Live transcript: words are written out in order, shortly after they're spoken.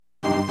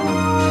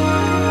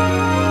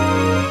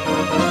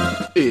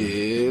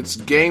It's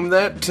Game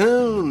That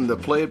Tune, the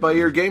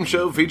play-it-by-ear game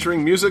show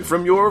featuring music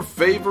from your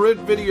favorite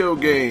video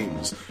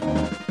games.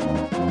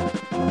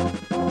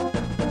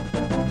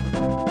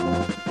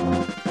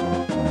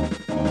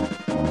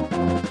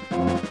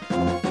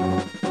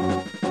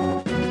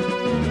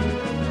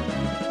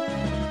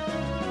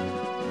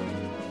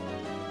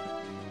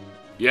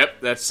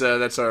 Yep, that's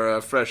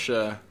our fresh,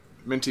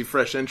 minty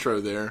fresh intro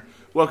there.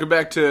 Welcome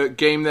back to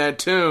Game That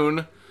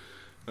Tune.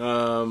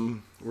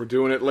 We're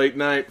doing it late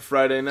night,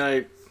 Friday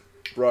night,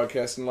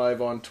 broadcasting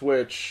live on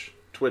Twitch,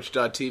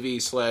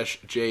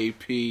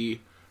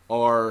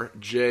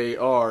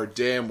 twitch.tv/JPRJR.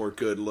 Damn, we're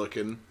good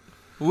looking.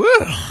 Woo!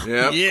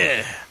 Yep.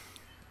 Yeah.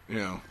 You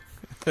know.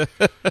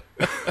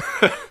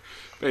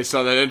 Based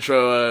on that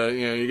intro,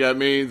 you got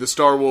me, the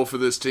star wolf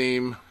of this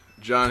team,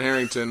 John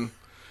Harrington,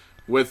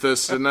 with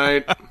us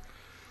tonight.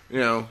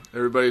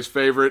 Everybody's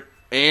favorite,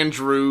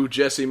 Andrew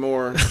Jesse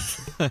Moore.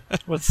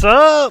 What's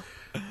up?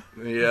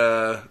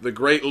 The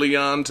great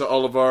Leon to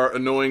all of our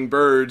annoying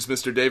birds,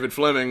 Mr. David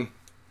Fleming.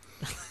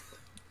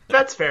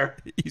 That's fair.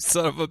 You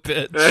son of a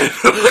bitch.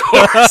 And of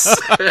course,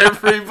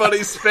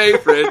 everybody's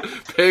favorite,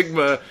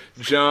 Pigma,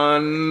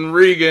 John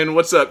Regan.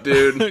 What's up,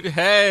 dude?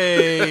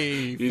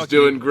 Hey! He's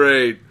doing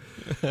great.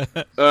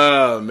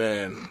 Oh,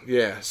 man.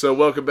 Yeah, so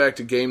welcome back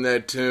to Game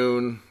That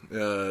Tune,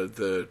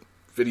 the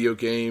video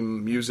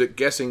game music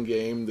guessing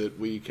game that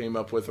we came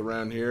up with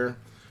around here.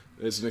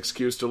 It's an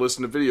excuse to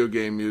listen to video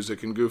game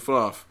music and goof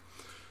off.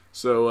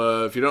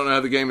 So, if you don't know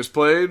how the game is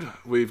played,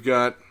 we've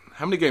got...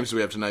 How many games do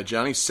we have tonight,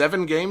 Johnny?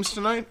 7 games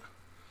tonight?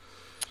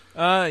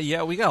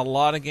 Yeah, we got a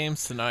lot of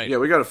games tonight. Yeah,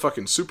 we got a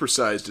fucking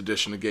supersized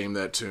edition of Game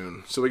That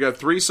Tune. So we got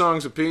 3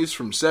 songs apiece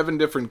from 7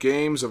 different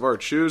games of our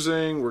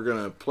choosing. We're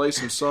going to play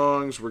some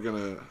songs, we're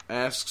going to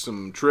ask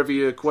some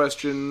trivia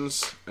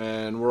questions,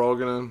 and we're all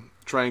going to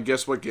try and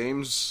guess what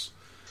games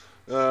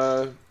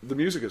the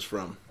music is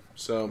from.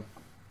 So...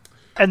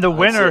 And the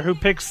winner who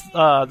picks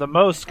the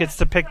most gets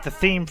to pick the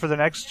theme for the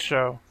next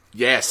show.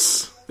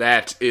 Yes,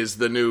 that is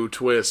the new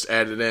twist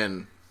added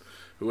in.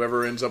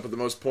 Whoever ends up with the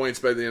most points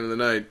by the end of the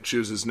night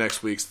chooses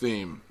next week's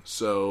theme.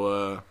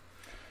 So,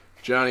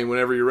 Johnny,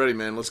 whenever you're ready,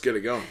 man, let's get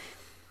it going.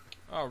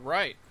 All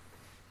right.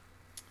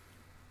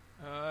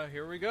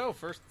 Here we go.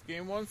 First,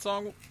 game one,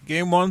 song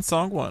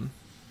 1.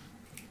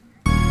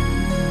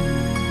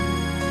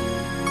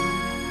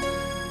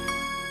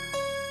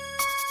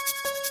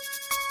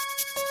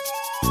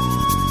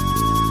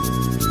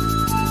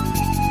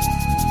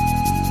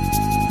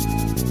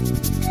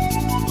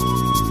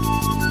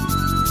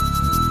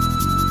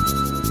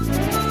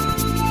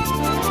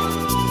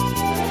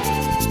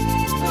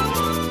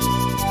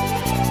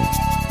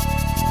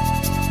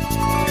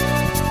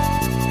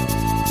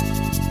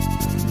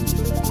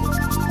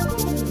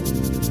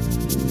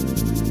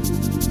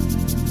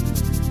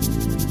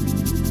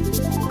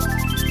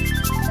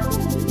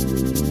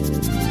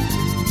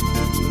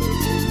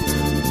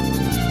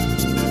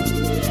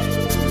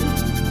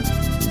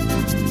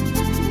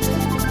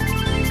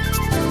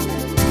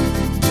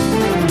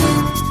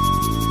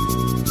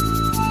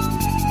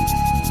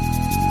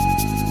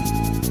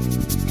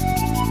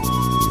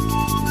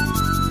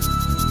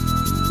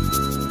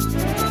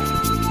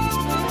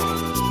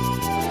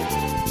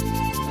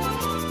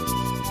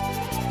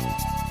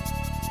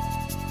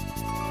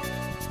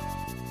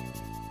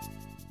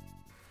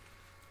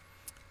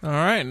 All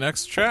right,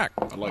 next track.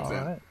 I like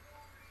that.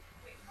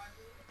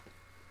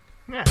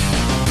 Right.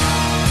 Yeah.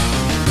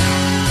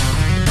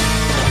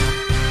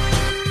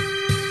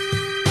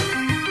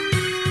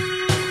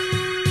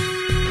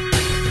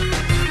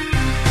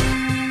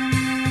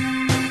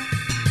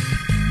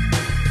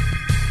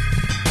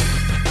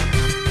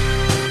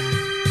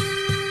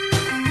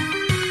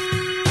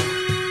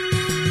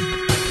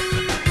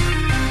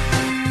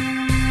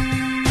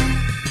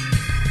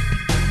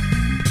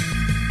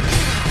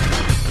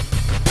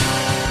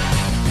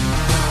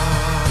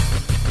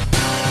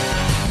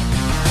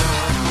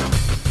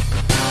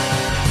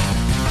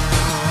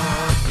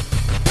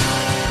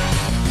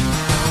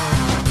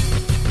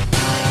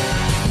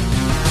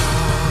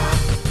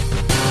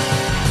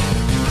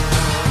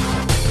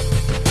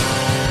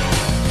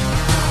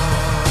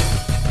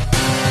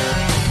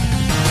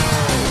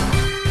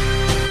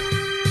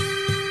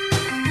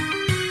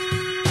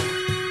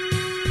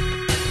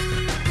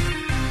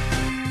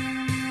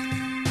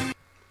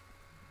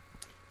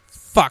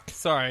 Fuck,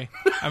 sorry.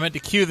 I meant to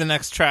cue the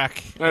next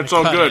track. That's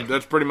all good.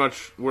 That's pretty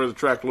much where the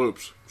track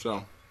loops.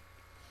 So,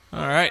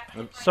 All right.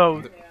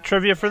 So,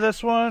 trivia for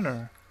this one,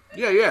 or?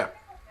 yeah.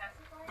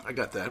 I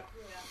got that.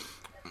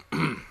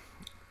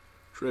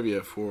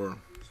 Trivia for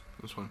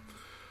this one.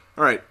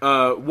 All right.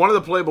 One of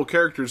the playable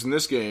characters in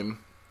this game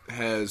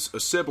has a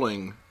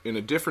sibling in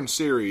a different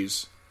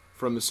series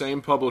from the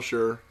same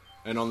publisher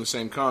and on the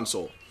same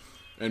console.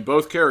 And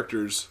both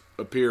characters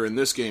appear in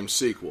this game's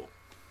sequel.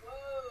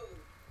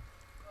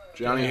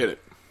 Johnny, hit it.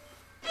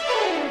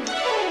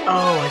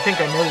 Oh, I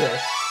think I know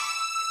this.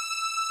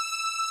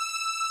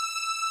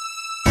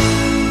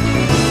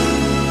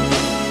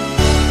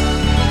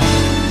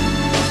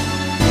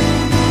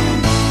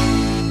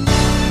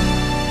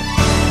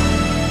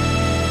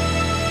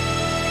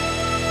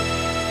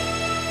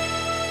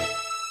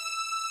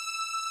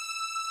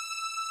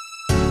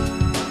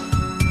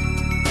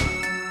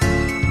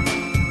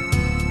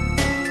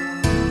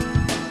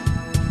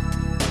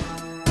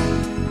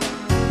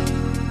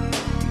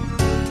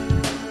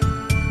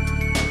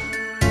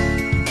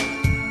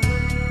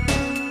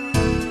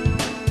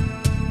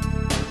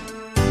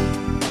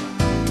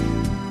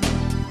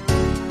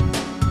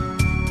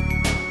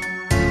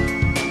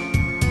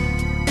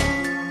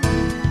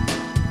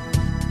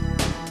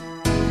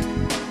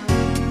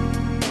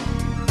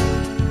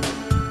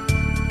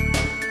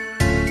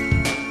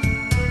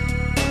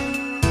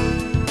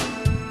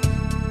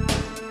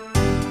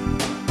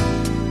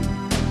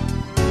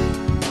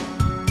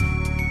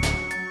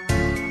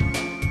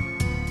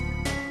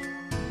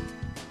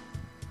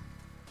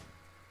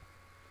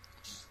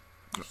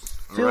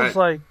 Feels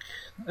like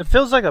it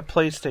feels like a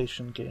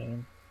PlayStation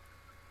game.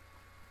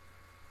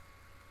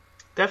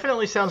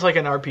 Definitely sounds like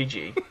an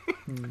RPG.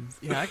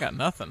 Yeah, I got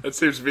nothing. That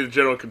seems to be the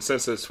general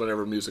consensus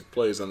whenever music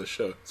plays on the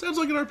show. Sounds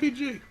like an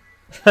RPG.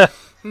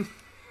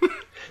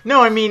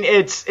 No, I mean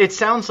it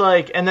sounds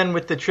like, and then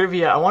with the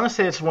trivia, I want to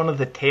say it's one of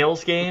the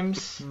Tales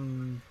games,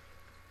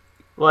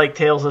 like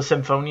Tales of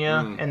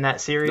Symphonia in that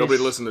series.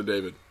 Nobody listen to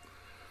David.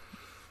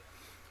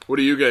 What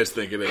do you guys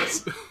think it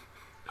is?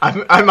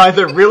 I'm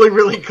either really,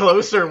 really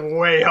close or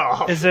way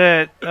off. Is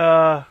it?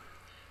 No,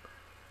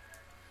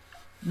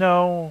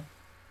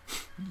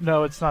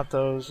 it's not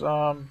those.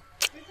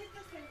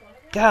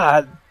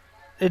 God,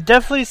 it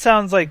definitely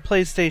sounds like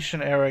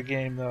PlayStation era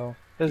game though.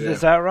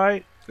 Is that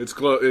right? It's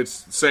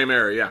It's the same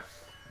era, yeah.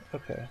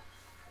 Okay.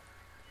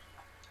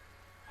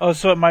 Oh,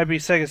 so it might be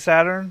Sega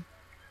Saturn?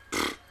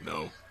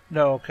 No.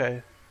 No,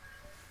 okay.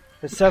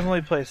 It's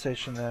definitely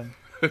PlayStation then.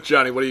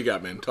 Johnny, what do you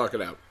got, man? Talk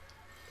it out.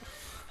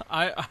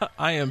 I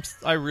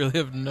really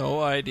have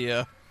no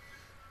idea.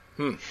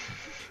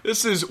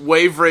 This is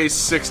Wave Race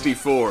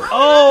 64.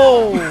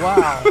 Oh,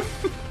 wow.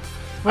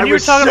 When you were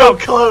talking so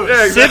about close.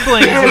 Yeah,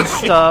 siblings and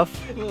stuff,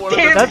 One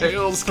Damn of it. the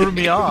Tales threw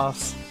me games.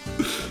 off.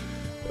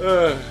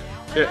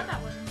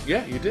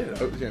 Yeah, you did.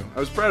 I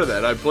was proud of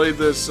that. I played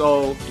this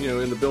all,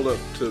 in the build-up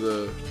to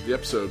the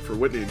episode for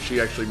Whitney, and she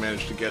actually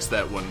managed to guess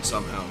that one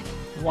somehow.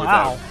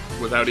 Wow.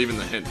 Without even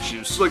the hint. She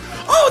was just like,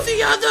 "Oh,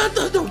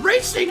 the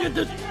racing and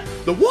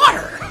the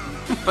water."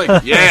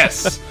 Like,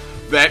 yes,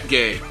 that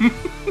game.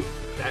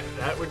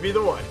 That would be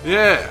the one.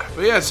 Yeah,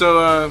 but yeah. So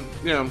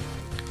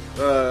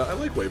I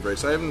like Wave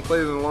Race. I haven't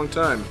played it in a long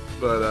time,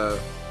 but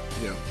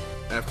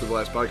after the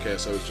last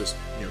podcast, I was just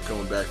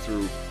going back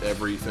through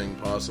everything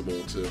possible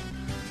to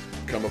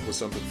come up with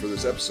something for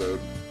this episode,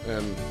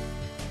 and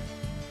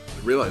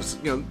I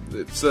realized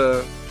it was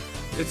a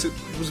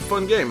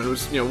fun game, and it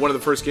was one of the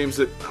first games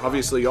that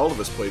obviously all of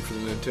us played for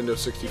the Nintendo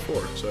 64.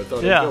 So I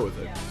thought I'd go with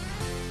it.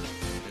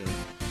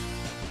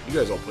 You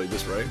guys all played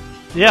this, right?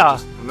 Yeah.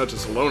 I'm not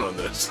just alone on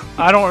this.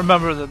 I don't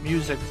remember the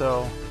music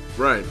though,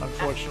 Right.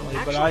 unfortunately.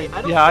 Actually, but I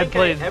don't I think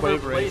played I ever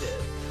Wave played Race.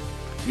 it.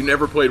 You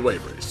never played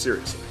Wave Race,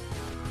 seriously.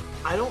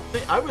 I don't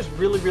think I was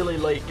really, really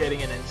late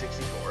getting an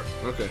N64.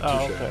 Okay.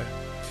 Oh, touche. okay.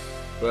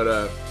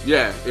 But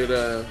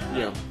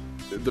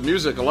the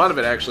music, a lot of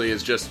it actually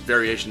is just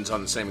variations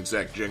on the same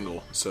exact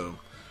jingle. So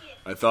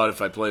I thought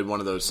if I played one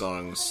of those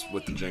songs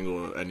with the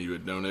jingle and you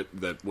had known it,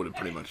 that would have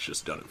pretty much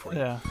just done it for you.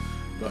 Yeah.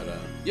 But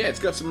it's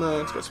got some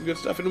good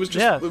stuff, and it was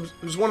just Yeah. it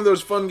was one of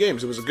those fun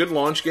games. It was a good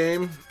launch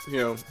game.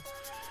 Not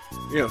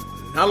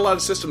a lot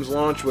of systems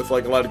launch with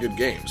like a lot of good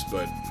games,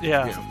 but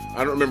Yeah. I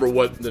don't remember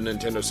what the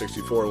Nintendo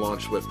 64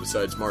 launched with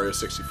besides Mario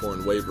 64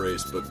 and Wave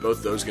Race, but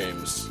both those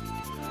games,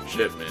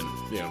 shit, man,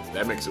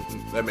 that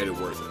made it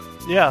worth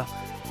it. Yeah.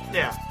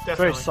 Yeah, definitely.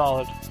 Very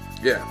solid.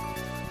 Yeah.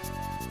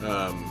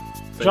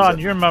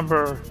 Johnny, you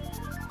remember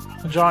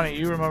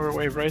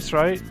Wave Race,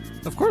 right?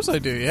 Of course I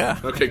do, yeah.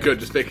 Okay,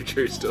 good. Just making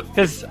sure you're still.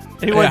 Because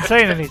he wasn't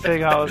saying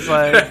anything. I was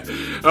like,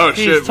 Oh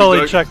he's shit!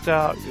 totally checked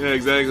out. Yeah,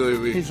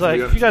 exactly. He's like,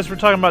 if you guys were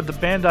talking about the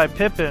Bandai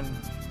Pippin,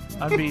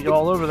 I'd be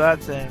all over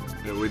that thing.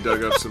 we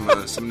dug up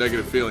some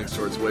negative feelings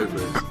towards Wave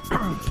Race.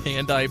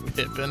 Bandai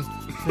Pippin.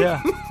 Yeah.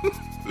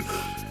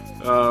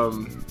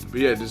 But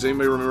yeah, does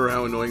anybody remember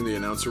how annoying the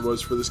announcer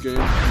was for this game?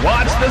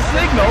 Watch the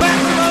signal.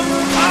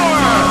 Maximum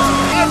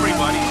power.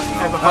 Everybody.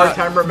 I have a hard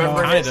time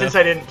remembering it kinda. since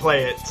I didn't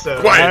play it.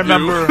 So Quiet, I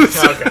remember. dude.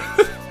 Okay.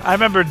 I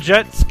remember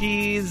jet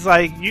skis.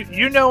 Like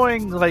you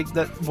knowing like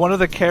that one of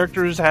the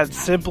characters had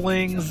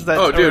siblings that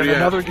Oh, are dude, in yeah.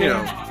 another game.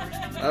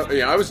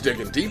 I was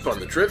digging deep on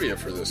the trivia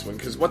for this one,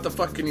 because what the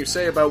fuck can you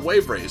say about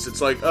Wave Race?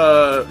 It's like,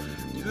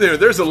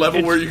 there's a level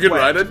It's where you can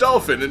wet. ride a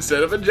dolphin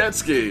instead of a jet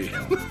ski.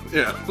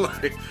 Yeah.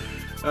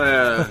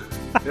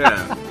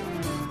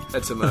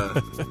 That's some,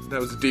 that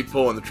was a deep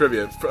pull on the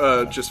trivia.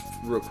 Just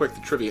real quick,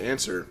 the trivia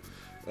answer.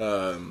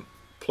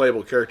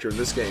 Playable character in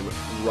this game,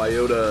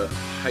 Ryota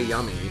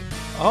Hayami.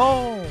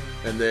 Oh.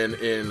 And then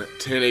in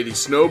 1080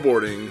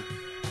 Snowboarding,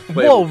 Whoa,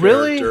 playable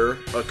really?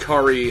 character,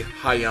 Akari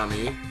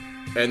Hayami.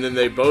 And then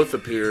they both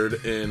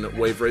appeared in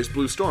Wave Race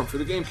Blue Storm for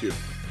the GameCube.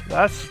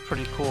 That's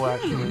pretty cool,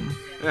 actually.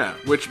 Yeah,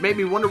 which made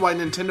me wonder why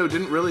Nintendo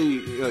didn't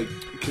really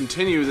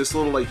continue this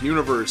little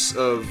universe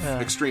of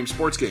extreme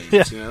sports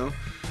games. Yeah.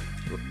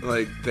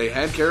 Like they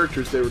had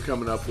characters they were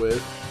coming up with.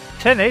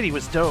 1080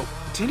 was dope.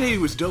 1080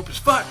 was dope as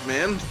fuck,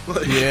 man.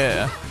 Like,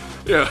 Yeah.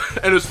 yeah,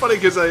 and it was funny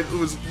because I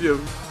was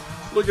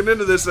looking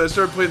into this and I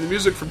started playing the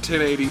music from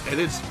 1080 and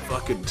it's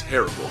fucking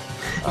terrible.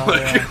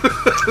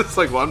 It's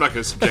like, well, I'm not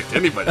going to subject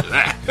anybody to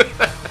that.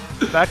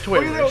 Back to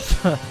Wave Well,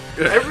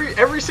 Race.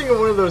 every single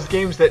one of those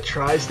games that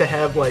tries to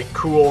have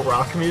cool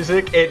rock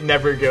music, it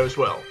never goes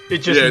well. It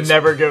just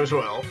never goes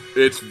well.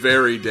 It's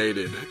very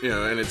dated,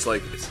 and it's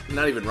like, it's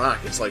not even rock.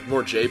 It's like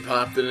more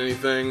J-pop than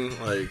anything.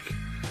 Like,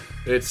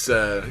 it's,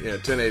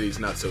 1080 is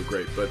not so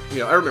great. But,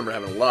 I remember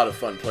having a lot of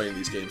fun playing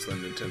these games on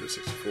Nintendo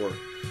 64.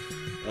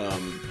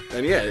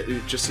 And yeah,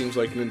 it just seems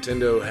like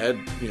Nintendo had,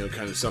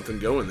 kind of something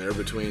going there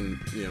between,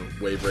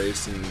 Wave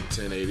Race and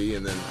 1080,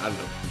 and then, I don't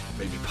know,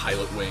 maybe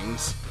Pilot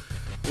Wings.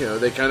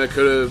 they kind of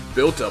could have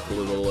built up a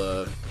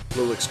little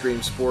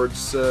extreme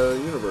sports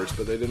universe,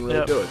 but they didn't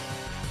really do it.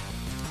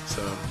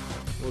 So,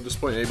 a little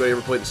disappointing. Anybody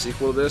ever played the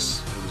sequel to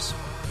this? It was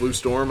Blue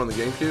Storm on the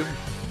GameCube?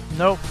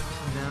 Nope.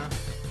 No.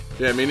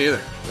 Yeah, me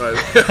neither.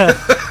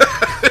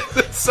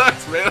 It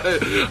sucks, man.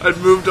 I'd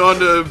moved on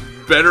to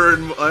better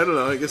and I don't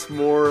know. I guess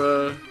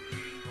more.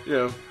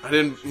 I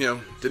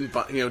didn't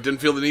buy, didn't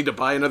feel the need to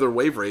buy another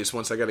Wave Race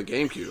once I got a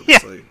GameCube. Yeah.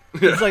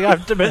 It's like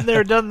I've been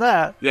there, done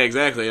that. Yeah,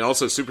 exactly. And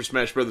also Super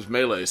Smash Bros.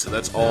 Melee, so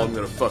that's all I'm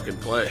gonna fucking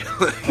play.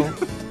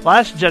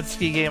 Last jet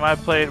ski game I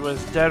played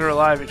was Dead or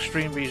Alive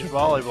Extreme Beach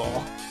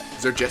Volleyball.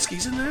 Is there jet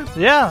skis in that?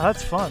 Yeah,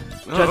 that's fun.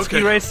 Jet ski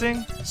okay.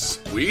 racing.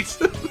 Sweet.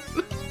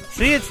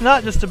 See, it's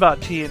not just about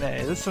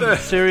TNA. This is some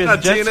serious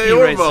not jet TNA ski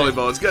or racing.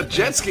 volleyball. It's got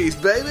jet skis,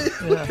 baby.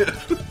 Yeah.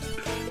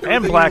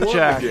 And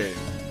blackjack.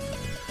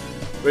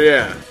 But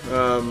yeah,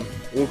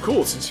 well,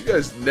 cool. Since you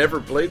guys never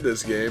played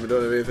this game and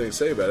don't have anything to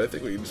say about it, I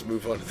think we can just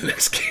move on to the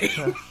next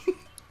game.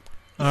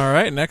 All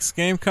right, next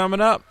game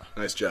coming up.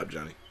 Nice job,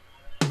 Johnny.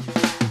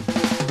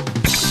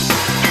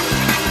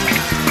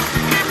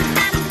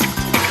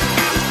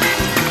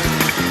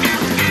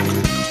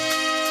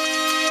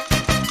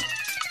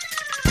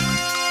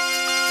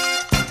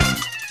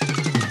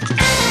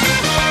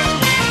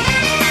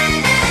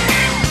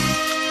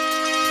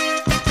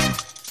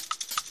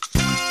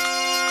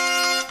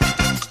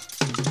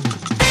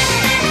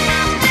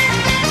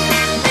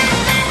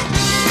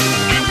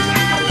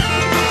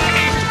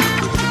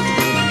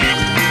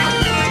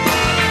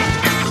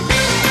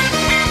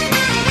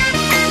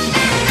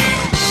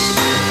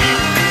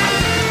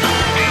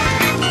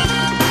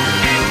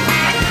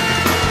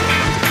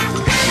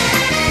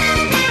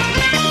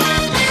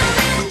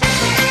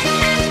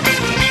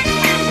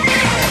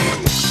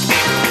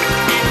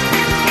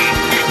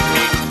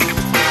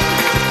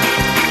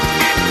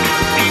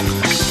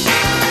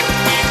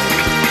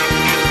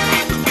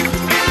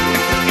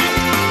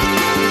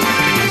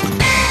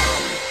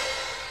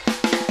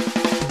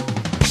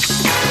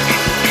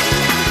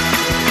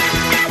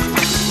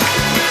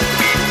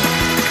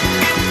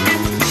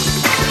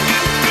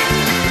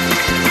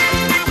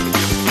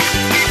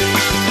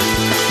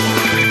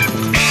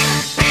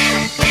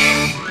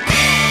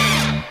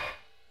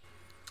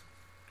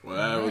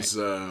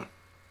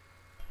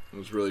 It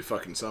was really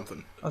fucking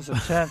something. That was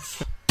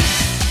intense.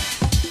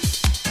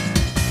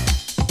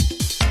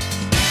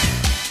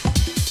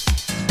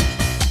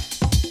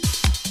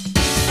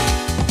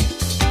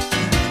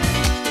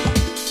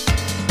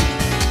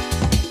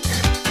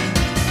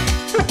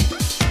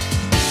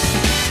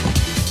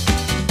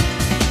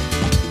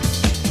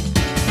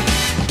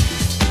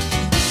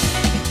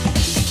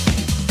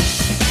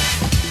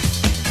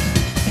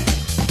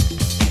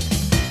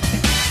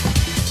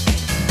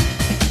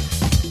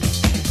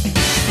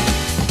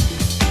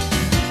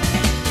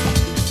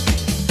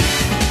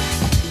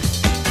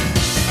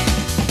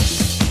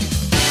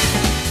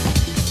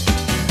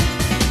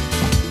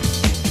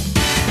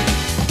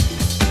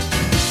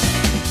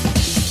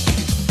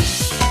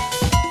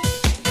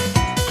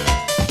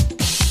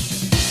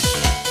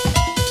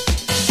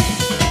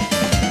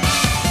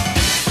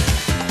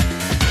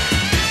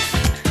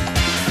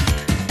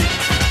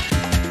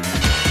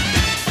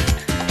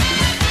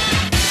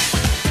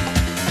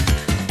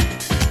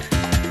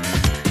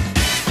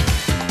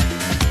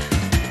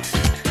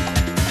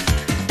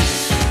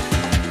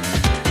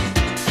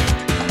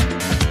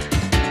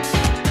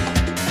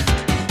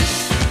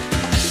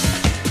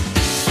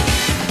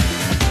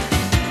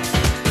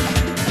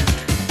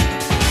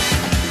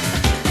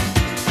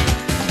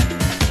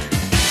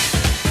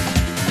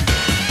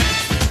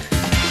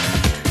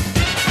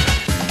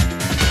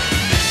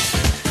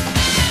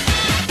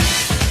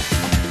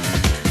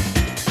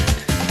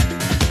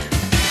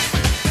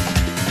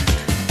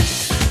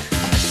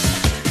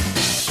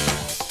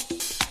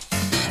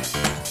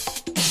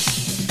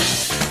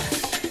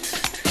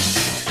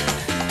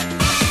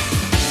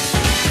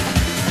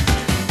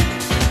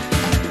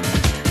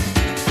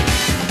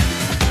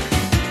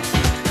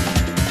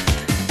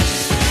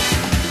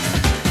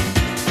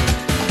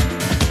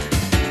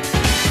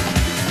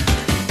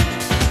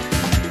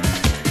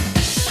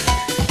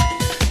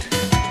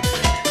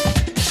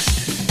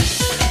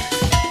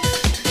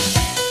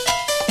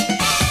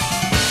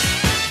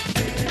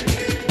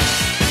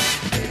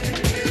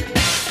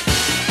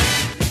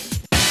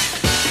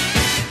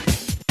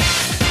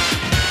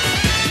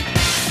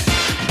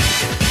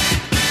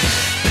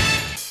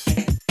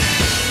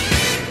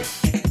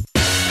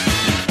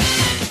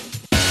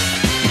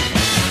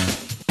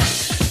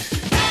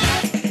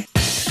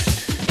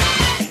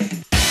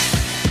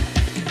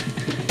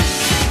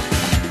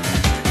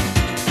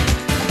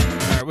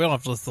 We don't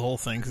have to list the whole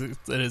thing because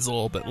it is a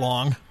little bit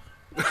long.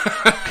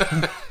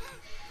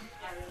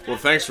 Well,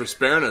 thanks for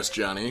sparing us,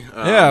 Johnny.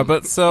 Yeah,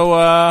 but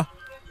so,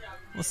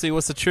 let's see,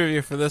 what's the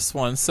trivia for this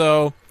one?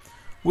 So,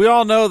 we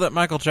all know that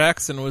Michael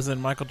Jackson was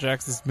in Michael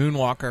Jackson's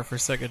Moonwalker for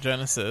Sega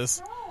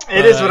Genesis.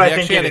 It is what I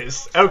think it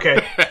is.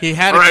 Okay. He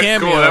had All a right,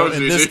 cameo cool, that was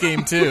in easy. this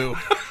game, too.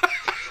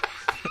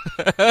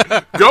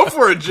 Go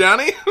for it,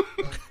 Johnny.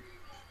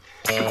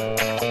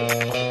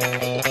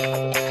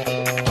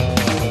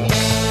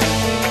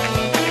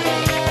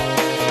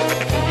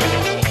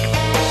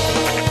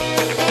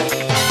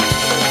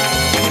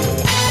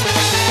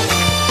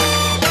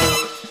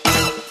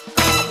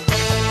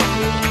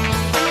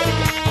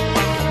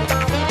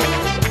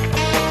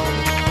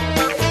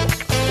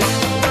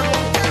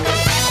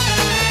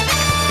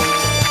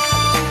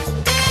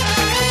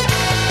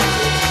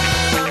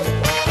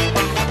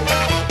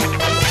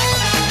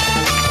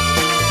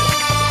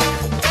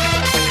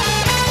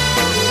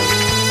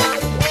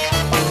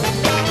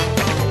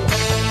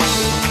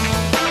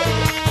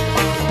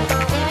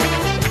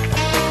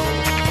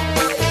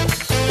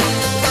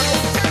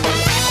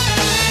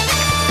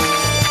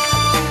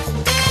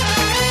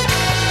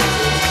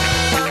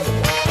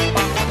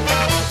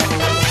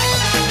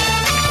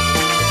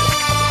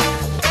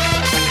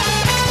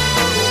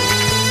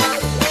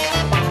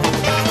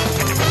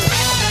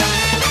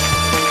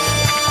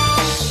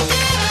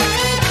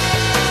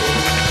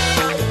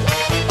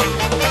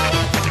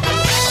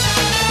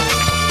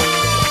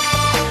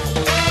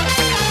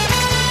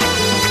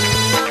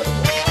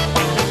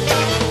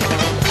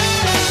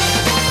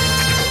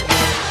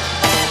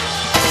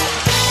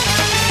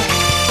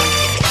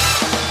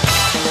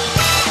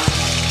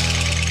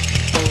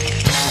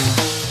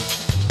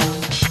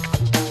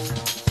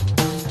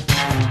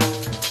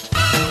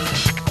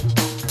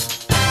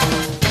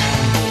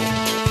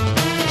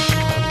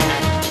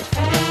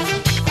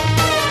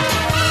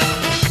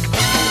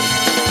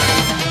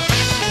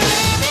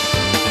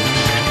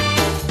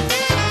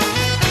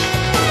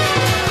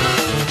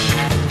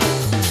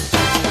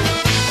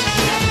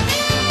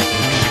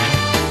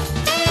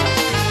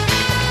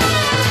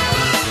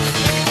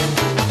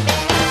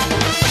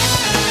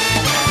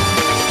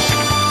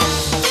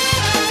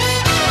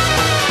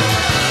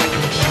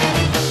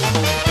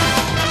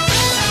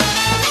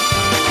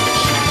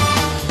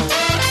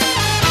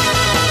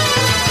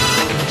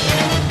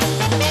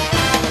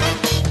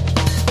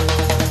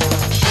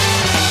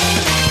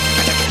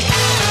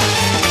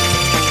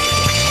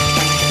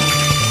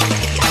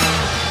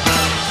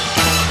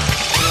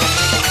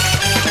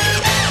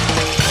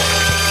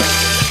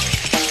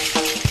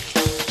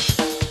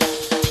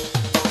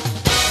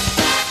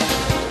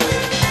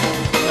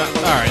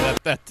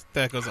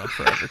 that goes on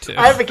forever too.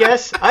 I have a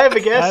guess. All right,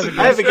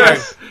 I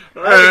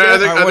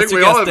think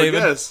we all have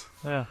David? a guess.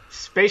 Yeah.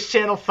 Space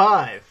Channel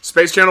 5.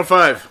 Space Channel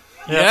 5.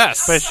 Yeah. Yes.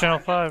 Space Channel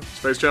 5.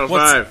 Space Channel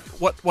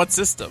 5. What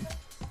system?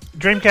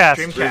 Dreamcast.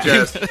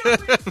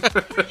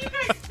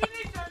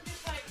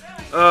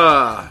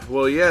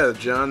 Well, yeah,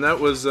 John, that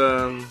was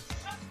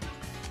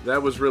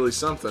really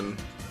something.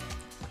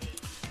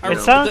 It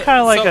sounded kind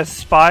of like a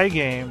spy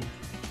game.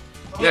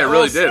 Yeah, it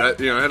really did.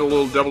 It had a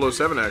little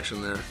 007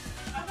 action there.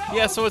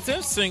 Yeah, so what's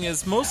interesting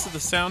is most of the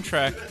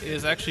soundtrack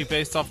is actually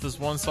based off this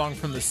one song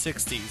from the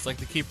 60s. Like,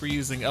 they keep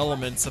reusing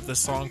elements of this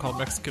song called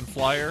Mexican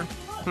Flyer.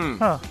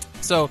 Huh.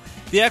 So,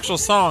 the actual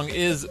song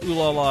is Ooh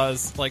La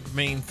La's, like,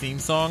 main theme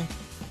song.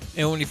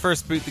 And when you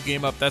first boot the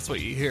game up, that's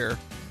what you hear.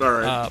 All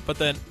right. But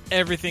then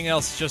everything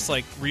else is just,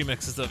 like,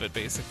 remixes of it,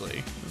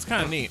 basically. It's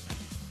kind of neat.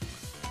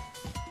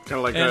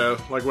 Kind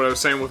of like what I was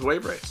saying with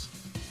Wave Race.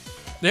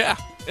 Yeah,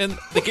 and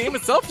the game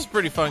itself is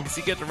pretty fun because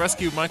you get to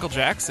rescue Michael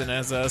Jackson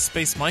as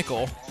Space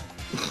Michael.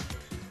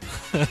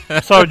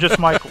 So just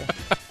Michael.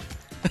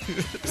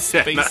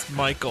 Space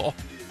Michael.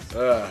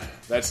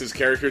 That's his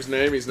character's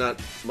name. He's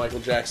not Michael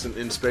Jackson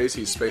in space.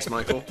 He's Space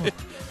Michael.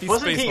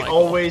 Wasn't Space he Michael.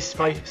 always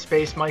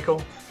Space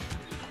Michael?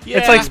 Yeah.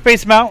 It's like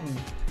Space Mountain.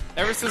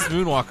 Ever since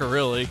Moonwalker,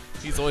 really.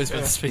 He's always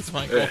been Space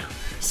Michael. Yeah.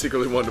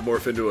 Secretly wanted to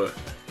morph into a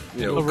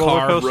A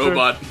roller coaster.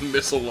 robot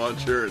missile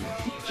launcher and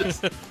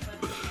just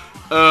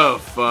oh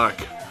fuck.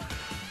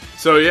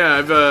 So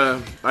yeah,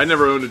 I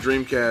never owned a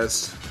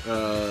Dreamcast,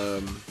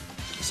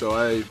 so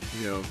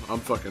I'm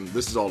fucking.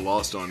 This is all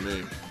lost on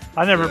me.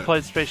 I never Yeah.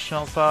 played Space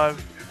Channel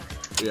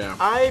 5. Yeah.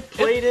 I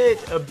played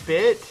it a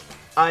bit.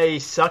 I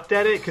sucked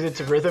at it because it's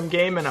a rhythm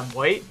game and I'm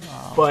white,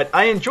 but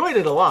I enjoyed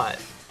it a lot.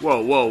 Whoa.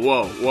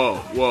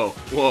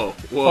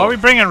 Why are we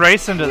bringing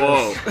race into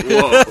Whoa.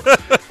 this?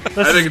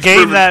 This I think is it's Game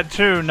proven- That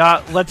Too,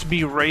 not Let's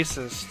Be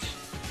Racist.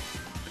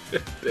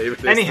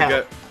 David,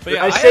 Anyhow, But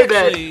yeah, I say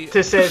actually, that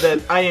to say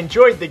that I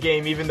enjoyed the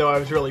game even though I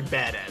was really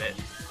bad at it.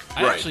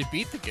 I Right. actually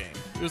beat the game.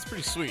 It was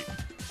pretty sweet.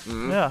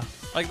 Yeah.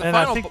 Like the And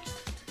I final, think-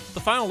 the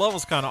final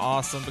level's kind of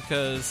awesome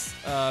because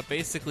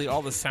basically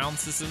all the sound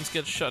systems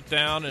get shut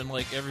down and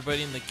like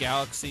everybody in the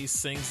galaxy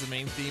sings the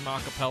main theme a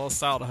cappella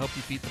style to help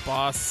you beat the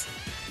boss.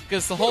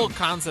 Because the whole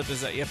concept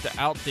is that you have to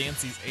outdance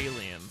these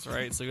aliens,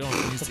 right? So you don't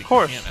have music, you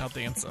course. can't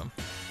outdance them.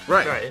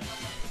 right.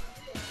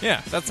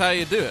 Yeah, that's how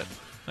you do it.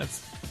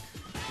 That's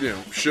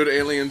Should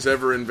aliens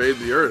ever invade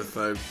the Earth?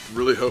 I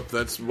really hope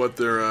that's what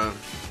they're. I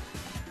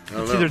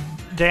don't It's know. either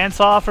dance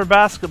off or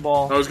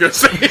basketball. I was gonna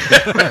say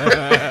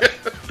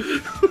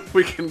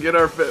we can get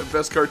our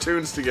best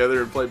cartoons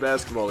together and play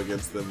basketball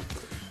against them,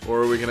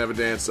 or we can have a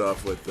dance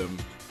off with them,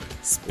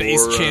 Space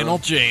Or, Channel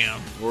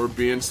Jam. or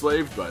be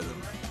enslaved by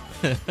them.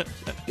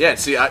 Yeah,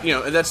 see, and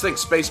that's the thing.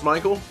 Space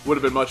Michael would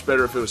have been much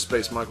better if it was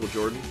Space Michael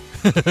Jordan.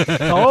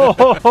 Oh,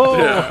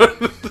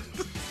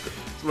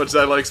 As much as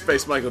I like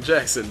Space Michael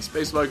Jackson,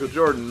 Space Michael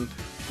Jordan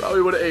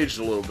probably would have aged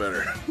a little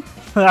better.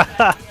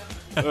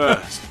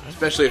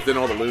 Especially if then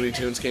all the Looney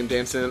Tunes came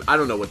dancing in. I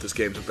don't know what this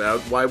game's about.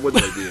 Why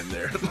wouldn't they be in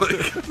there?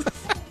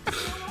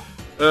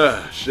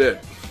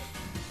 Shit.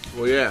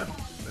 Well, yeah.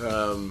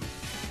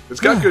 It's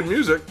got good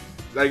music.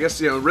 I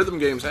guess, rhythm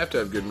games have to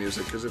have good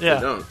music, because if Yeah.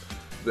 they don't,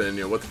 then,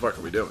 what the fuck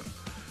are we doing?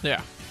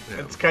 Yeah.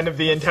 It's kind of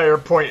the entire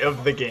point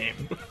of the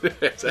game.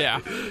 Exactly. Yeah.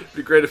 It'd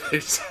be great if they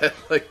just had,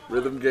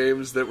 rhythm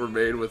games that were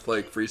made with,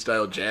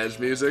 freestyle jazz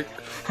music,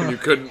 and you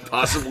couldn't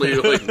possibly,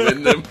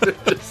 win them.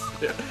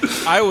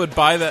 I would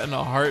buy that in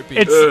a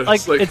heartbeat.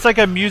 it's like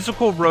a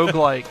musical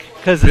roguelike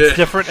because it's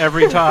different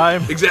every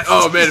time. Exactly.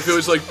 Oh, man, if it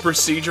was,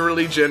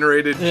 procedurally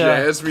generated Yeah.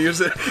 jazz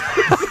music.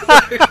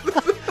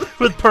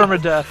 With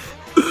permadeath.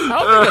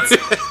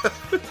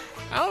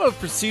 I don't know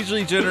if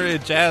procedurally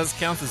generated jazz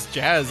counts as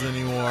jazz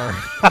anymore.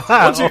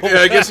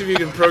 I guess if you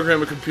can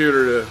program a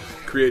computer to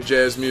create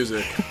jazz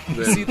music,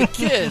 See, then the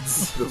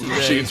kids, the today,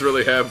 machines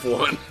really have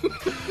one.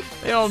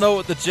 they don't know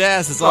what the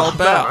jazz is all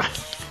about.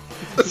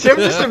 See, I'm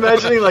just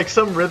imagining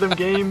some rhythm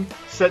game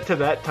set to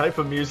that type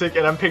of music,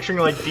 and I'm picturing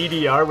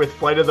DDR with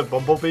Flight of the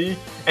Bumblebee,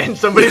 and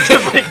somebody's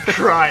just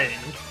crying.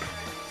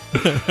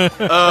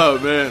 Oh,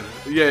 man.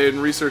 Yeah, in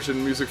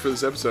researching music for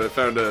this episode, I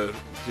found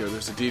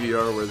there's a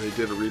DDR where they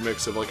did a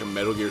remix of a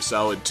Metal Gear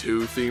Solid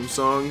 2 theme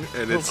song,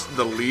 and it's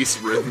the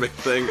least rhythmic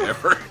thing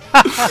ever.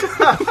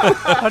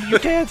 How do you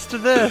dance to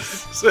this?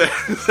 So,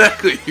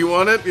 exactly. You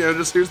want it?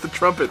 Just here's the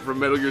trumpet from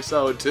Metal Gear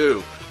Solid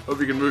 2. Hope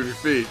you can move your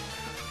feet.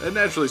 And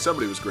naturally,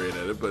 somebody was great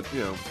at it, but,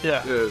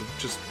 Yeah.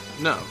 just,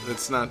 no,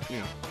 it's not,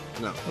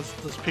 no.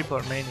 Those people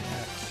are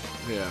maniacs.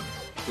 Yeah.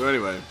 So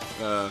anyway,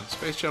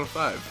 Space Channel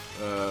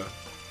 5.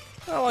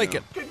 I like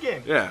it. Good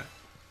game. Yeah.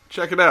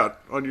 Check it out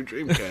on your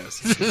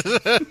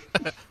Dreamcast.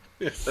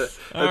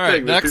 All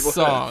right, next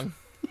song.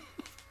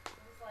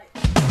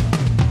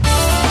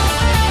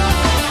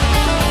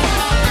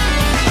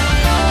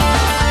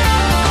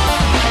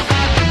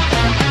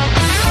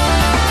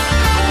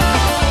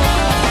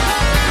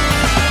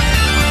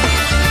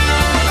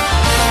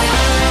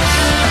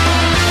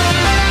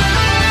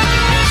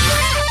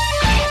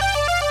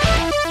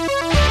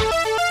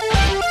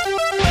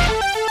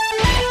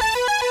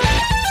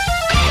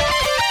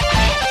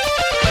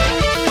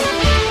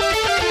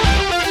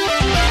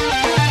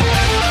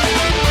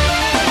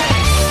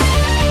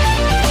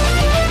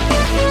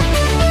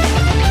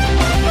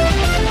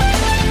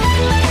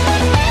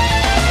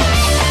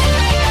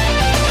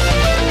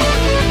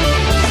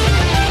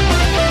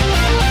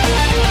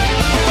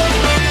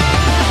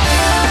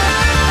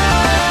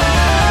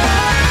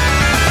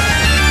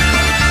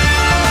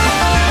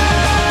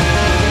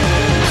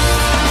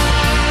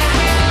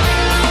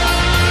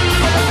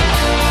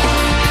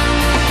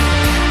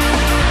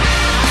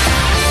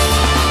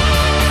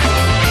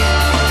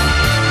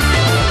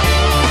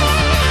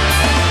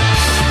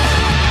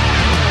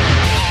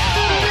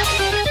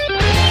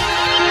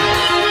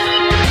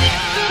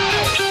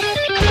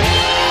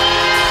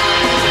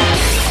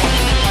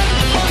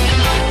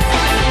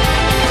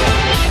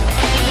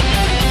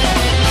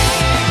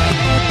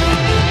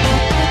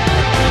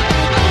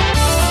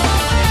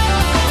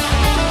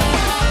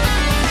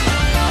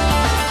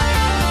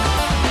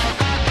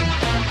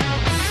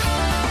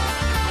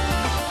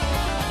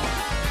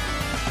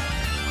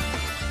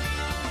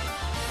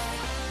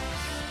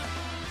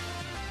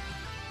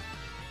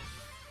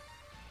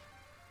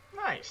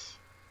 Nice.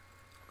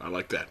 I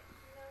like that.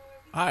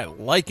 I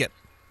like it.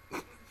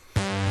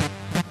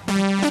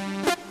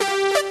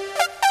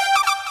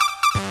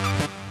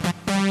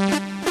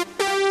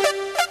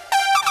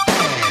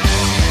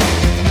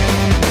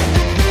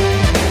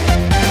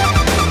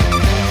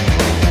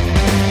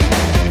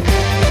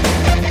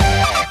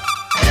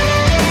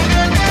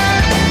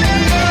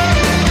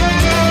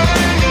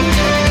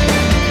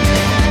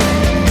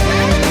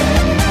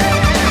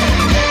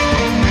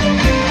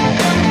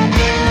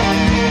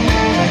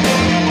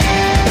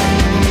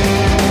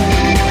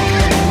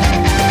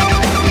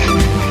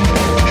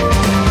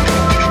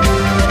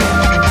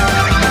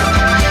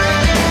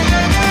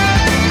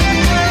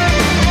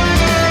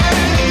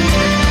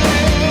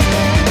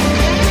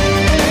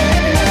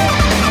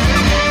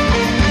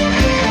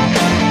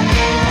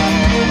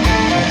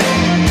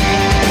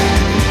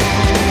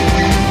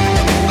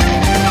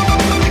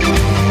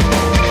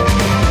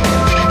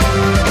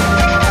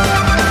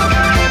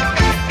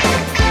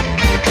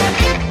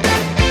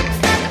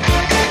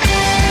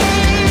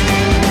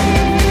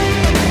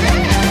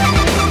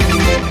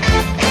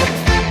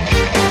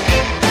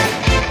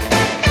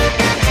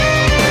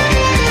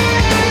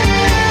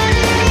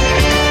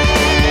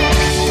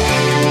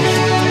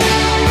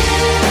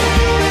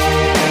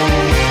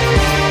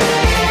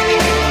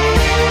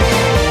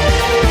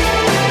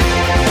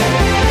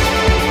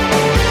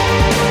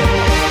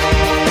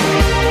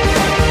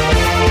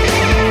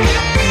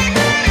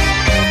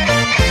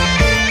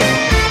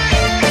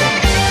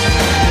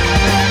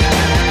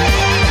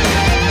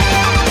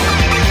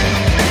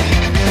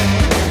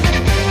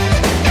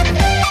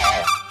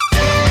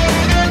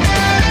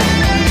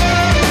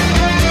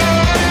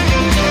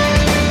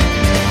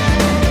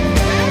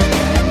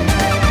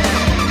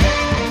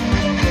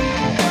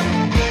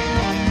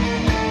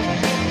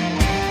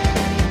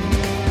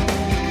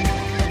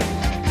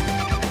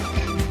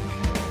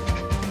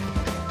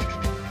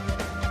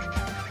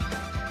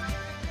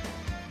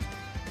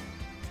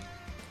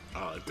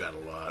 I like that a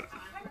lot.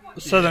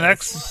 So Yeah,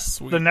 it's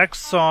sweet. the next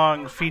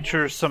song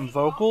features some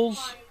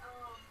vocals,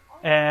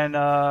 and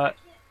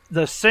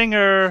the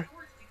singer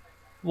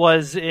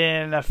was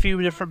in a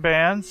few different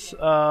bands.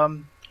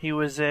 He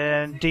was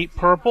in Deep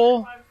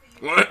Purple,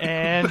 What?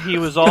 and he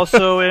was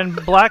also in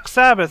Black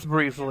Sabbath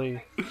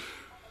briefly.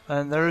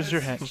 And there's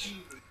your hint.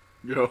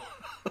 Go.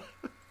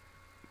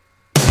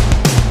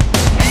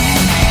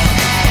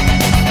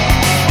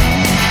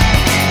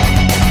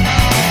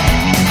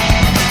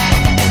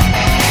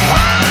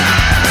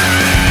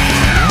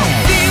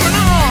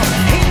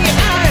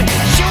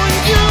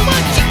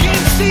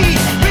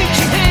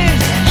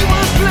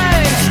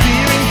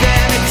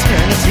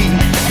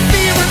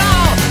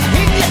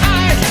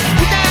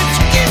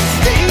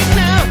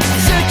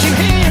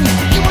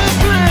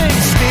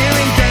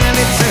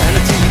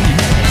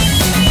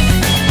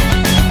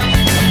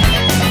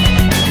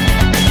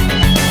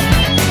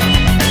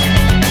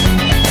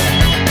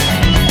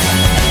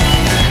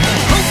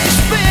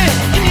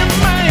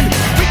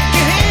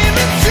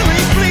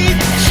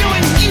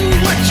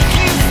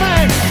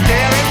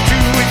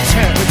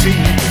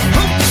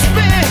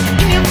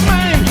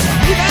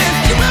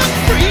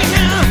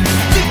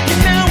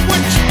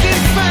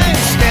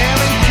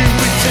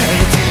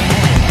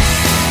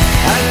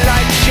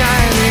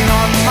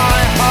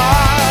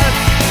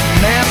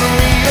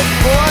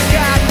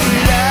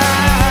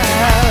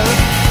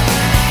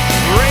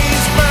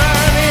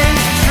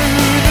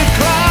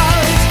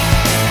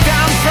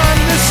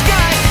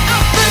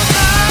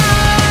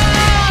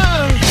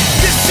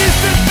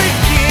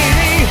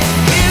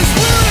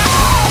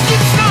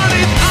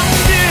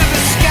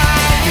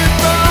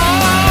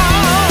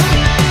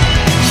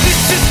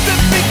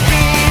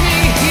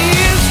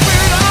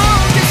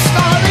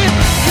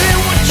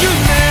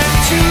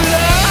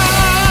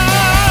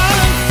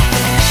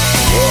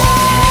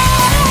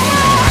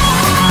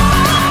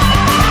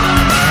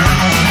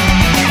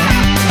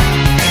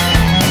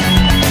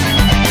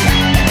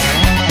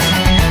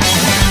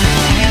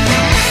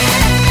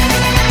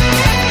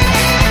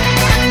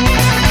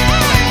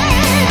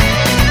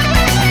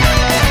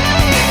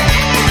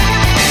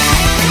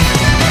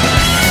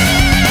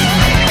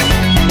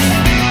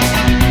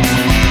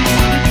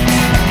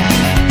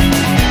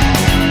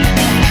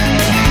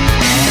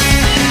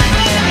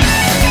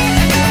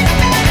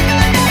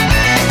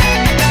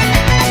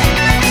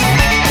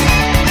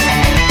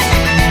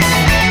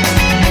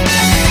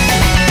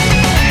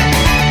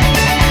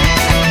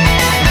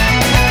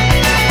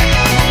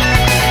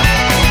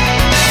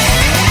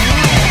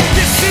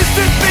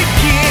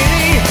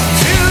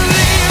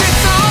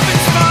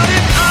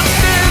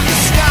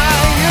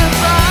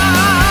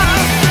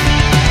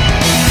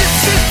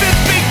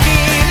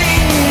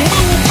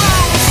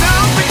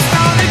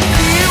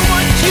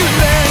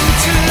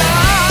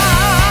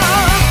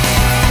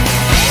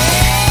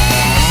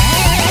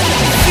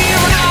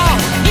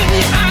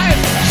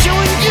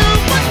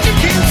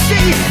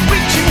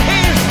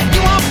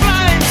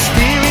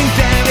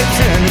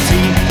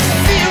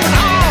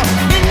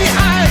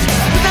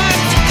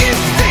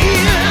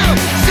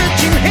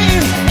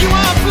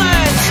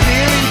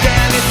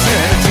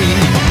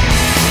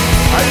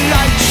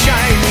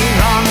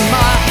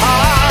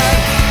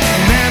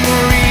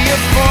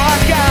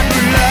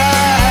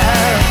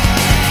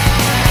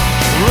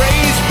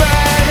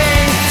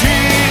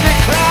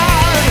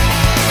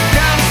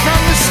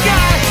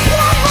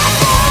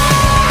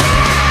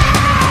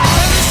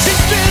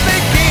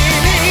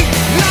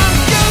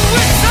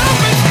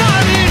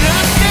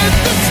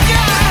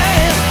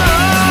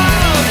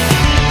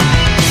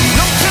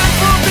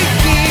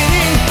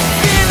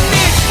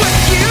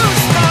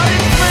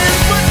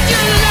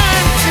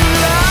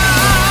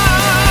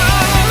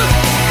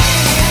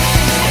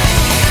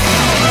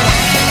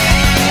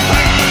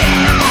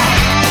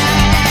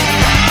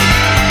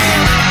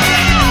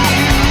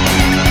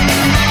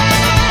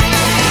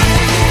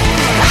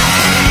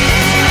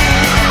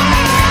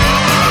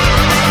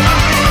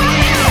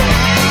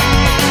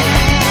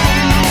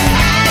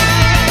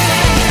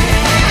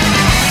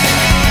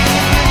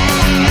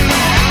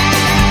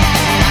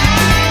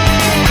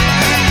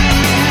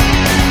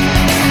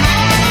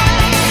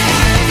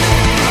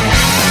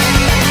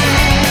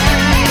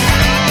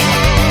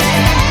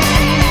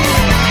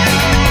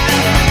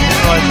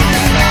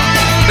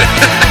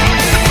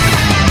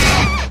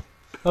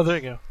 Oh, there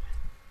you go.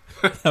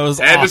 That was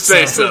Had awesome. to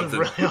say This is something.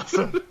 really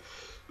awesome.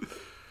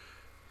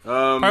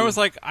 I was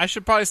like, I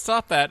should probably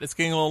stop that. It's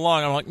getting a little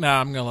long. I'm like, nah,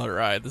 I'm gonna let it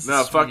ride. This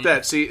No, is fuck sweet.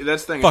 that. See,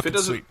 that's the thing. Fucking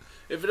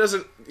If it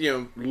doesn't,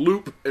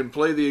 loop and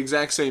play the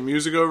exact same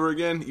music over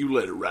again, you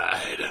let it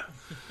ride.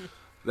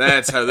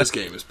 That's how this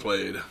game is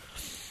played.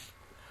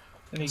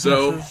 Any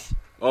So, guesses?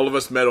 all of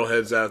us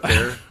metalheads out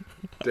there,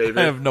 David,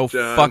 I have no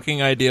John,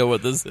 fucking idea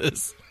what this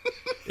is.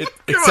 Come on,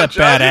 Except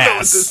John, you know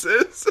what badass. this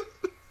is.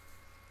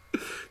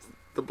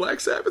 The Black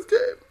Sabbath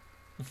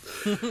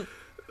game.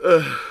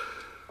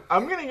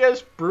 I'm gonna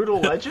guess Brutal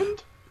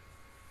Legend.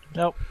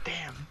 Nope.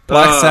 Damn.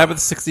 Black Sabbath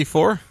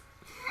 64?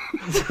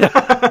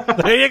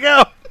 There you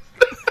go.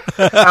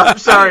 I'm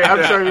sorry.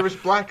 It was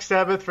Black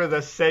Sabbath for the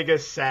Sega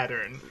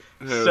Saturn.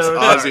 It was So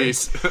sorry.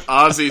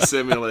 Ozzy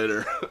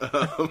Simulator.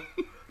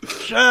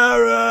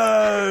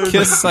 Sharon.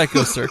 Kiss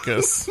Psycho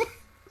Circus.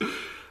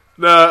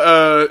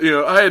 No,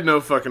 I had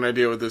no fucking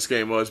idea what this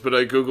game was, but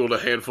I googled a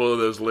handful of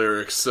those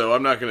lyrics, so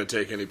I'm not going to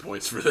take any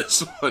points for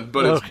this one.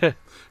 But Okay.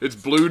 it's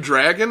Blue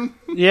Dragon.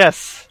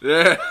 Yes,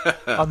 Yeah,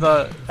 on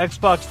the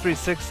Xbox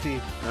 360,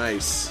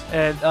 nice.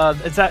 and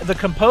the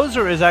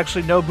composer is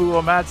actually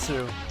Nobuo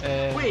Uematsu,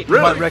 and Wait, you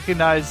might really?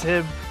 recognize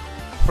him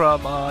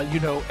from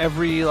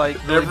every really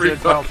Every good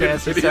Final fucking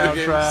Fantasy video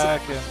game.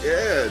 soundtrack and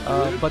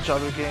Yeah, a dude. bunch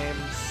of other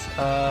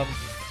games.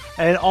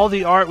 And all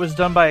the art was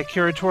done by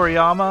Akira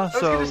Toriyama. I was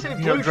So gonna say you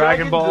Blue know,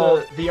 Dragon Ball,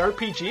 the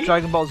RPG.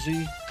 Dragon Ball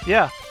Z,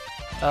 yeah,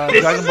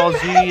 This Dragon is Ball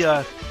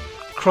it? Z,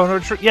 Chrono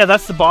Trigger. Yeah,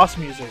 that's the boss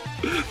music.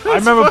 I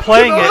remember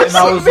playing it, and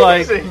I was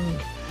like, Amazing.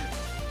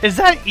 "Is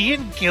that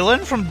Ian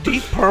Gillan from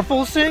Deep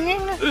Purple singing?"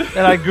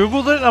 And I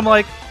googled it, and I'm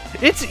like,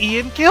 "It's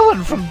Ian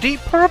Gillan from Deep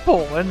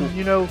Purple,"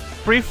 and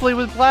briefly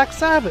with Black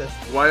Sabbath.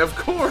 Why, of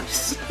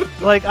course.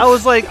 Like, I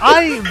was like,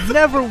 I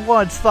never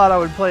once thought I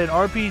would play an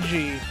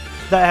RPG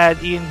that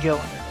had Ian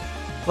Gillan in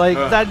it. Like,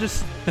 that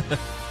just...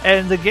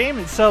 And the game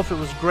itself, it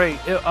was great.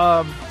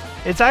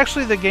 It's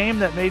actually the game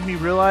that made me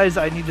realize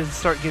I needed to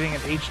start getting an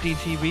HD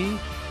TV,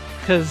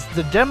 because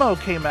the demo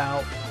came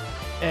out,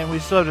 and we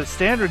still had a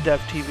standard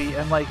def TV,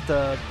 and, like,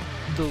 the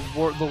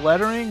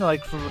lettering,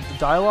 like, for the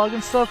dialogue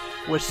and stuff,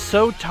 was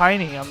so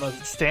tiny on the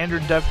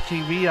standard def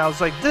TV, and I was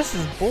like, this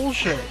is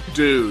bullshit.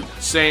 Dude,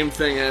 same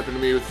thing happened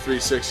to me with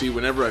 360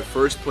 whenever I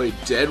first played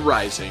Dead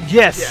Rising.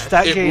 Yes,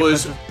 that It game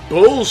was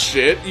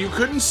bullshit. You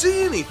couldn't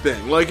see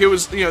anything. Like, it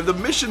was, the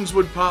missions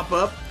would pop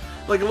up,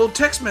 like a little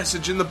text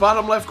message in the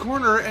bottom left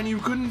corner, and you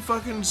couldn't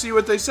fucking see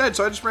what they said,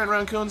 so I just ran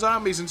around killing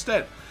zombies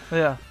instead.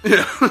 Yeah.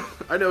 Yeah,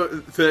 I know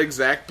the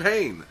exact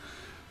pain.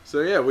 So,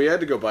 yeah, we had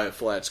to go buy a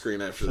flat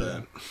screen after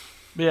that.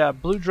 Yeah,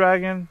 Blue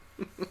Dragon,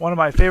 one of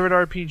my favorite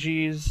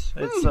RPGs.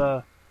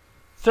 It's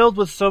filled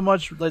with so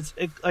much. It's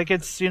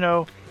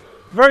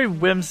very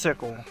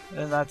whimsical,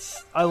 and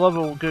I love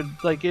a good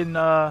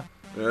That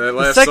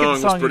last second song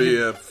was song pretty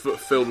you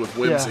filled with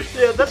whimsy.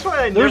 Yeah, that's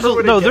why I There's never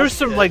would have there's guessed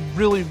some it. like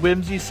really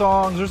whimsy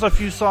songs. There's a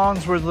few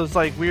songs where there's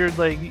like weird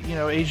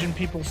Asian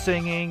people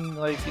singing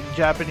like in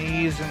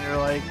Japanese, and you're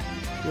like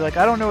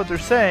I don't know what they're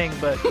saying,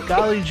 but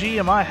golly gee,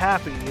 am I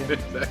happy?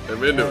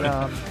 I'm into it.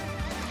 And,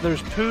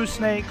 there's poo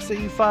snakes that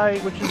you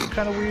fight, which is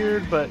kind of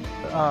weird, but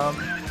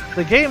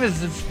the game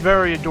is just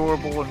very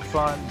adorable and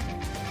fun,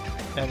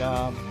 and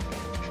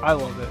I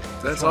love it.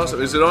 That's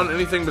awesome. Is it on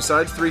anything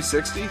besides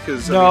 360?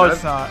 Because No,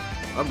 it's not.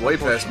 I'm way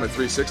past my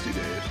 360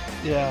 days.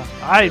 Yeah,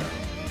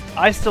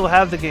 I still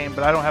have the game,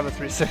 but I don't have a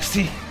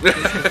 360.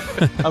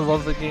 I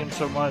love the game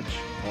so much.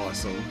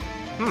 Awesome.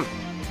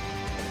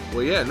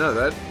 Well, yeah, no,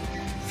 that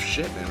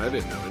shit, man. I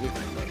didn't know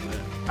anything about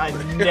that.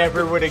 I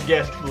never would have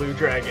guessed Blue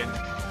Dragon.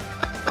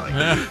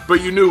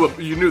 But you knew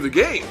the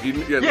game.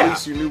 At Yeah.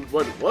 least you knew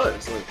what it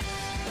was. Like,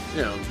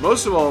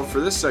 most of all for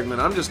this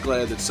segment, I'm just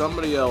glad that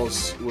somebody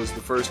else was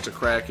the first to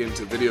crack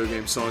into video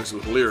game songs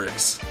with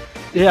lyrics.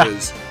 Yeah.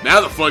 Because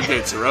now the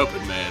floodgates are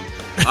open, man.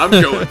 I'm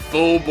going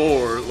full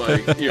bore,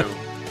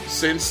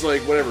 since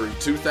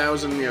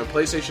 2000,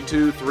 PlayStation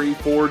 2, 3,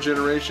 4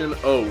 generation.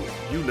 Oh,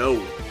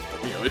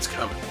 it's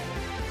coming.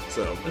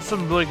 So There's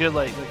some really good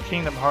the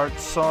Kingdom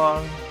Hearts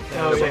song,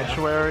 Oh, yeah.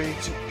 Sanctuary.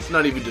 let's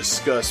not even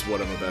discuss what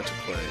I'm about to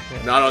play.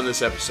 Not on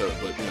this episode,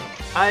 but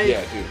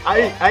yeah, dude.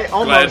 I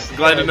almost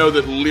Glad to had- know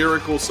that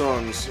lyrical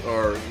songs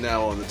are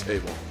now on the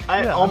table.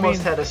 I Yeah, I almost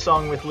mean- had a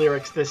song with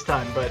lyrics this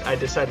time, but I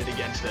decided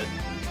against it.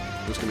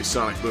 It was gonna be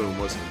Sonic Boom,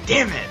 wasn't it?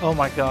 Damn it! Oh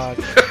my god.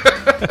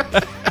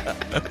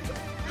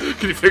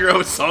 Can you figure out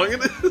what song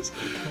it is?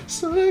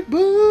 Sonic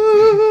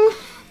Boom.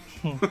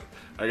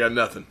 I got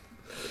nothing.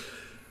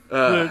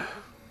 Good.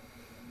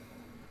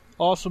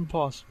 Awesome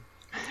possum.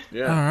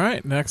 Yeah. All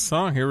right, next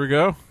song. Here we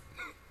go.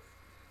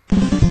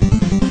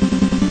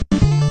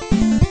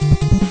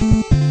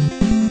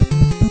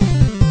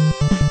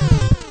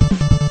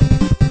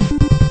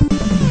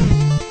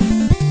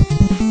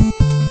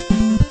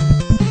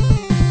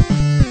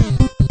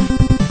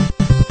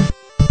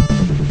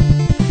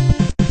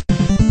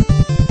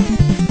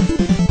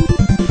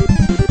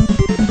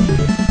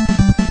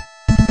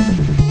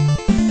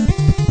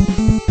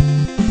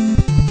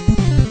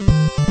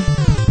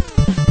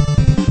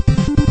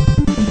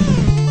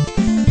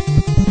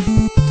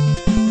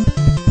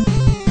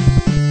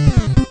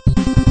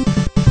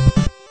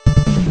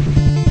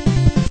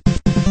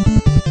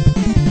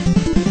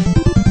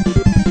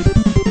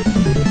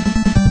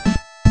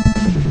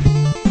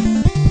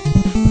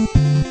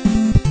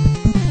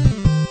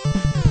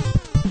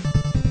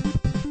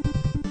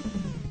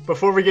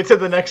 before we get to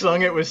the next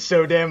song, it was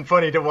so damn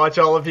funny to watch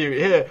all of you.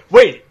 Yeah.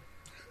 Wait.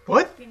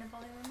 What?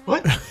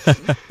 What? Painting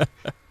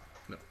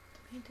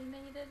that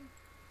you did?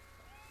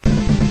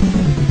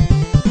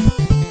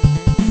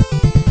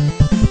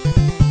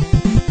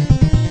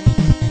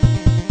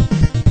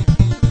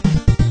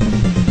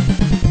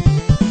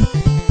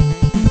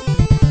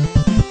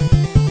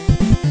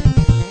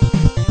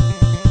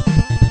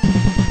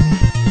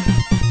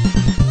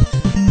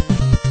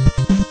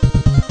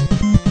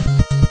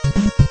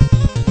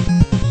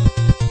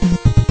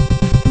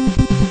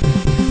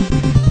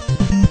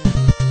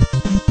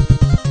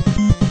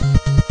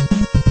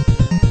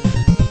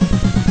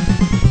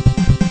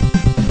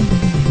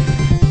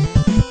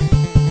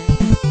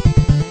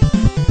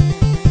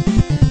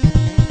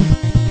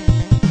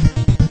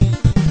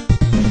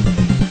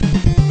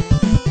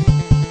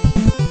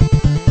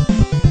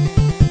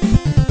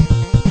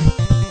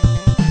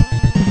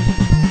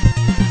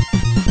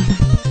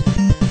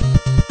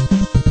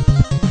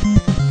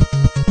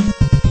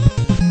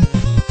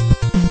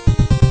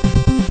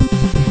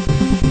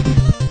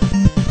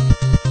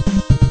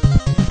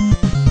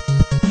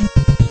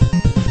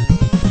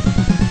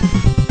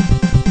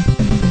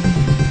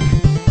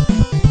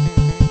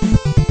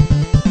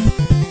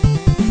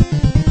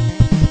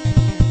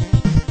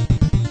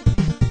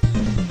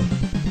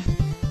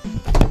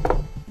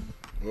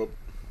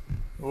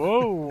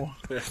 Whoa.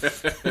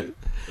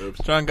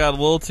 John got a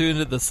little too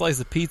into the slice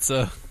of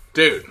pizza.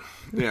 Dude,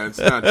 yeah, it's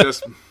not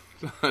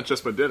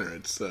just my dinner.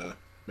 It's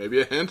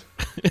maybe a hint.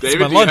 It's David,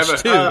 my do you lunch, have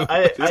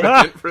a, too. do you have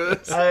a hint for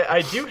this?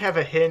 I do have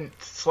a hint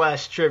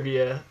 /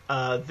 trivia.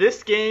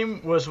 This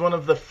game was one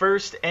of the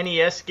first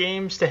NES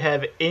games to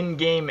have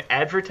in-game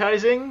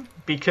advertising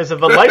because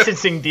of a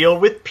licensing deal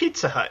with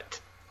Pizza Hut.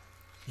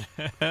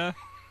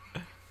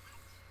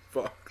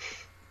 Fuck.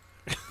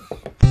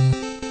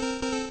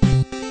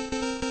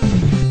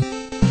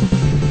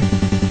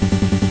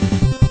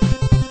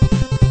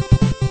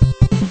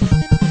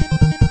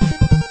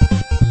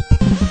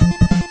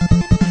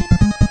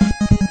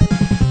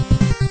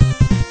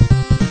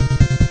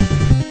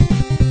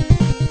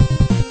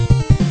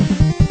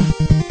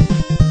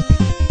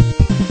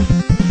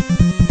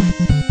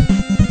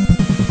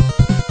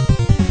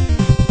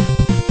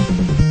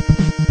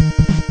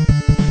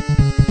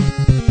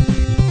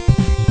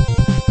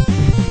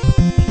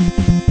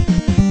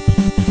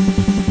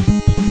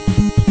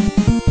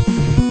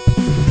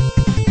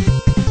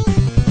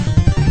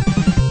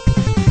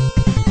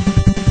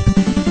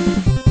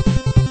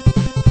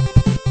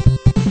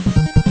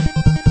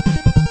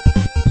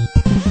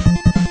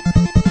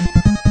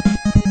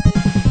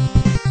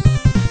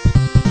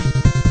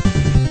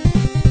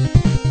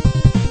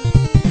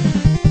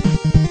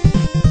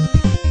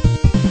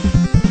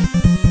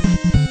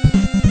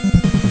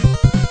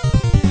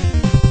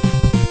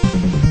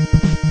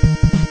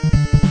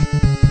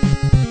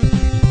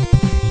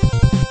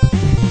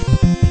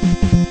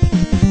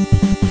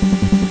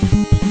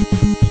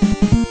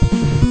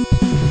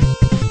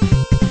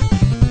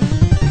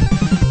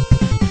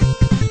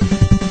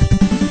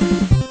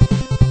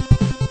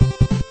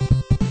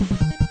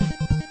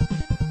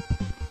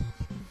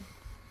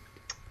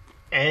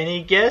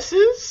 Any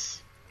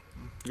guesses?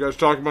 You guys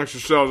talk amongst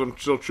yourselves. I'm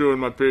still chewing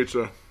my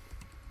pizza.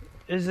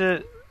 Is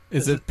it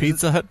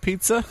Pizza Hut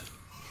pizza?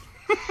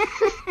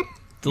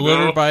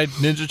 Delivered by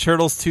Ninja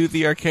Turtles 2,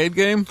 the arcade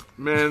game?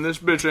 Man, this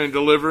bitch ain't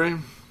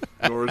delivering.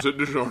 Nor is it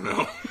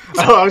DiGiorno.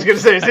 Oh, I was going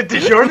to say, is it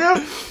DiGiorno?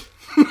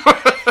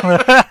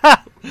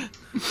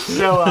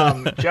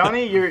 So,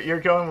 Johnny,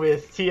 you're going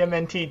with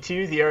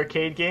TMNT2, the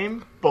arcade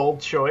game.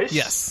 Bold choice.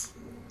 Yes.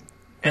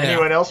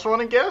 Anyone else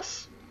want to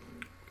guess?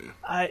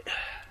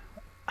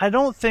 I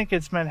don't think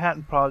it's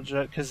Manhattan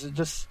Project because it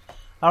just,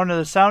 I don't know,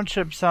 the sound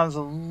chip sounds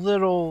a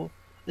little,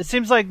 it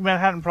seems like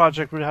Manhattan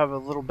Project would have a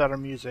little better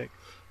music.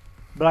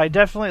 But I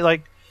definitely,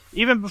 like,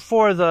 even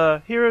before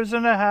the Heroes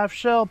in a Half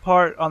Shell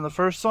part on the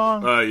first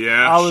song,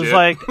 Yeah, I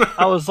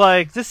was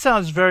like, this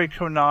sounds very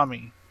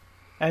Konami.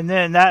 And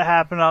then that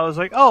happened, I was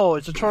like, oh,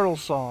 it's a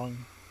Turtles song.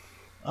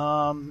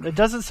 It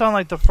doesn't sound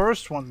like the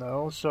first one,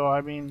 though, so,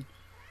 I mean,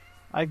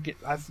 I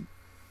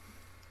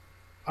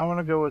want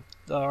to go with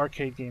the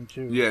arcade game,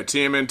 too. Yeah,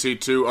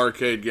 TMNT2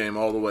 arcade game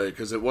all the way,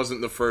 because it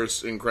wasn't the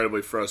first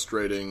incredibly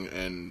frustrating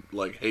and,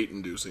 like,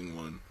 hate-inducing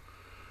one.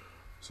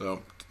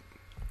 So,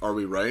 are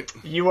we right?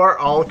 You are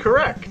all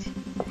correct.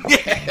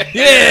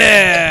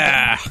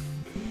 Yeah!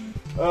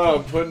 Oh,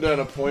 I'm putting down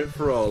a point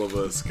for all of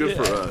us. Good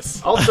for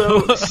us.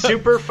 Also,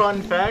 super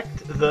fun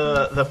fact,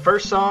 the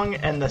first song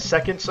and the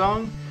second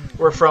song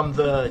were from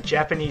the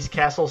Japanese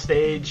castle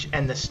stage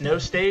and the snow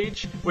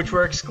stage, which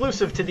were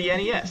exclusive to the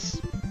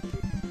NES.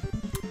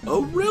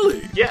 Oh,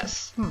 really?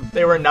 Yes.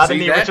 They were not in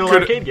the original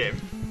arcade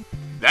game.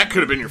 That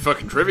could have been your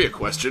fucking trivia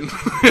question.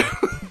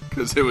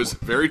 Because it was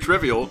very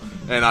trivial,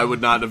 and I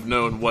would not have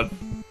known what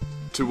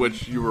to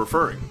which you were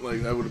referring.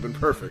 Like, that would have been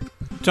perfect.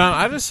 John,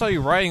 I just saw you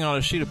writing on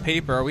a sheet of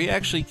paper. Are we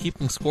actually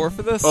keeping score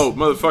for this? Oh,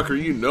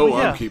 motherfucker, you know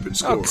yeah. I'm keeping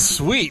score. Oh,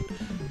 sweet.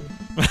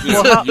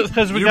 Well,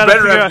 because we You got to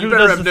better figure out have, who you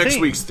better does have the next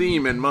theme. week's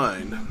theme in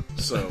mind.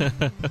 So,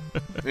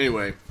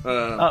 Anyway,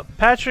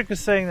 Patrick is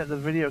saying that the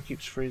video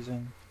keeps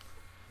freezing.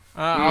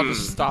 I'll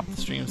just stop the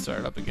stream, start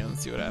it up again, and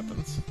see what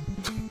happens.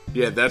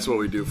 yeah, that's what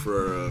we do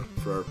for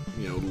our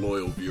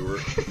loyal viewer.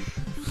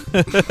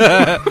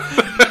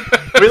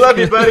 We love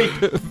you, buddy.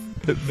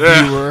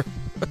 Viewer.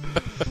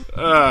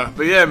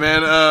 But yeah,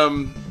 man,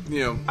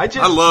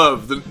 I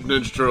love the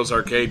Ninja Turtles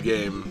arcade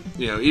game.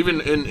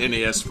 Even in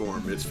NES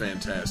form, it's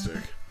fantastic.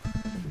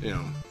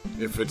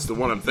 If it's the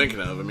one I'm thinking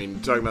of, I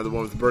mean, talking about the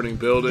one with the burning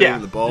building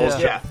and the balls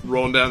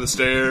rolling down the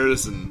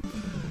stairs, and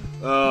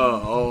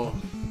oh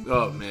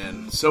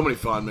man, so many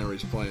fond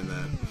memories playing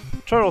that.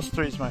 Turtles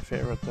 3 is my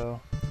favorite,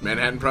 though.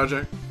 Manhattan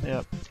Project?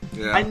 Yep.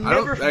 Yeah, I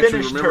never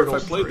finished remember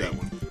Turtles if I played 3. that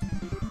one.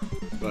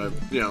 But,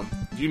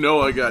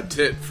 I got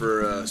tit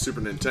for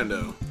Super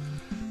Nintendo.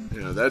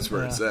 That's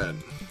where it's at.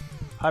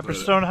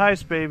 Hyperstone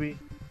Heist, baby.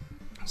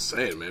 I'm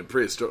saying, man,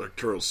 prehistoric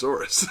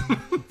Turtlesaurus.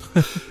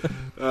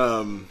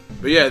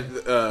 But yeah,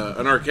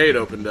 an arcade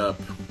opened up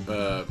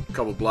a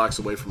couple blocks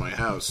away from my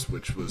house,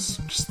 which was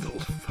just the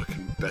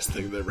fucking best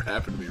thing that ever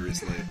happened to me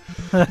recently.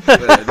 And,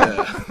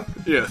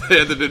 they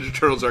had the Ninja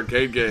Turtles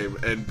arcade game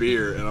and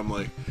beer, and I'm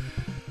like,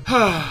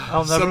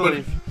 I'll never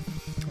leave.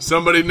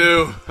 Somebody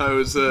knew I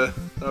was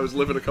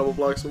living a couple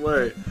blocks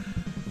away.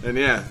 And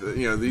yeah,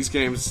 these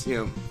games,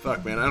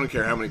 fuck, man, I don't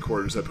care how many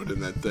quarters I put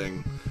in that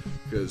thing,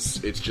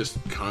 because it's just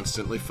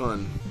constantly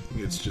fun.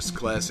 It's just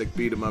classic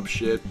beat-em-up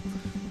shit.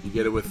 You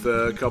get it with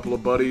a couple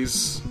of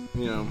buddies,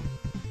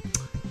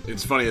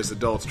 It's funny, as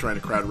adults trying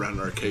to crowd around an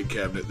arcade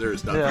cabinet, there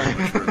is not very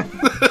much room.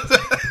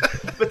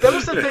 But that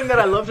was the thing that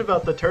I loved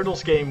about the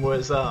Turtles game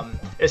was,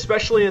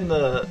 especially in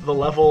the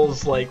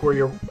levels like where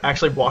you're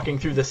actually walking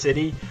through the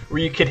city,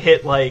 where you could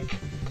hit like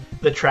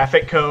the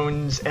traffic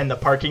cones and the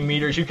parking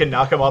meters, you can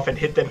knock them off and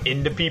hit them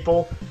into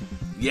people.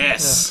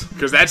 Yes,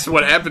 because that's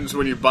what happens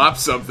when you bop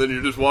something.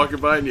 You're just walking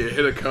by and you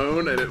hit a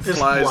cone and it Just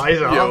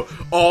flies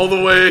off. all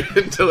the way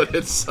until it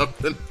hits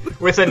something.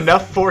 With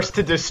enough force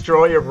to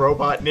destroy a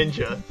robot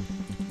ninja.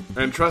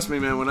 And trust me,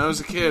 man, when I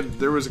was a kid,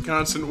 there was a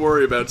constant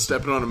worry about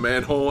stepping on a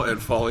manhole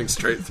and falling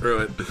straight through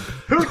it.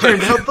 Who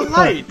turned out the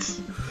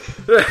lights?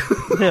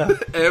 Yeah.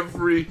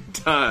 Every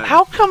time.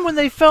 How come when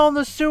they fell in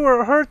the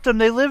sewer it hurt them?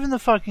 They live in the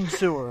fucking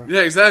sewer.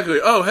 Yeah, exactly.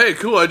 Oh, hey,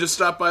 cool, I just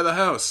stopped by the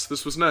house.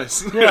 This was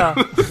nice. Yeah.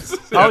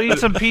 I'll eat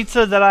some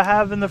pizza that I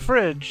have in the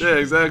fridge. Yeah,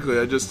 exactly.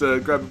 I just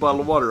grabbed a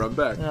bottle of water. I'm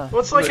back. Yeah.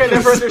 Well, it's like I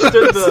never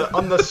understood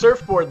on the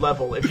surfboard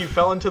level, if you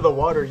fell into the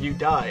water, you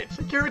died.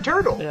 It's like, you're a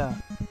turtle. Yeah.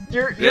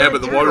 You're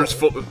but the water's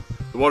full.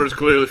 The water's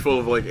clearly full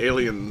of like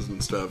aliens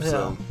and stuff. Yeah.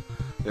 So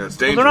it's dangerous.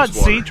 Well, they're not water.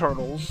 sea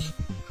turtles.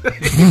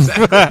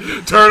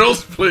 Exactly.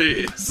 Turtles,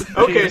 please.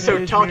 Okay, so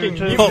Teenage talking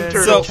Mutant mutant Ninja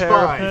turtles,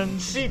 Terrapins. fine.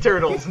 Sea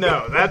turtles,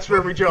 no. That's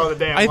where we draw the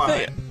damn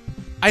line.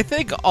 I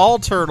think all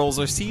turtles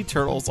are sea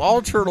turtles.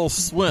 All turtles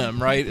swim,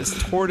 right? It's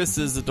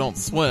tortoises that don't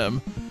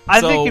swim.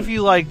 I think if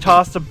you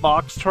tossed a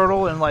box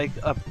turtle in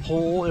a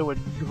pool, it would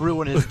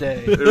ruin his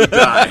day. It would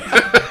die.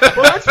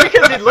 Well, that's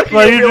because he'd look at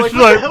Like, you and be you're like, just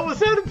what like- the hell was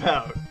that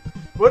about?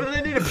 What did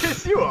they do to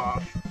piss you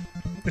off?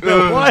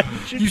 Why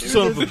did You do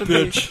son of a this to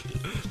me? bitch.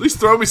 At least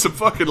throw me some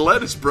fucking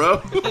lettuce, bro.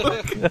 Can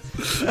I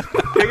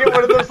get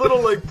one of those little,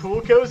 pool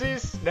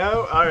cozies?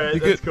 No?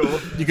 Alright, that's cool.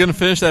 You gonna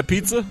finish that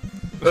pizza?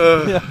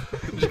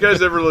 Did you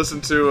guys ever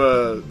listen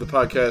to the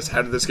podcast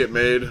How Did This Get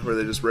Made, where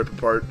they just rip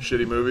apart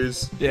shitty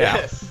movies? Yeah.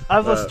 Yes.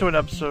 I've listened to an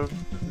episode.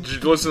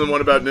 Did you listen to the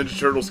one about Ninja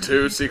Turtles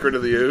 2, Secret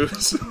of the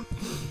Ooze?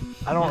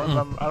 I don't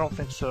remember. I don't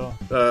think so.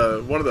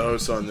 One of the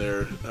hosts on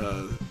there,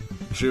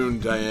 June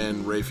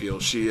Diane Raphael,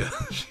 she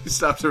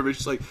stops everybody.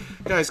 She's like,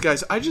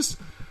 guys, I just,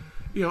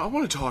 I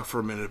want to talk for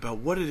a minute about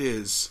what it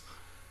is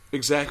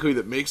exactly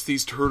that makes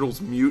these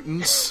turtles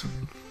mutants.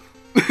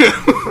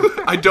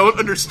 I don't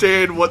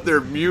understand what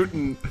their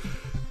mutation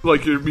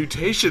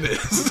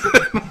is.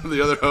 The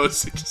other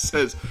host, he just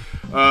says,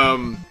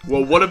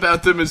 well, what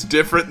about them is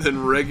different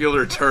than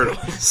regular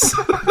turtles?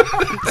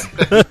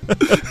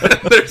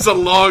 There's a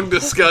long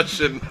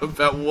discussion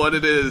about what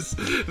it is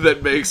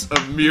that makes a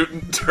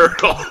mutant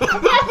turtle.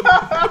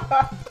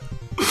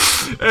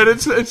 And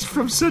it's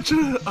from such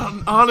an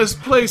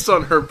honest place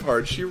on her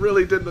part. She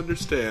really didn't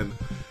understand.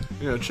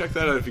 Check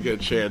that out if you get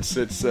a chance.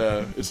 It's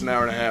an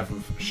hour and a half of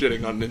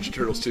shitting on Ninja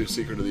Turtles 2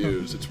 Secret of the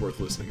Ooze. It's worth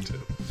listening to.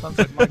 Sounds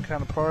like my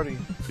kind of party.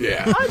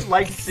 Yeah. I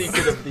liked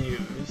Secret of the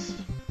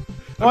Ooze.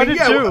 I did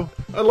too.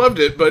 I loved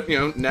it, but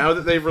now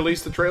that they've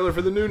released the trailer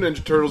for the new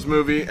Ninja Turtles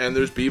movie and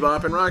there's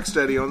Bebop and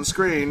Rocksteady on the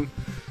screen,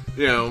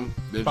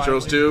 Ninja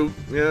Turtles 2,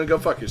 go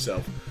fuck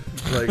yourself.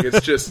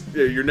 It's just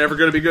you're never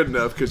going to be good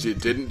enough because you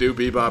didn't do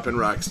Bebop and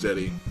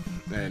Rocksteady,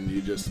 and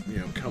you just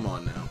come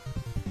on now.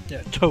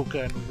 Yeah,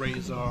 Toka and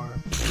Razor.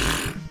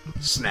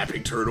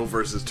 Snapping turtle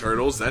versus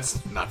turtles,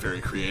 that's not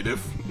very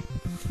creative.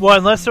 Well,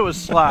 unless it was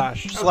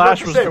Slash.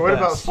 Slash was the what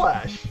best. about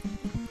Slash?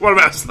 What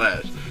about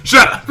Slash?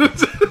 Shut up!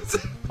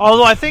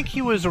 Although I think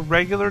he was a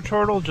regular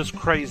turtle, just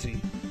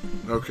crazy.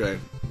 Okay.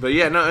 But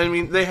yeah, no, I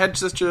mean, they had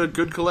such a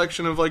good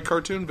collection of,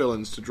 cartoon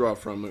villains to draw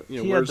from. He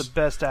had the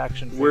best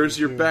action figures, Where's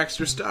your too.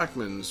 Baxter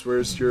Stockmans?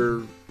 Where's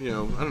your, I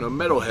don't know,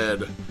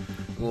 Metalhead?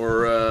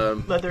 Or,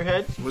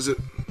 Leatherhead? was it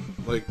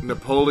like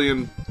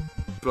Napoleon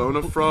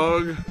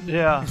Bonafrog.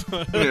 Yeah.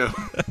 Yeah,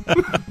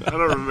 I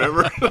don't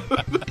remember.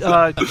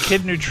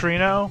 Kid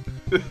Neutrino.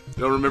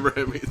 Don't remember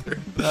him either.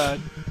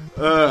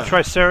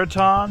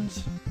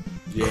 Triceratons.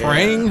 Yeah.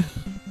 Krang?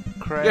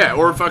 Yeah,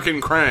 or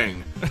fucking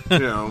Krang. You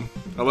know,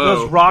 hello.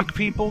 Those rock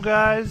people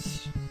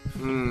guys.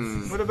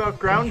 What about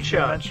Ground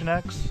Chuck? Dimension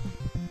X.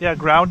 Yeah,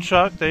 Ground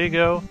Chuck. There you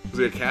go. Was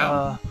he a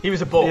cow? He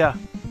was a bull. Yeah.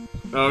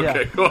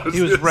 Okay, yeah. well,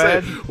 He was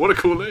red. What a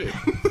cool name.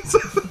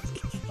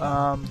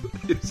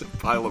 It's a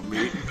pile of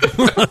meat.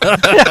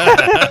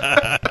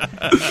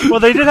 Well,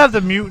 they did have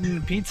the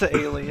mutant pizza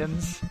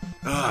aliens.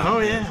 Oh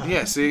yeah.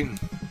 Yeah, see?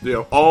 You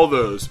know, all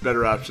those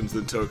better options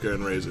than Toka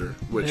and Razor,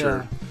 which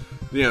are,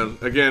 you know,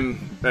 again,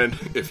 and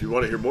if you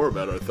want to hear more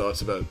about our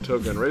thoughts about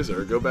Toka and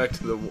Razor, go back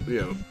to the,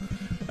 you know,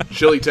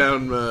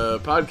 Chillytown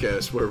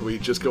podcast where we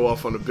just go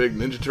off on a big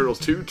Ninja Turtles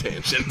 2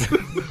 tangent.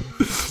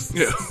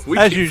 You know,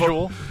 As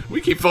usual.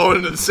 We keep falling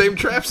into the same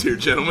traps here,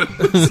 gentlemen.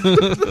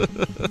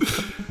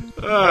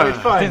 Alright,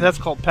 I fine. think that's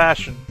called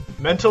passion.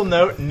 Mental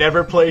note: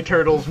 never play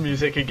Turtles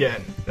music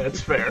again. That's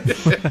fair.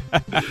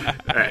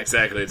 Alright,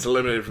 exactly. It's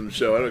eliminated from the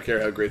show. I don't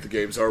care how great the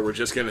games are. We're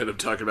just going to end up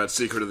talking about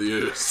Secret of the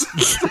Ooze.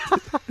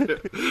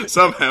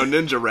 Somehow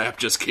Ninja Rap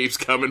just keeps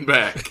coming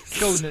back.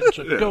 Go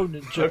Ninja, go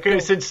Ninja. Okay, go.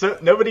 since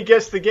nobody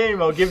guessed the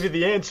game, I'll give you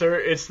the answer.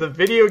 It's the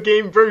video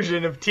game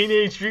version of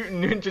Teenage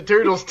Mutant Ninja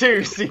Turtles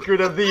 2: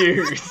 Secret of the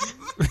Ooze.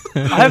 I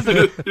have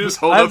the, You just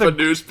hold I up have a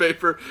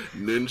newspaper.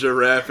 Ninja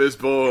Rap is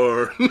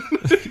born.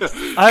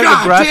 I have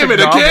God the graphic damn it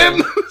novel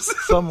again!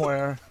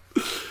 somewhere.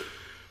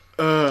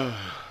 But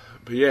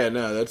yeah,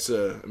 no, that's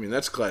I mean,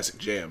 that's classic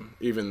jam.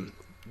 Even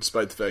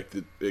despite the fact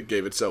that it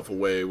gave itself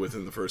away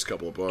within the first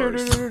couple of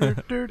bars. You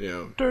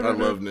know, I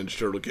love Ninja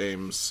Turtle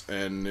games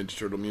and Ninja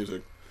Turtle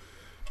music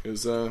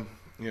because you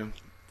know,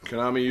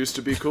 Konami used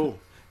to be cool.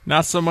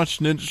 Not so much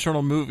Ninja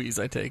Turtle movies,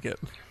 I take it.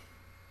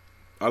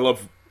 I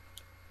love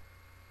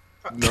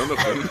none of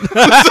them.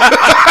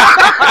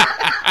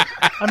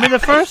 I mean, the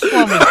first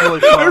one was really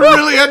I fun.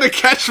 really had to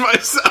catch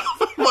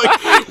myself. I'm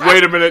like,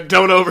 wait a minute,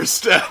 don't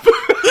overstep.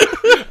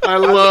 I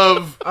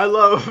love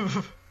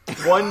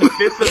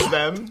 1/5 of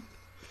them.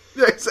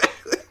 Yeah,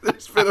 exactly.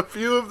 There's been a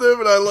few of them,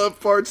 and I love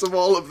parts of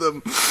all of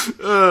them.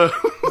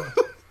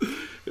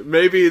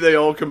 Maybe they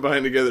all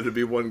combine together to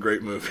be one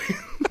great movie.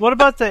 What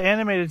about the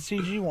animated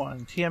CG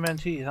one,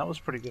 TMNT? That was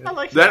pretty good. I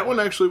like That one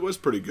actually was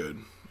pretty good,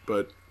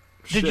 but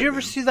Did you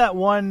ever see that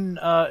one?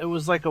 It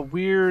was like a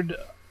weird.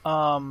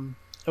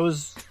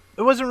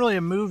 It wasn't really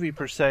a movie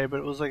per se, but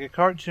it was like a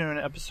cartoon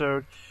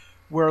episode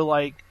where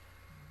like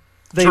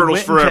they Turtles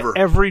went Forever. into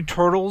every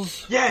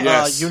Turtles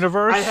Yes.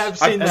 universe. I have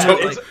seen that.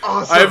 totally- It's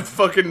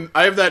awesome.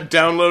 I have that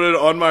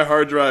downloaded on my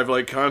hard drive,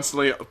 like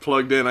constantly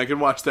plugged in. I can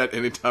watch that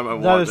anytime I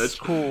want. That is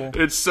cool.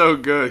 It's so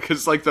good because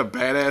it's like the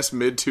badass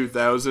mid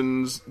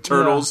 2000s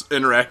Turtles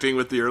interacting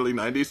with the early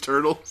 90s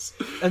Turtles.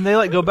 And they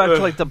like go back to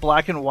like the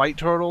black and white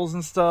Turtles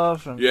and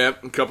stuff. And Yeah,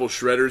 a couple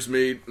shredders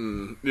meet,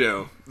 and you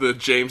know the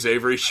James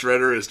Avery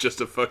shredder is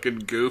just a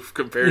fucking goof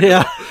compared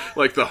to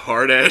like the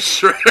hard ass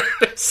shredder.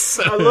 It's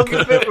so I love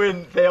the bit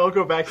when they all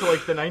go back to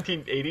like the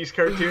 1980s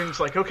cartoons.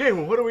 Like, okay,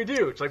 well, what do we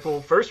do? It's like,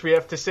 well, first we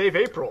have to save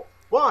April.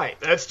 Why?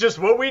 That's just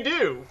what we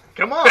do.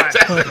 Come on.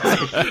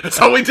 That's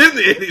all we did in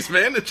the 80s,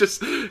 man. It's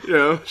just, you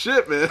know,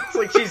 shit, man. It's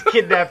like she's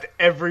kidnapped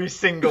every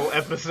single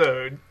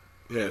episode.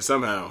 Yeah,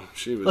 somehow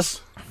she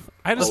was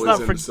I just always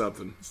not into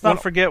something. let's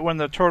not forget when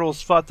the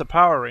Turtles fought the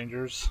Power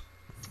Rangers.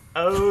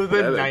 Oh, the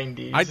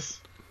Yeah, 90s.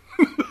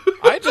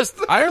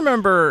 I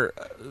remember,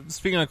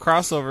 speaking of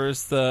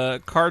crossovers,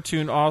 the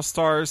cartoon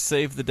All-Stars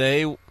Save the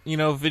Day, you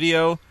know,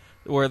 video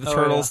where the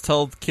Turtles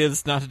tell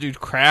kids not to do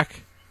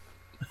crack.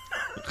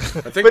 I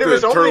think But it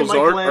was the only Turtles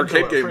Michelangelo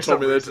arcade game for told me some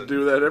that to reason.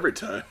 do that every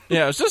time.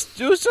 Yeah, it was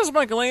just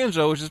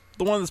Michelangelo, which is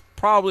the one that's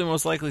probably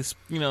most likely,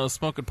 you know,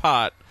 smoking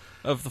pot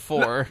of the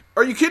four.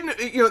 Are you kidding?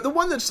 You know, the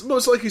one that's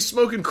most likely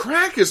smoking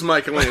crack is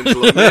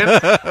Michelangelo, man.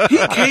 He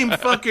came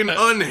fucking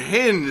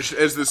unhinged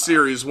as the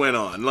series went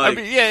on. Like,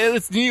 I mean, yeah,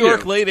 it's New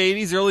York, Yeah. late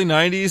 80s, early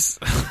 90s.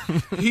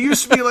 he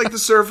used to be like the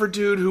surfer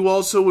dude who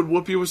also would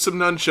whoop you with some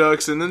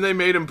nunchucks, and then they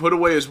made him put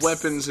away his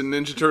weapons in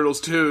Ninja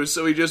Turtles 2,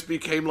 so he just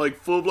became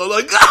like full blown,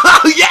 like,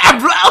 oh yeah,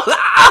 bro!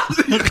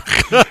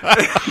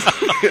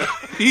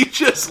 He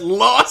just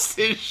lost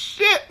his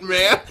shit,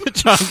 man.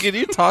 John, can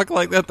you talk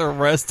like that the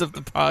rest of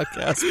the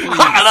podcast, please?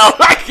 I don't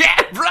like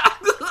it, bro.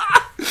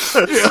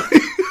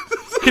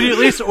 Can you at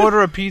least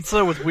order a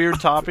pizza with weird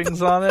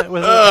toppings on it?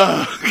 With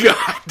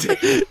God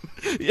damn.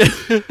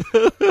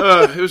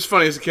 It was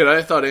funny as a kid.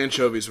 I thought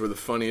anchovies were the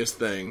funniest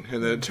thing,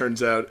 and then it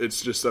turns out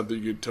it's just something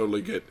you could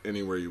totally get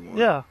anywhere you want.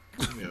 yeah,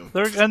 You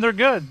know, they're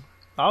good.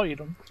 I'll eat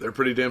them. they're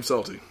pretty damn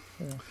salty.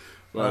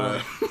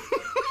 But,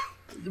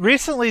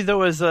 Recently, there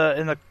was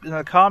in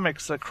the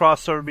comics a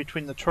crossover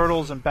between the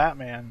Turtles and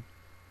Batman.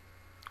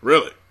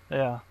 really?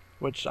 Yeah,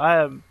 which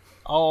I am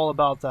all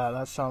about that.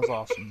 That sounds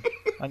awesome.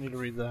 I need to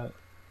read that.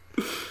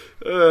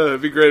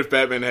 It'd be great if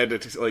Batman had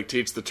to like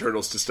teach the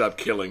turtles to stop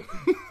killing.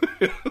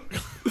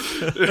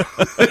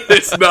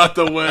 It's not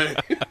the way.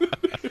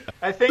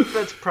 I think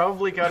that's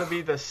probably got to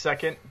be the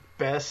second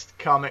best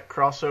comic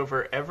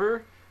crossover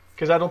ever.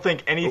 Because I don't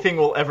think anything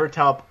will ever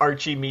top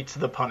Archie meets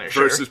the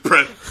Punisher. Versus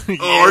Predator.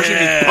 Oh, Archie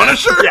meets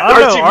Punisher? Yeah, I don't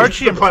know. Archie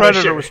Archie and the Punisher.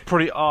 Predator was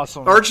pretty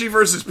awesome. Archie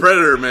versus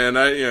Predator, man.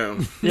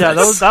 Yeah,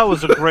 that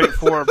was a great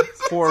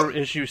four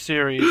issue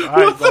series.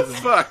 What the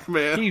fuck,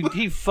 man?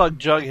 He fucked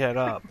Jughead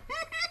up.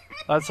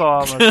 That's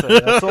all I'm gonna say.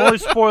 That's the only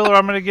spoiler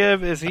I'm gonna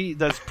give is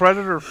that's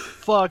Predator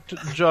fucked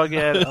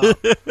Jughead up.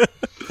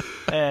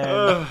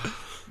 And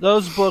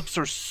those books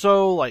are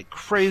so like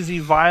crazy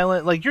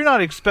violent. Like you're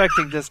not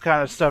expecting this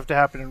kind of stuff to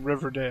happen in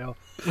Riverdale.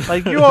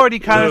 Like you already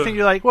kind of think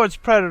you're like, well, it's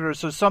Predator,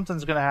 so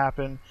something's gonna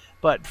happen.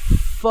 But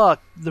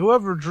fuck,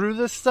 whoever drew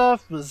this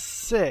stuff was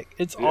sick.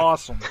 It's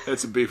awesome.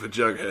 That's a beef with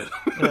Jughead.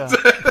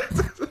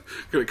 Yeah.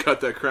 Gonna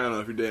cut that crown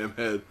off your damn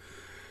head.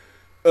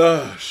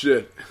 Oh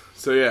shit.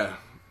 So yeah,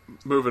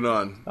 moving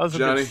on.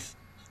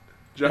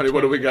 Johnny,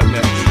 what do we got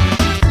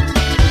next?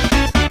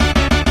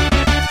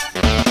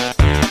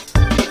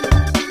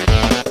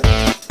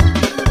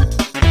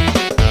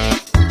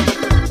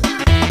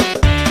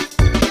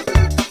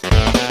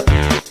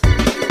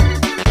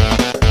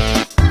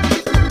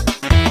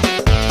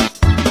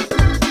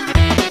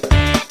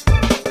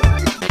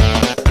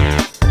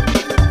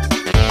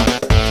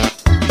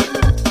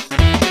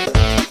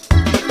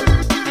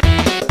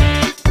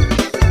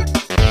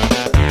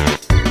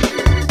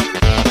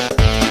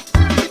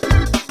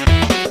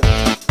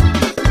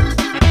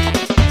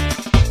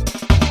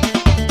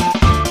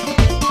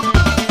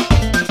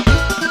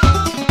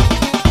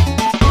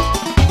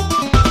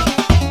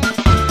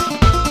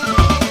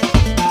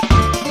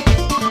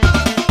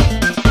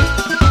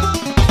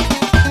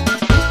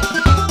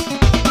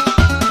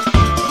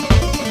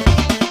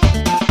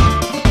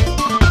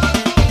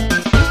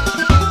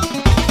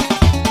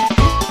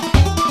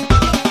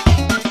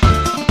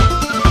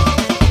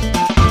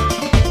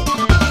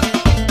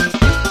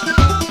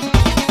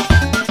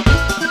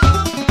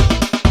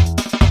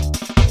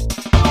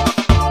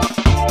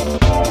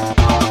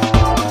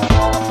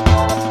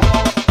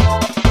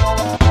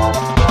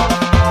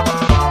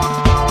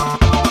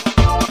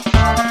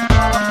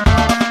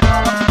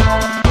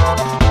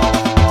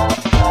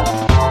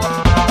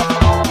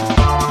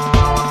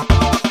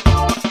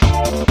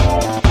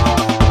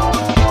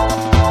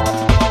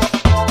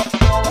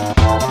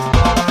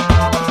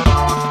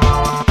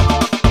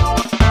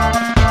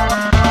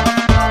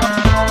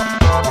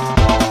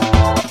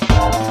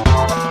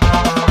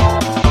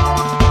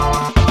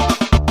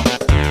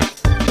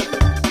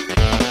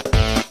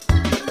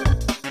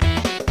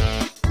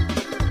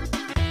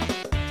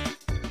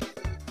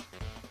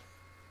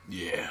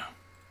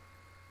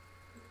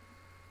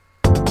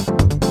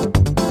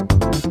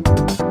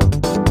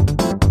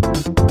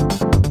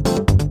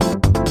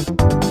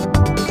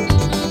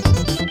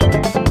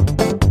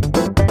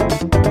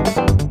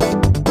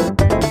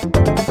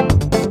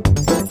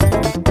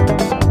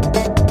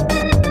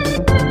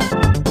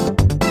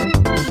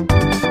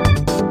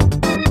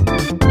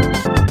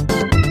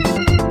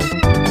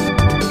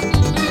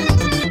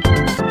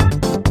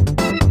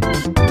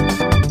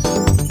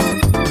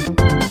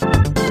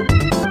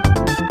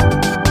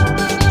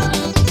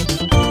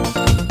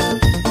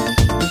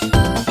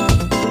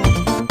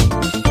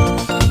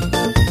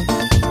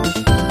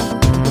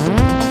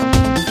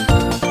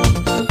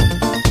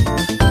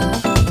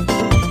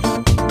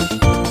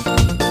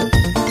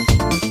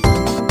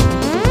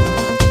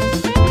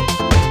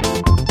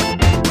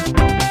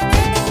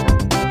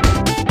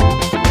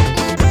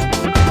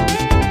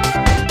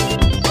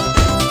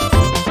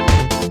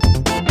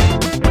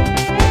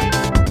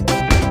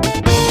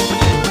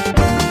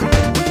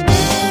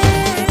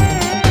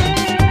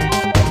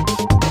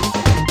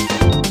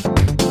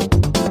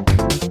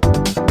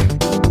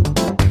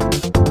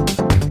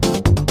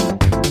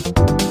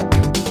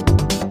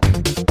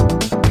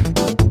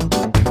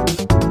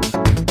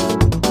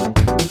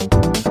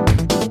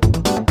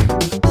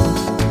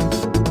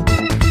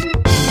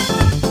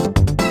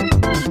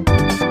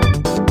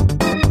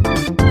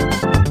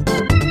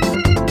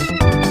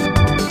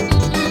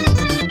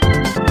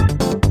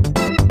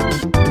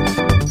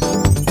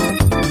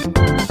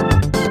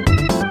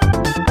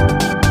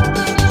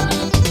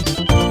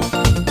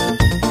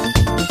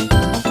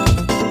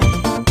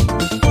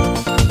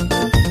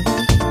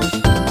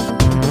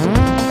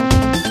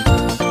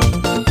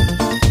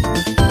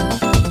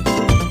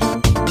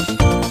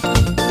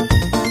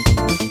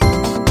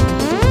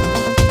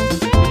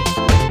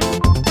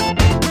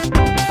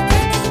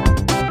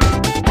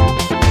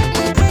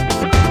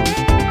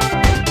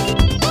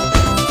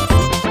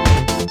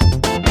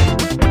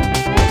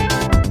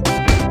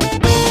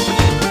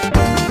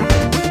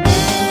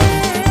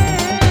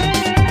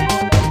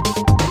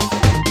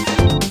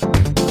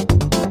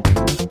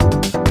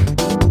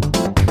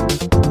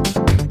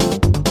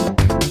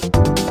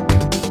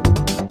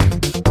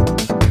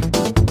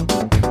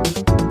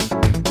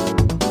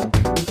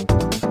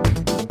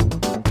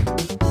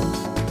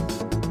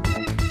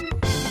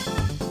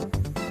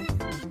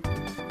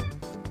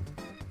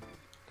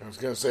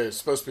 going to say it's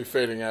supposed to be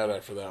fading out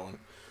after that one.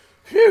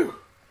 Phew!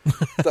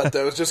 Thought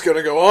that was just going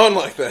to go on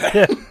like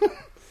that.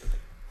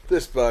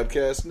 This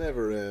podcast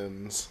never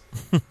ends.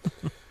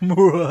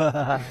 Anyway,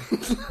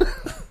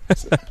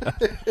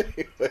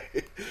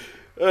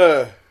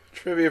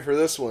 trivia for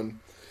this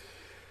one.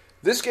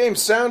 This game's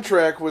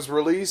soundtrack was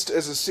released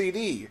as a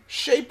CD,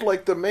 shaped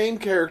like the main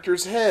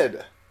character's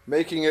head,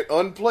 making it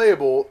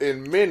unplayable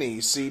in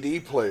many CD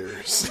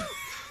players.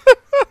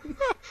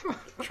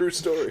 True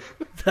story.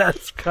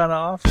 That's kind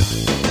of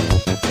awesome.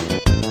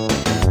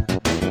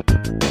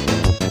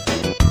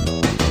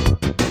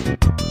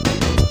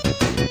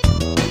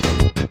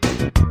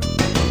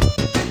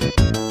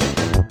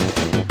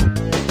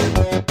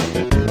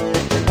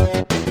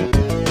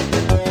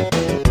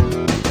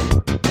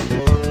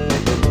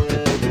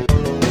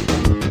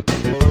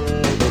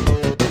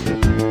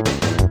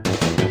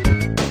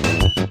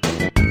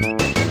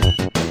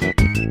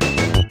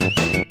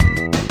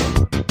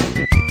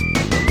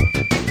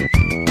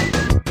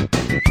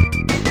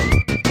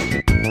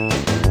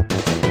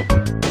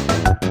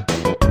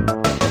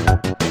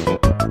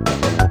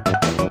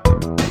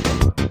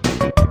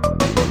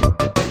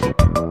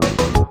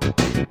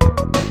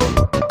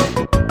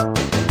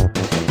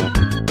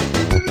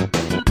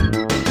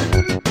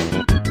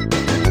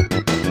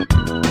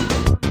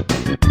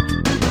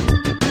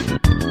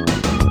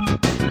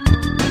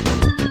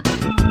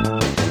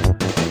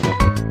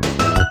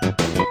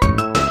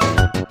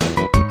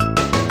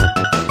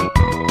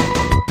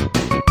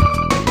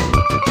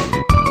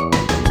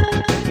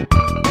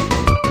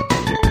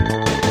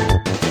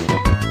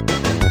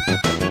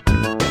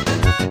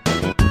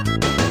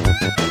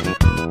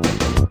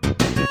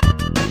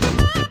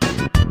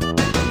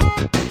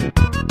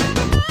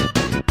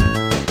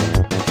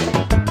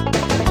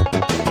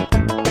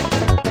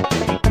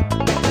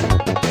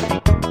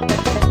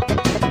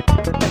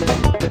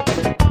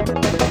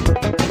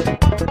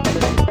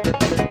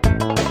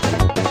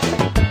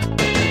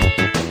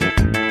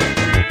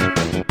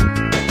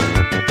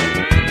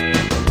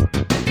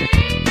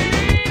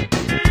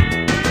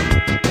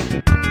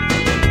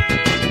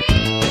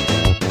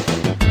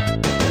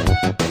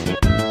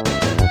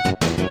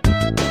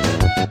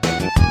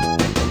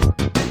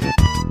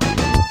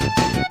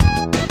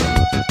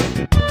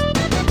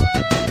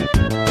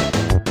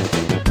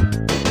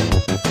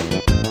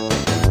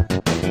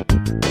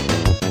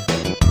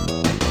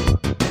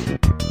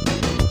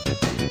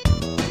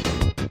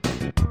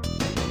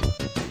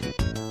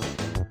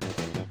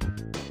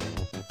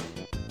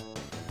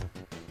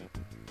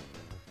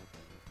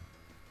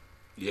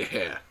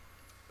 Yeah.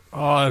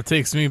 Oh, it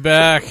takes me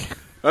back.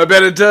 I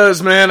bet it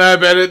does, man. I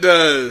bet it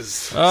does.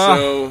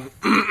 So,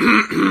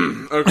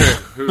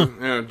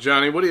 okay,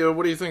 Johnny, what are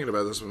you thinking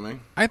about this one,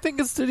 man? I think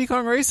it's Diddy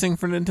Kong Racing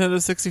for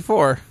Nintendo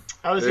 64.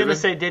 I was going to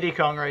say Diddy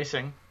Kong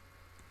Racing.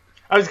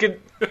 I was going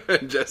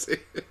Jesse.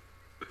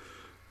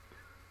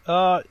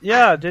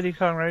 Yeah, Diddy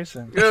Kong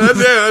Racing.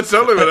 That's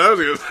totally what I was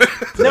going to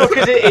say. No,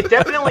 because it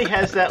definitely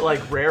has that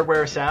like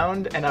rare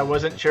sound, and I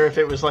wasn't sure if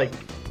it was like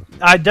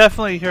I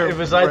definitely hear it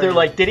was either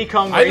like Diddy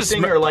Kong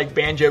Racing or like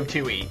Banjo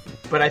Tooie,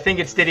 but I think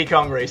it's Diddy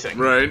Kong Racing.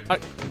 Right.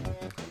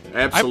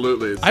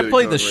 Absolutely. I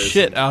played the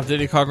shit out of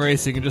Diddy Kong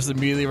Racing and just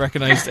immediately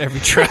recognized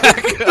every track.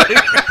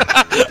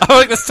 I'm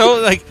like, that's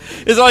totally like,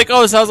 it's like,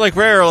 oh, it sounds like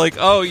Rare, or like,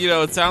 oh, you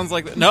know, it sounds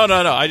like, no,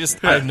 I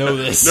know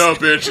this. No,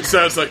 bitch, it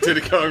sounds like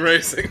Diddy Kong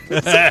Racing.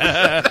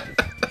 That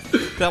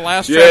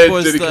last track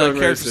was Diddy the Kong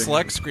character Racing.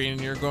 select screen,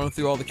 and you're going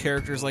through all the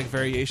characters, like,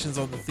 variations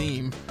on the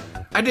theme.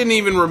 I didn't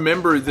even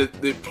remember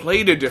that it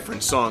played a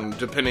different song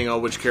depending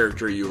on which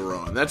character you were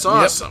on. That's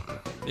awesome.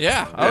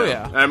 Yeah, oh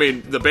yeah. I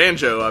mean, the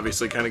banjo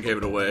obviously kind of gave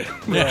it away.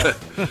 Yeah.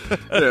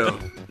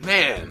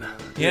 Man.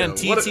 Yeah, and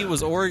TT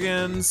was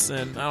organs,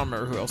 and I don't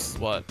remember who else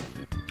was what.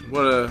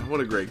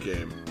 What a great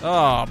game.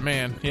 Oh,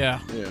 man,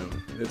 yeah.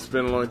 It's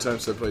been a long time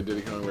since I played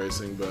Diddy Kong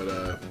Racing,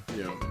 but,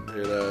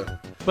 it,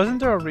 Wasn't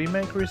there a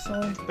remake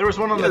recently? There was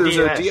one on the there's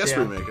DS. a DS yeah.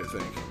 remake, I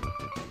think.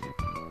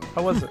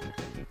 How was it?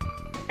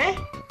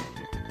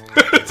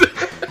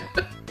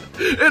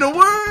 In a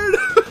word!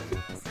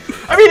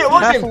 I mean, it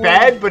wasn't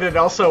bad, but it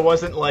also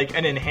wasn't like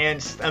an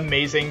enhanced,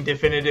 amazing,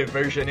 definitive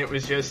version. It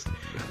was just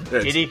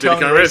Diddy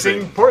Kong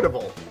Racing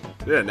Portable.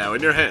 Yeah, now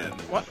in your hand.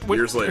 What?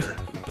 Years later.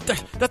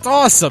 That's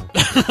awesome.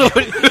 Oh,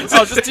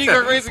 just Diddy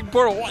Kong Racing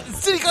Portable. What?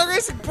 It's Diddy Kong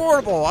Racing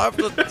Portable. Why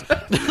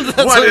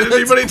didn't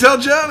anybody tell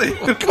Johnny?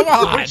 Come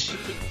on. Which,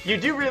 you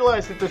do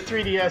realize that the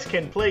 3DS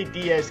can play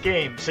DS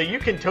games, so you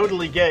can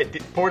totally get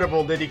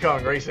portable Diddy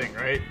Kong Racing,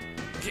 right?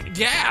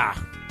 Yeah.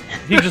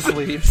 He just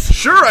leaves.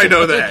 Sure, I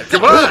know that.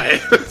 Goodbye.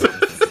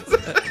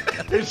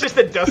 There's just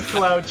a dust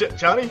cloud.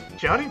 Johnny?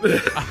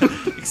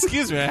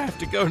 Excuse me, I have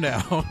to go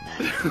now.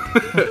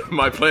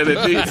 My planet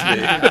needs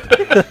me.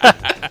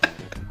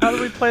 How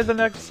do we play the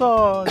next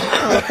song?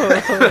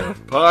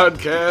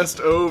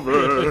 Podcast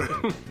over.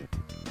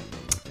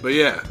 But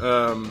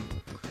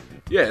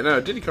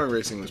Diddy Kong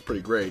Racing was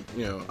pretty great.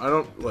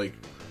 I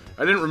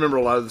didn't remember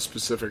a lot of the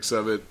specifics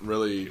of it,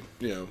 really,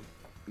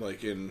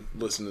 like in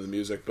listening to the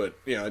music, but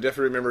I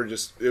definitely remember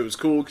just it was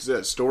cool because it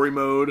had story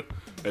mode,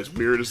 as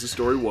weird as the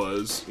story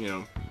was.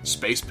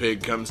 Space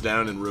Pig comes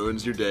down and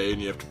ruins your day,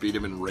 and you have to beat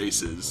him in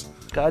races.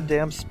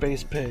 Goddamn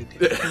Space Pig.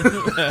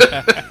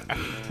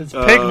 It's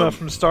Pigma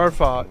from Star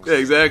Fox. Yeah,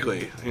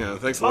 exactly.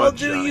 Thanks a lot, I'll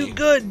do Johnny. you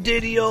good,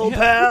 Diddy, old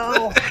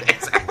pal.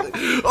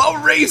 Exactly.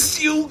 I'll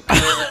race you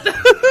good.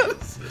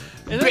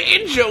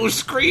 Banjo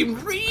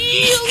screamed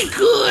real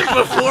good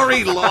before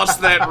he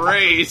lost that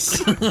race.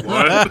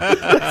 What?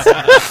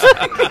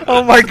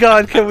 Oh my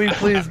god, can we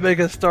please make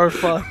a Star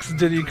Fox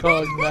Diddy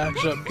Kong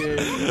matchup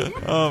game?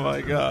 Oh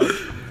my god.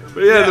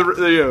 But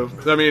yeah,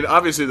 I mean,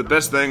 obviously the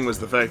best thing was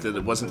the fact that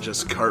it wasn't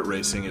just kart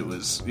racing, it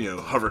was,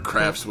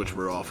 hovercrafts, which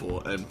were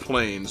awful, and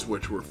planes,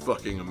 which were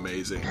fucking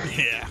amazing.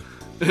 Yeah.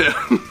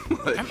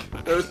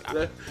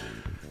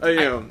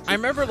 I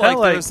remember there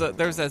was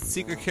that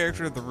secret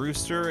character, the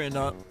rooster, and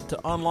to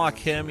unlock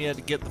him, you had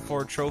to get the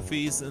 4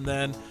 trophies, and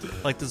then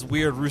this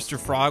weird rooster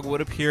frog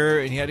would appear,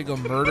 and you had to go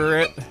murder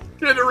it.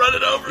 You had to run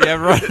it over. Yeah,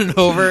 run it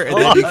over, and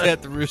then you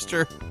get the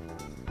rooster.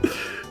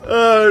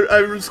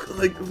 I was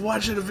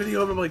watching a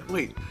video of him,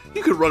 wait,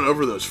 you can run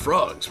over those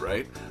frogs,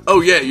 right?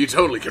 Oh yeah, you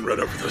totally can run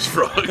over those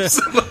frogs.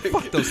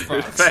 Fuck those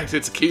frogs. In fact,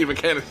 it's a key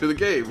mechanic to the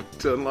game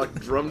to unlock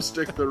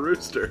Drumstick the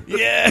Rooster.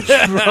 Yeah.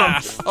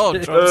 Oh,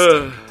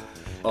 Drumstick.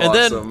 And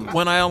Awesome. then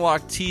when I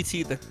unlocked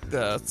TT,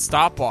 the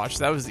stopwatch,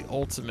 that was the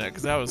ultimate,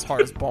 because that was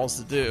hard as balls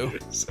to do.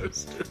 It's so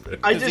stupid.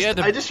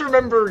 I just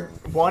remember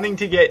wanting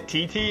to get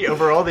TT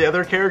over all the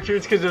other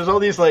characters because there's all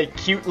these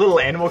cute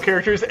little animal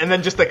characters, and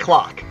then just a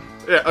clock.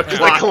 Yeah, a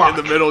clock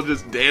in the middle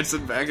just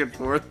dancing back and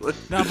forth.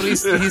 No, but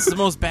he's the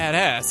most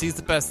badass. He's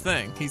the best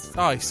thing. He's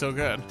so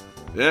good.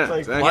 Yeah,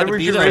 exactly. Why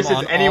would you race him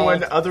as on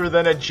anyone other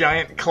than a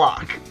giant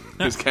clock?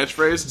 His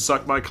catchphrase,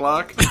 "Suck my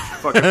clock,"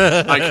 fucking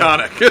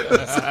iconic.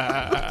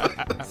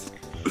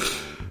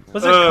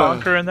 Was it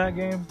Conker in that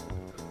game?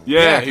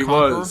 Yeah, he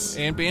Conker was.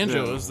 And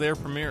Banjo's, their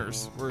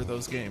premieres were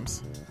those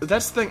games. But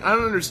that's the thing. I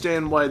don't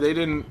understand why they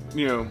didn't,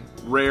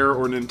 Rare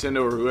or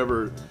Nintendo or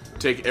whoever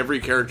take every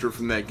character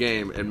from that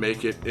game and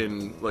make it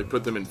in,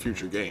 put them in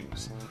future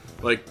games.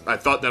 I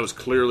thought that was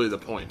clearly the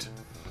point.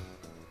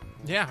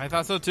 Yeah, I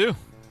thought so too.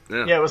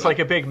 Yeah, it was like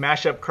a big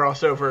mashup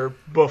crossover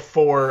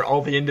before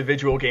all the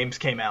individual games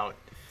came out.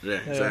 Yeah,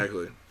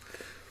 exactly.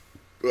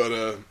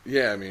 But,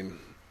 yeah, I mean,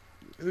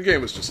 the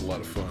game was just a lot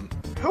of fun.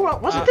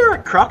 Wasn't there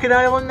a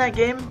crocodile in that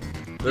game?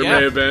 There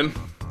may have been.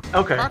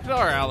 Okay.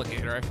 Crocodile or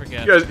alligator, I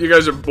forget. You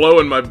guys are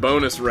blowing my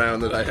bonus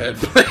round that I had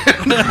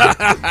planned.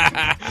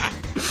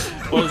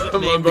 What was it, My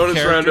name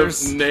bonus the round of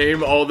characters?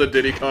 name all the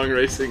Diddy Kong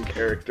racing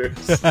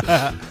characters.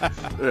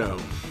 Yeah.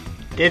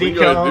 Diddy We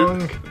can go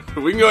Kong, ahead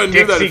and we can go ahead and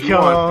do that Dixie if you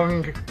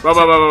want. Kong.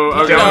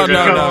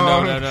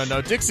 Okay.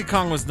 No. Dixie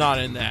Kong was not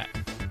in that.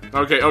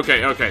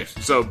 Okay.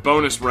 So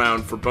bonus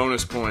round for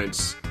bonus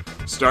points.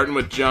 Starting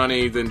with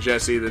Johnny, then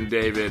Jesse, then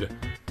David.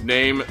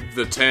 Name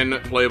the 10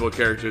 playable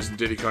characters in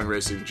Diddy Kong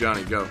Racing.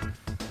 Johnny, go.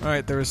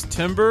 Alright, there was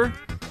Timber.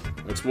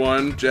 That's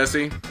 1.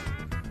 Jesse?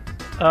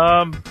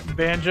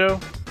 Banjo.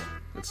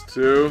 That's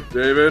 2.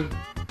 David?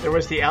 There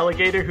was the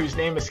alligator whose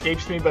name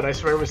escapes me, but I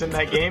swear was in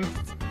that game.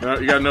 No,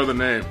 you gotta know the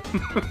name.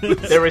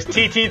 There was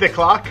TT the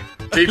clock.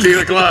 TT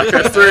the clock,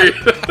 that's 3.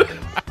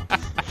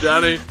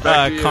 Johnny,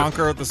 back to you.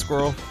 Conquer the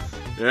squirrel.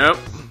 Yep.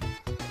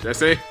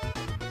 Jesse?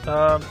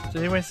 Did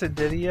anyone say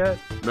Diddy yet?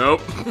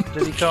 Nope.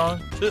 Diddy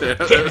Kong? Yeah,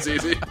 that was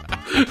easy.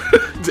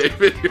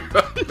 David, you're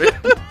up,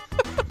 man.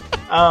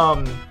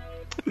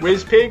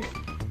 Whiz Pig.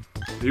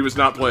 He was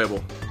not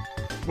playable.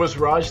 Was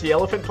Raj the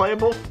elephant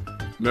playable?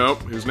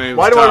 Nope, his name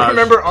Why was do Taj. I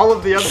remember all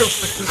of the other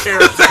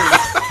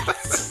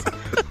characters?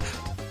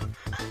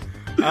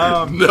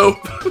 Nope.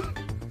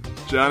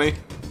 Johnny?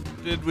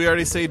 Did we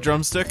already say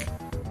Drumstick?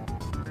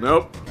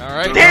 Nope.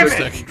 Alright, Damn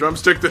Drumstick.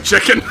 Drumstick the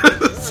chicken.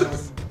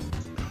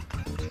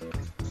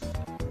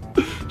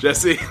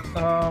 Jesse?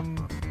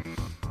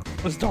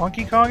 Was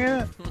Donkey Kong in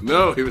it?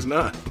 No, he was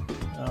not.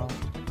 No.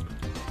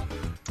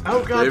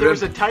 Oh god, David? there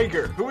was a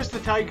tiger. Who was the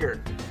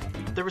tiger?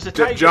 There was a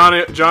tiger. John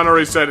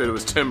already said it. It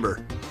was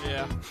Timber.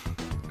 Yeah.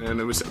 And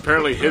it was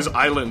apparently his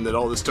island that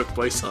all this took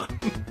place on.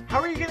 How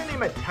are you gonna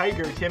name a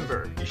tiger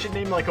Timber? You should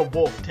name like a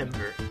wolf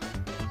Timber.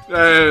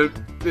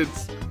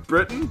 It's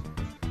Britain.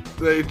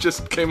 They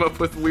just came up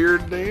with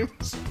weird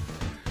names.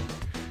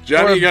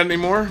 Johnny, Or- you got any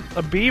more?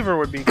 A beaver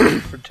would be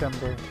good for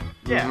timber.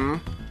 Yeah.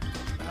 Mm-hmm.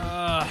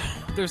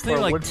 There's Or things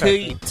like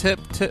woodpecker. Tip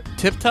Tup.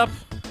 Tip Tup.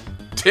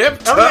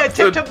 Oh yeah,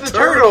 Tip Tup the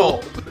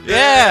turtle.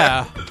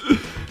 Yeah.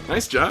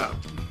 Nice job.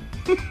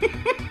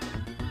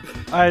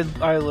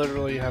 I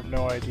literally have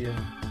no idea.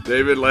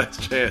 David,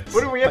 last chance.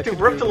 What do we have I to? could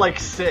We're up do to it. like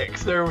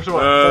 6. There was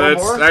what? 4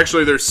 more?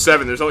 Actually, there's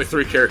 7. There's only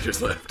 3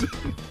 characters left.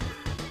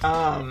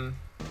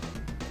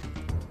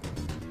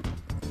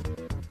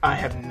 I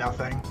have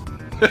nothing.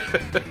 There's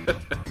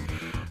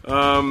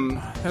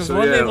So,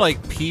 one yeah. named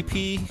like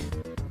Pee-Pee.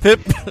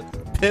 Pippy.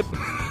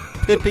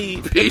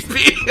 Pee-pee.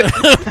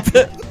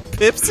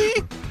 Pipsy?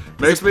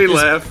 Makes me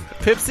laugh.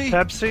 Pipsy?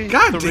 Pepsi?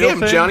 God the real damn,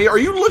 thing? Johnny, are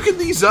you looking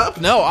these up?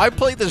 No, I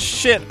played the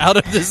shit out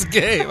of this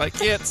game. I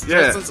can't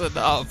stress this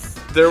enough.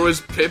 There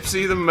was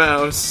Pipsy the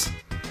mouse,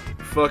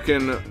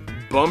 fucking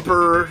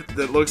Bumper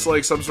that looks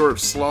like some sort of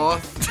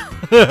sloth,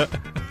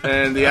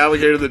 and the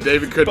alligator that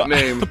David couldn't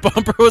name.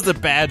 Bumper was a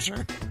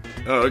badger.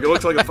 Oh, it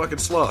looked like a fucking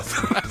sloth.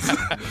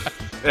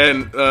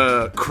 And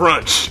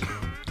Crunch.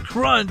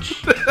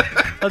 Crunch.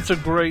 That's a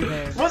great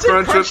name.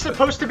 Wasn't Crunch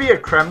supposed to be a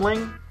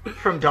Kremling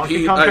from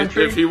Donkey Kong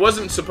Country? If he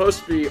wasn't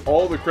supposed to be,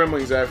 all the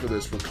Kremlings after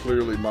this were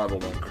clearly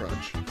modeled on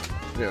Crunch.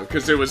 You know,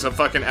 because it was a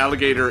fucking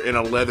alligator in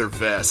a leather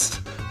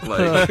vest.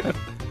 Like,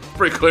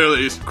 pretty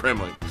clearly he's a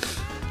Kremling.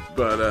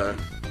 But,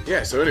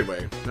 yeah, so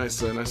anyway,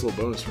 nice little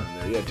bonus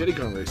round there. Yeah, Diddy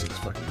Kong Racing is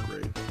fucking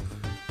great.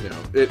 You know,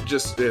 it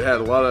had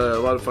a lot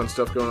of fun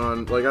stuff going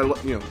on. Like,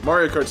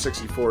 Mario Kart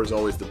 64 is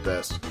always the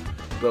best.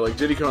 But, like,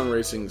 Diddy Kong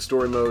Racing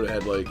story mode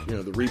had, like, you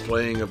know, the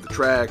replaying of the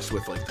tracks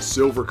with, like, the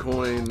silver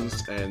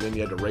coins, and then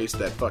you had to race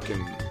that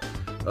fucking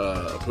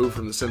Apu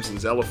from The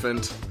Simpsons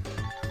elephant.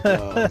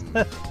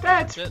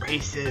 That's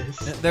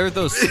racist. There are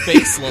those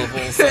space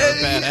levels that are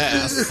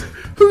badass.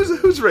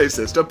 Who's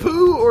racist?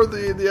 Apu or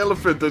the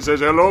elephant that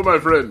says, "Hello, my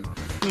friend"?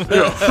 You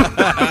know,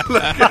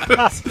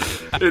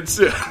 it's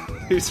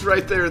he's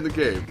right there in the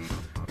game.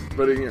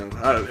 But, you know,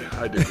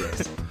 I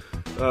digress.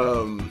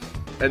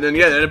 And then,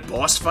 then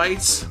boss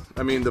fights.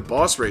 I mean, the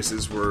boss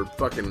races were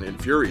fucking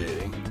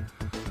infuriating.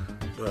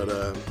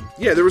 But,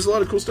 there was a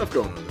lot of cool stuff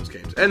going on in those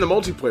games. And the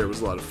multiplayer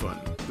was a lot of fun.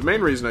 The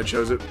main reason I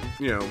chose it,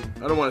 you know,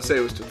 I don't want to say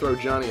it was to throw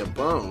Johnny a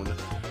bone,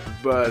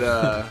 but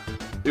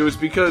it was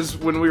because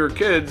when we were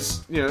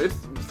kids, you know, it's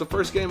the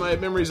first game I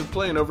had memories of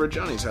playing over at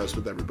Johnny's house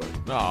with everybody.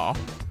 Aw.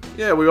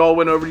 Yeah, we all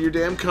went over to your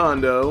damn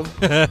condo,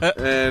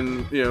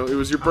 and, you know, it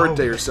was your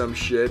birthday or some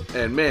shit,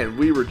 and man,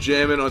 we were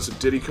jamming on some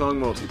Diddy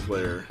Kong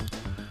multiplayer.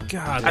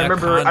 God, I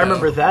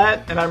remember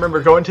that, and I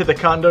remember going to the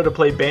condo to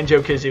play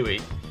Banjo-Kazooie.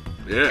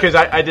 Yeah. Because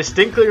I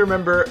distinctly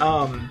remember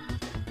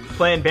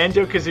playing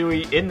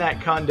Banjo-Kazooie in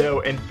that condo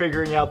and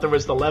figuring out there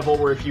was the level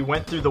where if you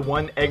went through the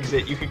one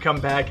exit, you could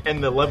come back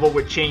and the level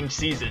would change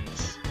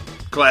seasons.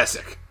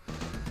 Classic.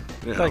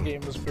 You know. That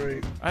game was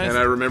great. And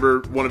I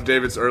remember one of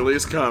David's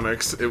earliest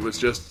comics, it was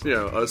just, you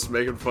know, us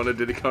making fun of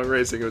Diddy Kong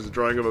Racing. It was a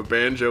drawing of a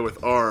banjo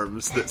with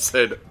arms that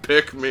said,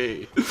 "Pick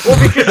me."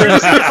 Well, because it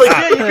was like,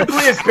 yeah, you can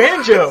play as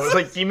Banjo. It's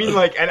like, you mean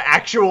like an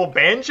actual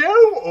banjo?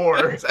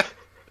 Or...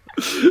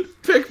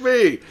 Pick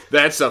me.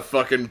 That's a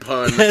fucking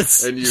pun.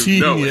 That's and you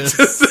genius.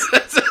 know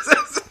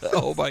it.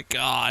 Oh my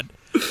god.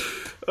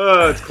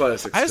 Oh, it's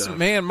classic stuff.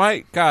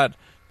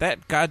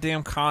 That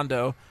goddamn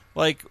condo.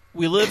 Like,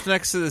 we lived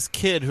next to this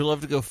kid who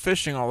loved to go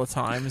fishing all the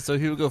time, and so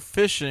he would go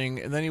fishing,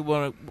 and then he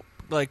would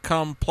like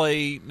come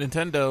play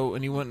Nintendo,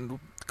 and he wouldn't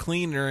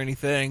clean or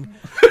anything.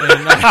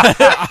 And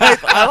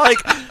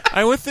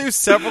I went through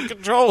several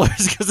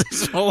controllers because they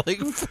smell like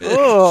fish.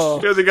 Oh.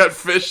 Because they got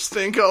fish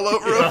stink all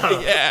over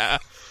them. Yeah.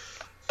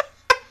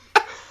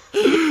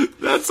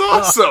 That's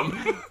awesome.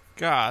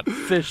 God.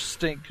 Fish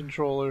stink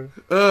controller.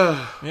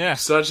 Yeah.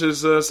 Such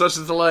is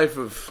the life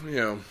of, you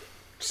know,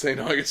 St.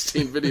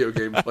 Augustine video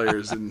game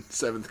players in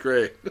 7th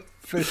grade.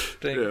 Fish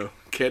stink. You know,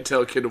 can't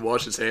tell a kid to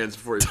wash his hands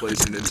before he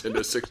plays a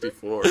Nintendo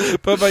 64.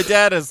 But my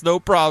dad has no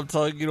problem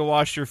telling you to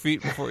wash your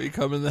feet before you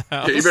come in the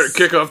house. Yeah, you better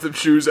kick off them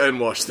shoes and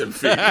wash them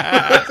feet.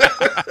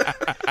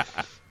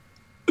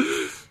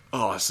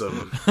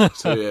 Awesome.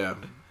 So yeah,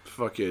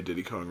 fuck yeah,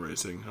 Diddy Kong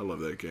Racing. I love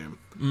that game.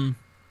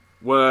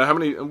 What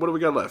do we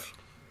got left?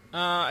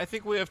 I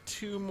think we have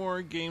 2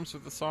 more games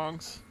with the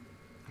songs.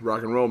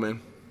 Rock and roll,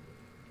 man.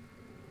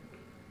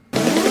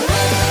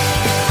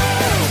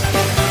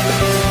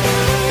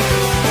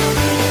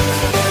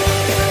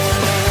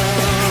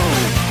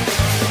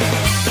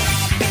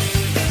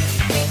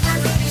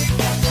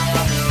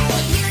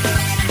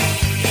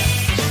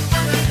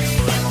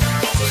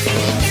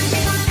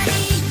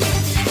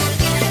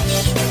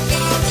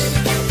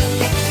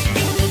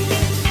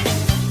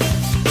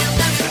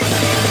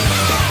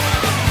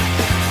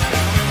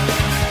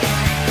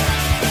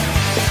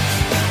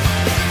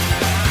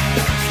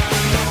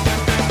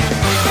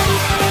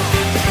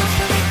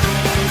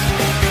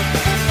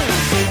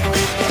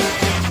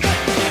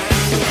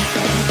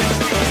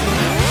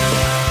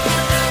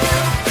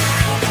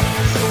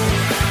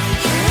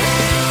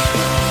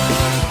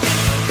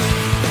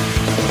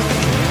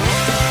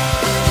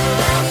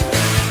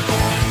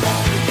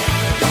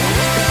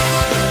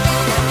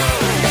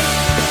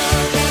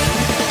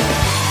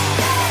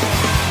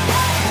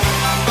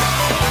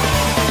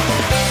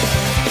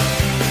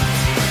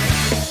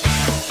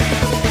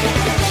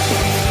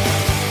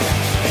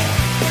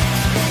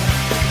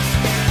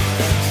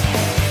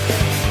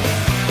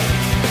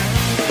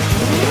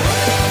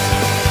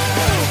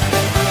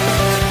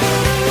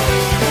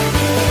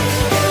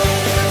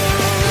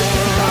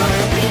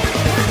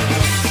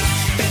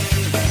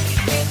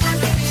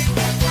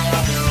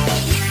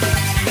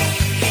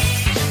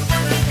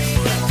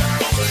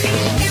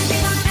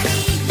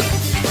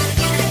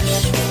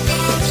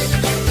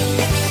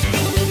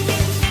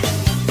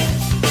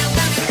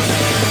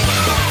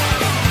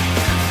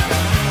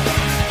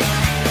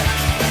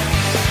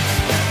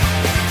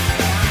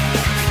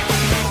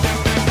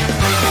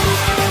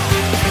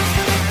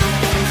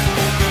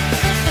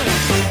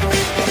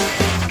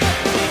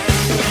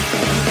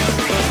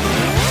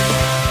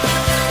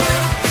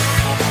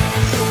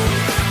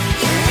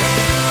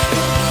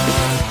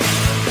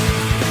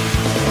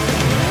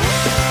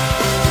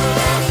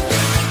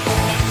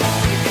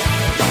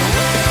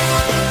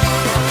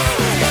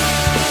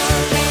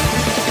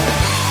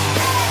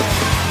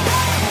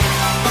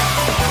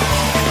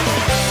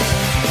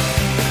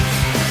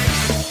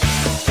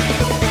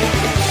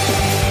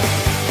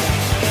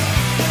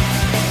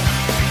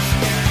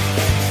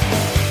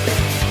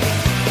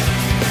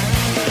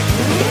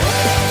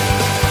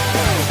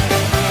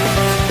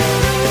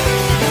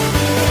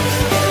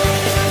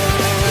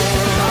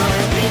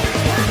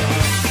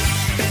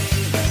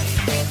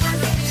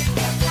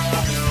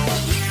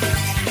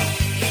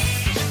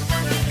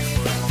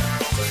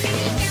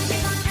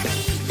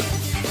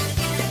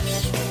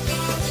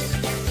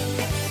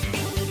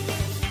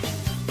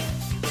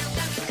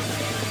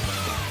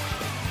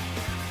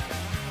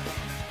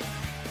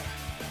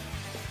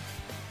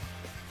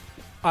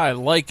 I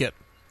like it.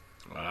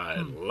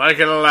 I like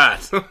it a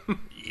lot.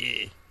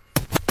 Yeah.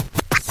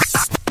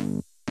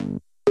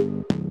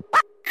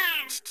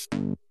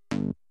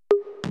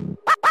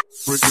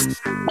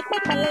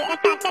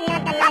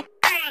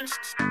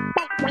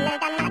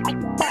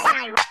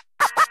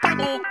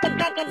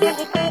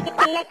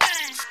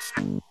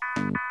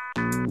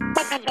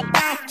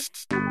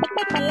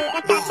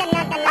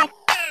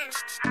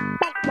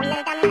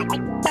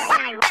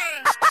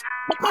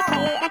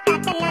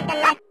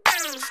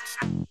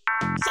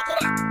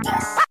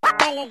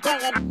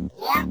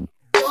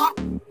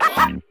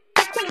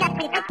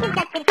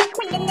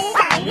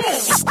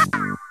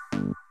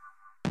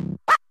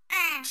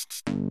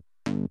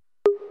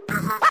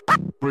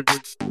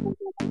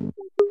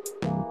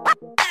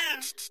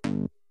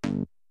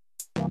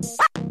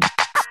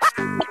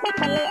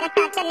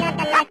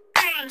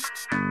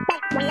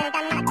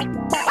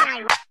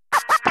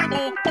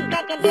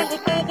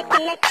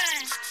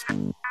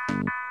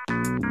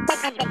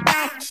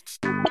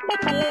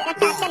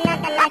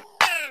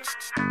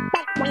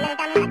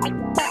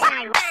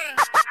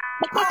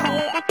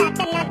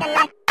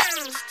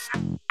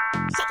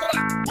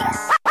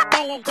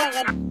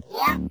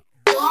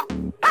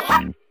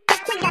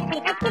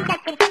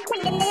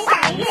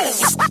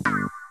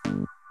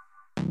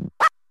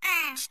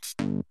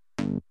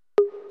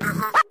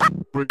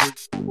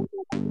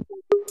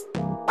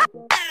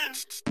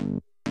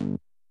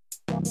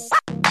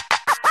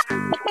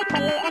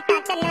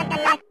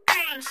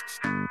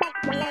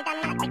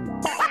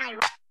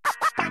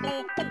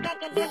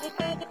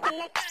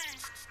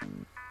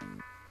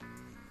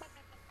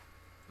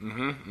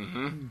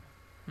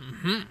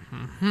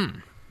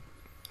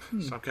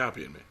 Stop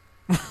copying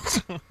me.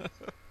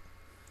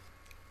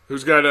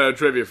 Who's got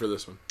trivia for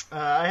this one?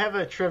 I have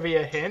a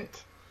trivia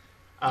hint.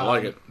 I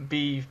like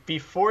it.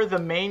 Before the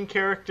main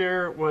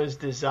character was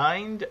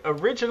designed,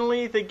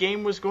 originally the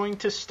game was going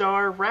to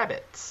star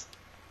rabbits.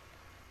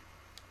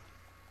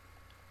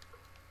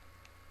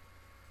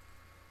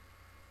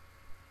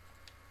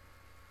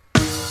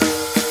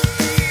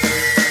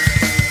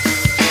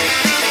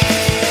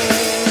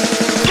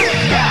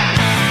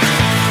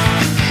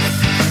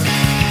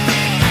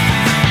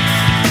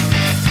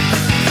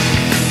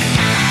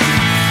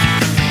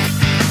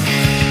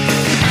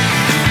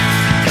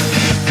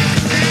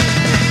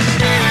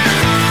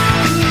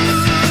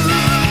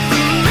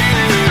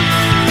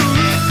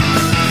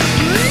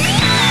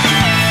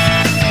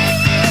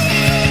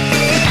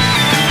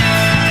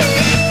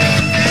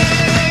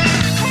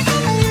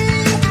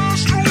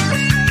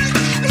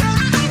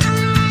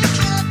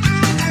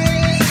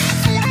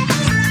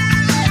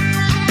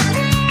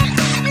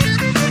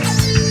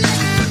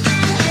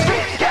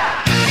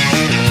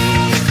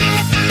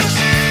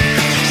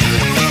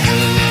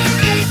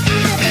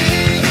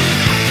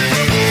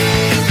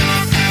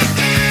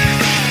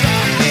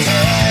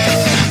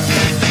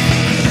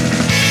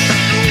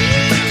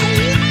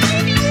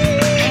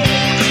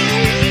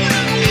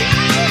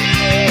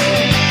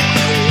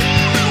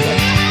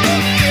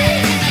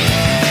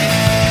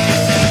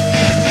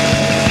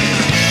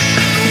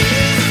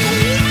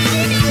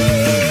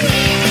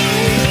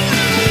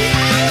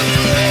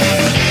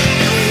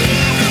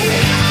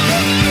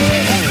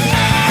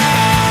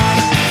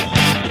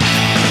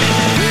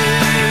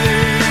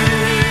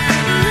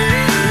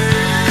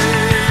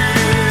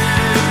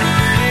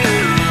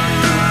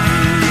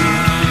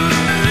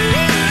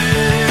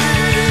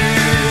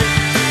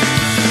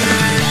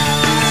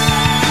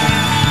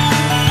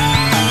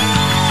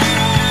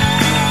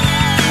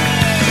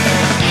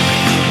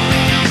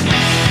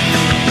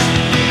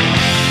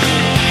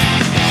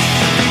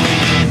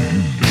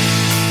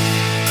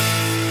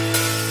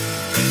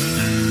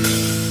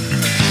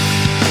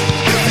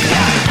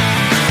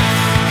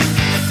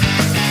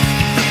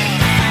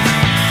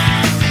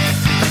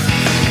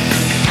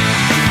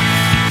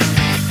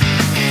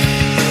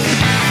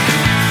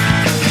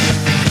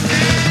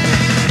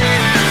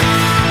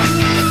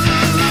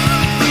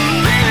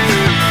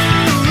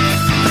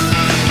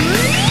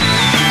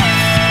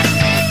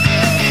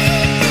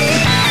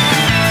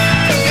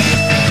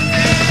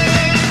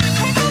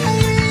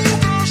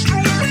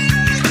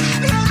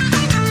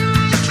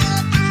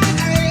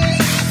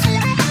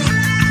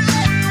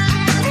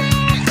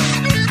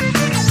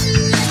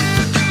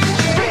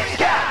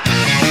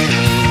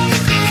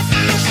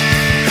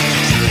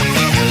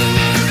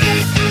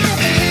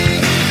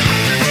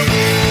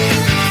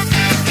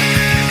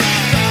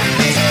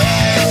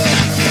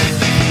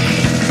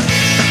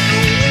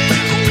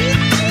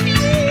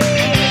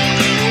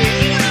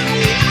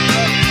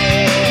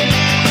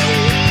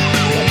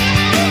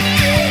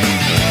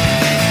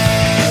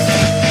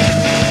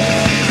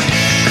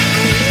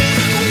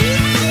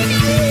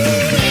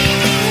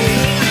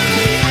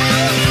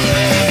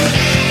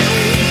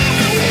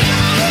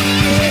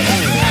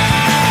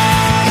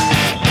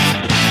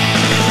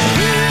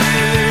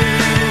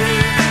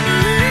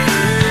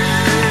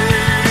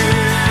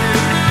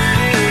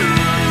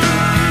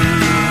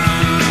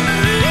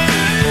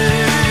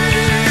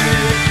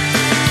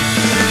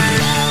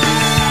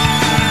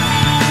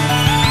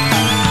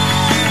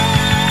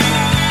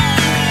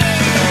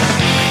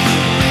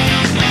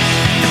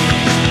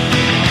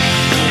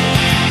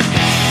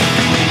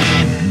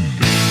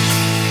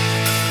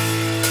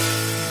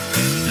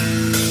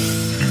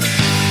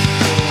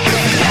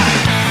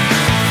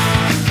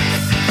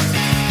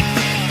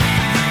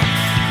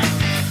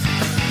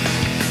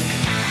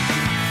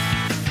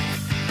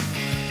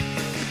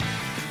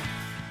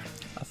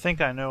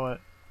 think I know it.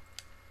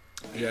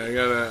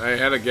 Yeah, I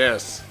had a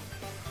guess.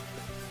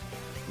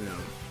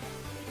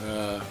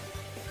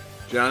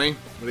 Johnny,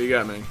 what do you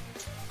got, man?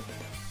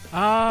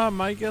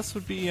 My guess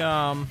would be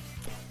that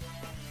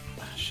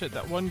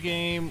one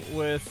game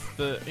with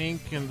the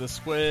ink and the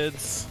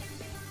squids.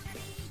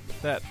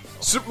 That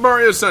Super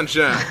Mario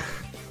Sunshine.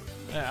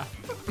 yeah.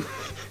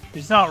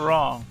 He's not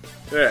wrong.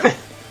 Yeah.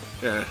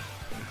 Yeah.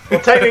 Well,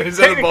 He's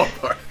in the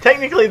ballpark.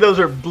 technically those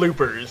are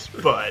bloopers,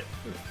 but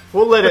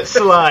we'll let it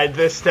slide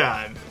this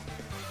time.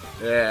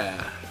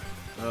 Yeah.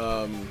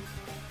 Well,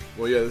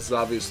 yeah, this is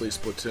obviously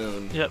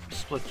Splatoon. Yep,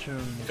 Splatoon.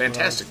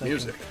 Fantastic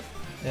music.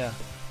 Yeah.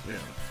 Yeah.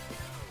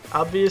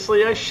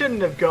 Obviously, I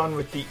shouldn't have gone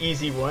with the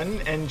easy one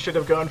and should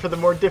have gone for the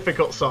more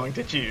difficult song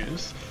to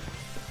choose.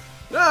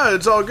 No,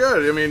 it's all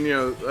good. I mean,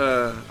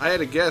 I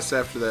had a guess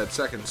after that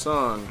second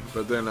song,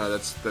 but then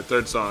that's the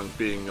third song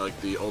being like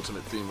the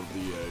ultimate theme of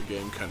the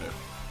game kind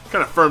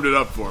of firmed it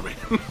up for me.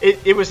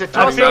 It was a I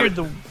tough. figured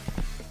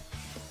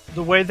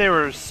the way they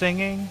were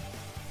singing,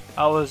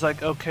 I was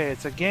like, okay,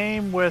 it's a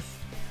game with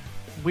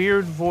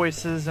weird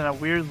voices and a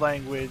weird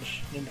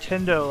language.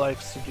 Nintendo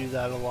likes to do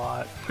that a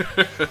lot.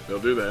 They'll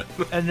do that.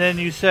 And then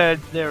you said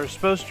they were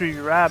supposed to be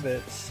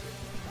rabbits.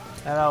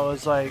 And I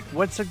was like,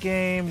 what's a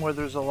game where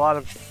there's a lot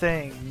of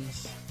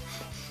things?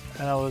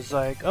 And I was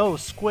like, oh,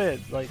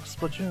 Squid, like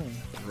Splatoon.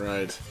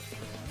 Right.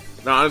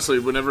 No, honestly,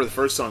 whenever the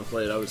first song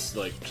played, I was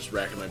like just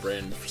racking my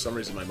brain. For some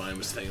reason, my mind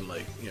was thinking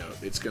like,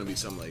 it's gonna be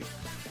some like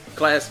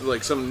class,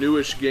 like some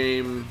newish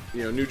game,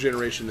 new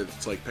generation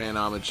that's like paying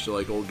homage to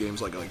like old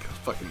games, like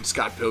fucking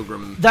Scott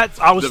Pilgrim.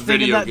 I was the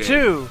thinking video that game.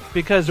 too,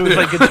 because it was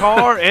like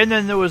guitar, and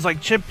then there was like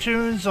chip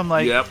tunes. I'm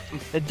like, Yep.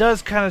 it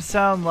does kind of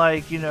sound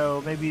like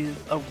maybe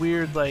a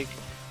weird like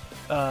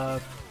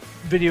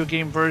video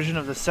game version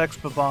of the Sex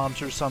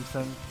Bombs or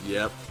something.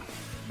 Yep.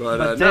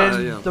 But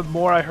then the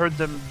more I heard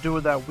them do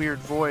that weird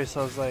voice,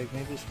 I was like,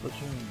 maybe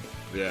Splatoon.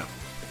 Yeah.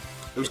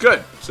 It was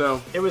good.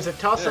 So It was a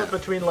toss-up Yeah.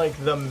 between like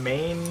the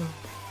main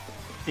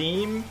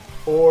theme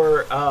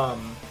or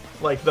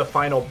like the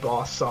final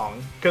boss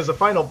song. Because the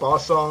final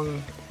boss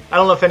song, I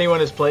don't know if anyone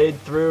has played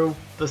through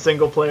the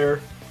single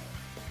player.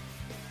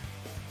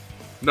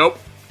 nope.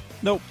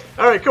 Nope.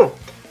 All right, cool.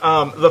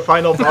 The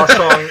final boss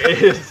song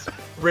is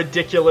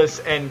ridiculous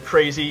and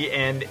crazy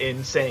and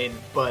insane,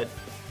 but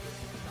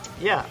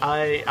yeah,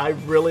 I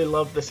really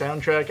love the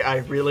soundtrack. I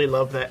really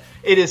love that.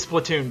 It is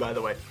Splatoon, by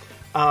the way.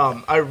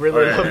 I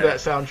really love that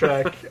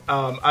soundtrack.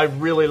 I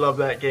really love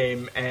that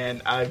game,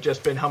 and I've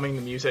just been humming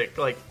the music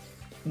like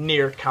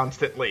near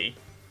constantly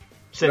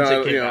since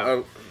it came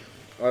out.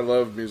 I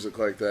love music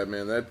like that,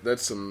 man.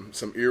 That's some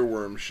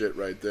earworm shit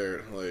right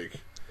there. Like,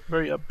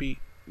 Very upbeat.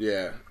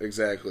 yeah,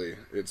 exactly.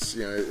 It's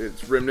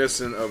it's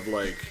reminiscent of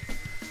like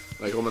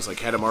almost like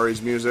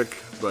Katamari's music,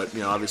 but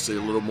obviously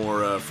a little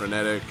more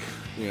frenetic.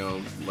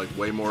 Like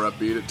way more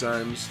upbeat at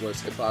times,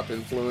 less hip hop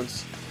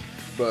influence.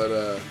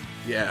 But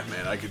yeah,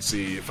 man, I could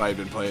see if I had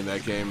been playing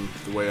that game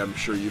the way I'm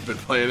sure you've been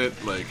playing it,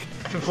 like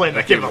I've been playing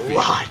that game a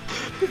lot.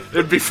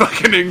 it'd be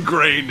fucking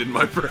ingrained in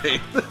my brain.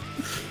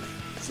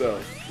 So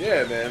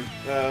yeah, man.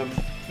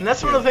 And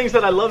that's one of the things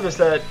that I love is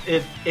that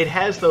it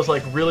has those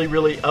like really,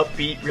 really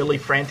upbeat, really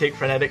frantic,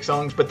 frenetic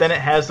songs, but then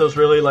it has those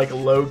really like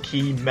low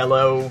key,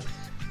 mellow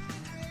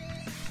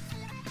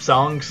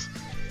songs.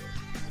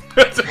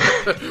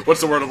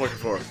 What's the word I'm looking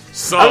for?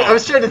 I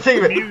was trying to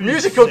think of it.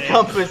 Musical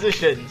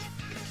compositions.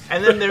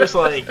 And then there's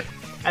like,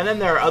 and then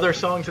there are other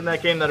songs in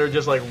that game that are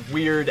just like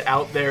weird,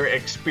 out there,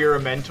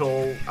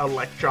 experimental,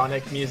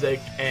 electronic music,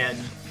 and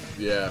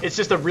Yeah. it's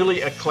just a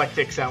really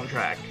eclectic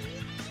soundtrack.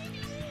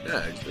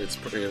 Yeah, it's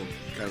kind of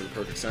the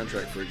perfect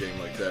soundtrack for a game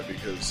like that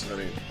because, I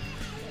mean,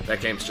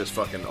 that game's just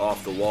fucking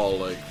off the wall.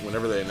 Like,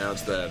 whenever they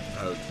announced that,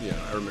 I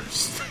remember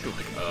just thinking,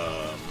 like,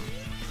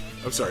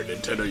 I'm sorry,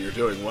 Nintendo, you're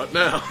doing what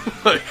now?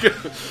 Like,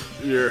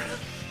 you're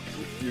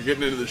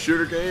getting into the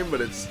shooter game, but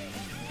it's,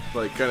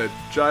 like, kind of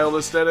child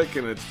aesthetic,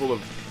 and it's full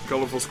of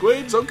colorful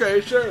squids?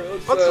 Okay, sure.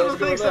 That's one of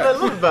the things that I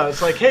love about it.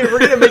 It's like, hey, we're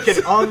going to make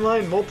an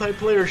online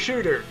multiplayer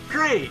shooter.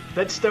 Great!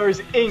 That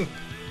stars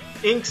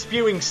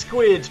ink-spewing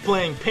squids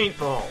playing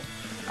paintball.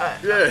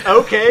 Yeah.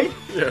 Okay.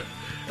 Yeah.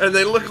 And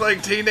they look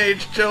like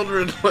teenage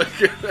children,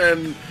 like,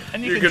 and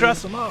you can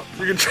dress them up.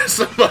 You can dress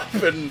them up,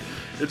 and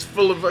it's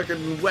full of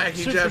fucking wacky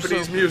Super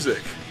Japanese soaker.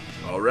 music.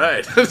 All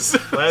right.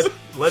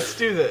 Let's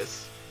do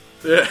this.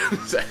 Yeah,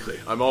 exactly.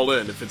 I'm all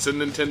in. If it's in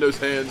Nintendo's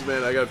hands,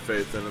 man, I got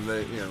faith in them.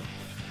 They,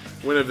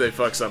 when have they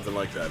fucked something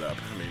like that up?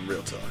 I mean,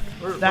 real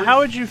talk. Now, how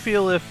would you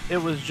feel if it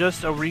was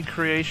just a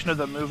recreation of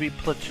the movie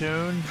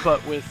Platoon,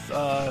 but with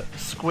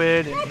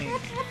squid and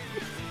ink?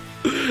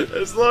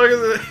 As long as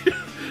it,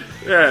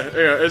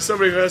 as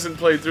somebody who hasn't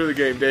played through the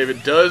game,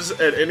 David, does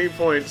at any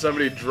point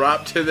somebody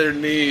drop to their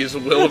knees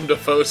Willem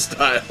Dafoe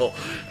style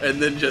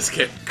and then just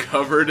get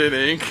covered in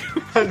ink?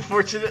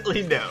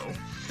 Unfortunately, no.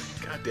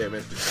 God damn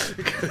it.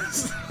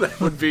 Because that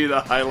would be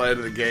the highlight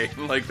of the game.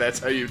 Like, that's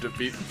how you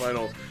defeat the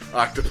final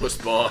octopus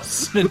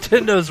boss.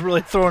 Nintendo's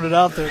really throwing it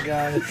out there,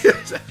 guys.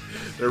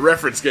 Their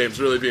reference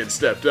game's really being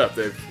stepped up.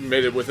 They've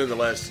made it within the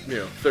last,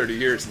 30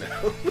 years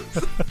now.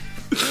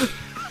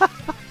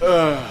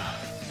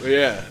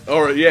 Yeah.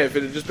 Or, yeah, if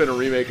it had just been a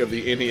remake of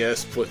the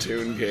NES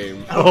Splatoon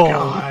game. Oh,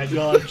 God.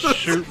 God,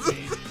 shoot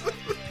me.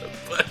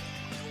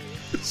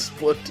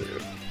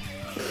 Splatoon.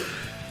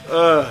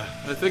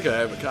 I think I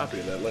have a copy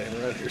of that laying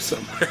around here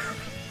somewhere.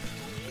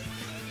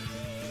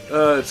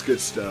 It's good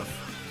stuff.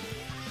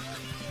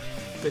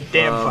 The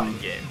damn fun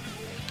game.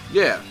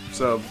 Yeah,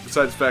 so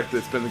besides the fact that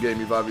it's been the game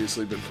you've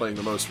obviously been playing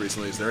the most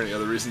recently, is there any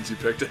other reasons you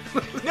picked it?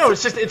 No,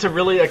 it's a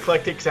really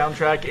eclectic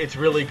soundtrack. It's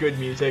really good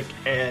music,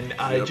 and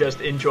I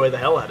just enjoy the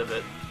hell out of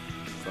it.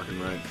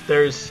 Fucking right.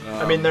 There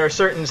are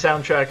certain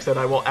soundtracks that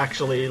I will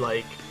actually,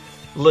 like,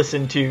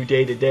 listen to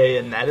day to day,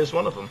 and that is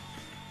one of them.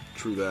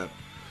 True that.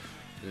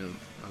 Yeah,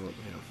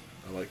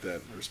 I like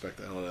that. I respect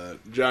the hell out of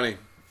that. Johnny,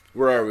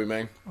 where are we,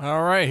 man?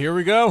 All right, here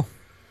we go.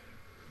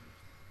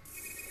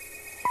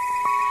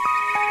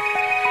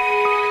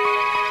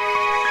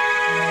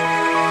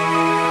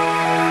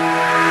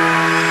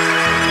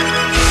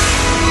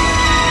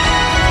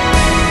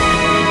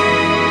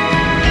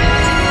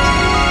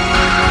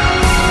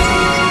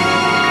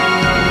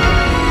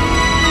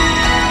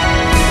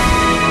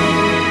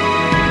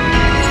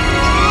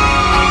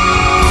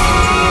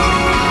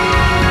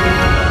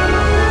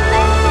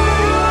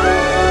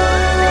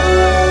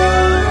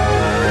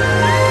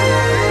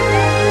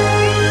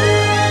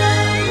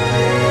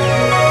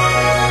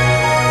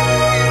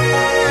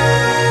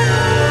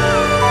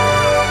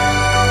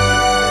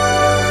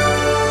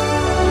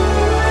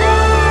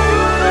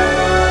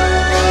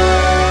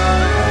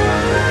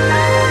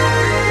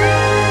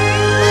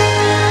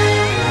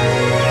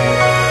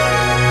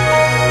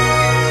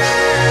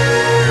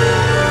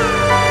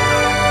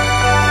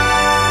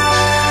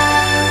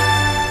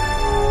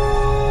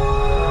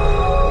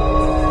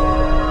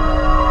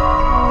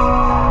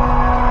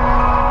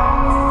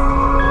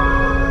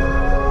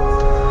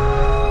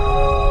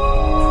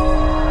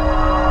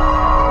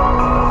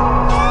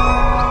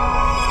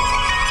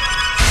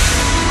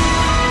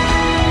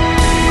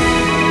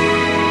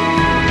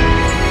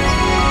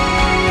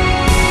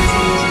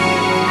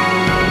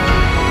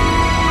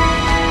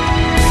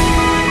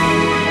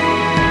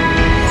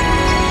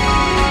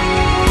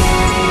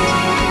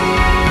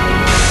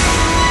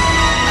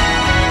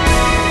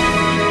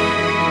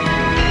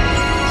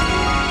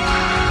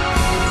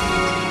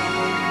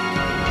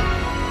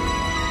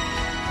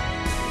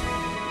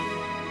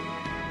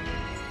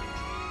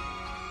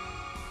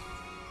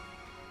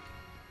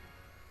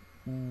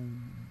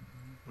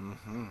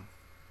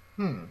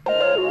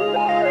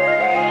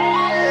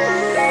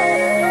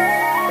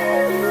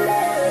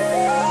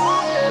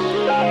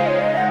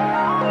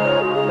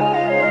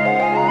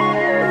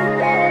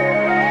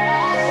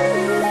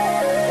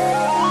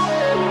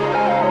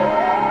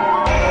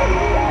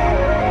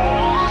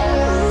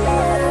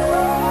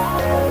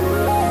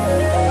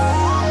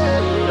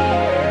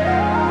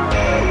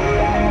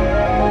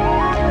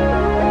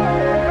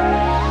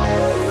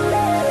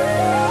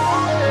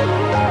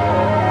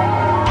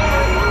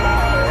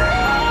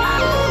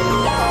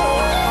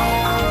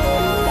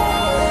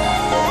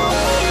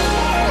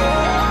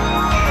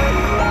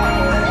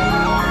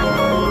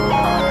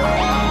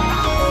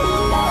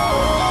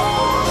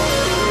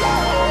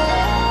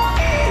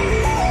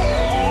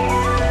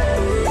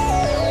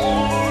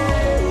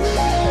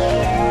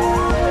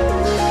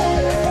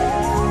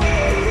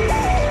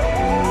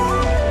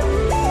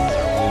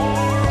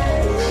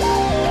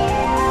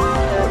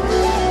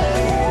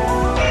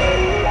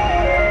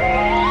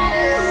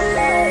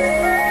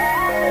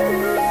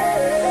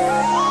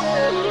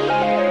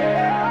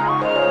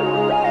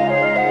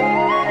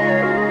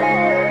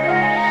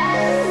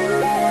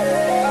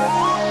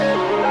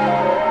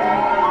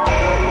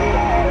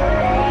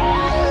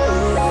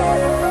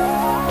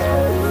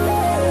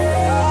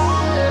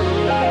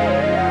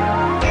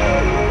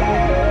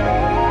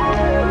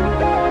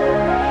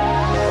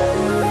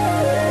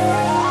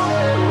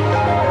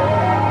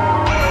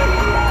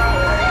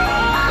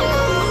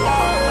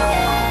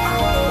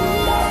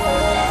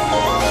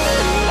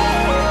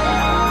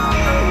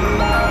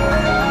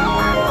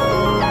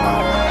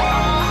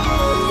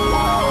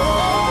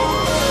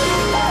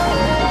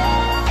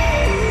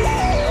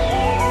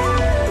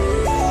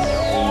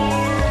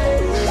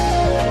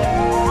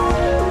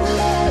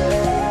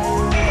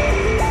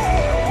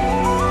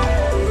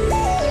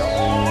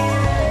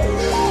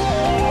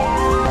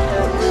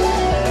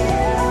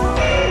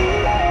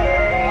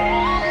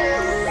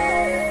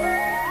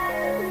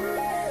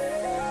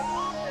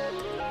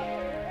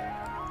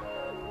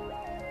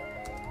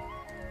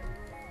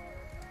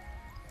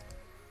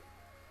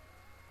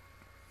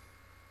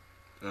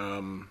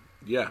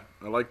 Yeah,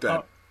 I like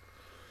that.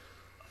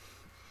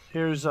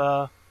 Here's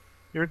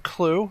your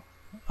clue.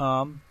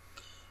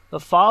 The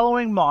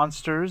following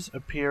monsters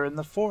appear in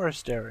the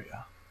forest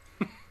area: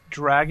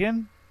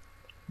 Dragon,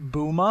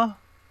 Booma,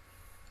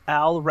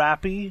 Al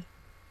Rappy,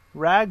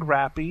 Rag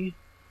Rappy,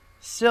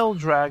 Sill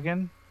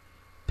Dragon,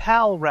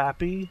 Pal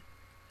Rappy,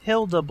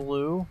 Hilda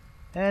Blue,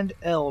 and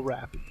El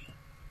Rappy.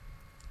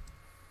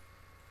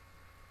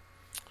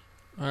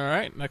 All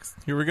right, next.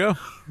 Here we go.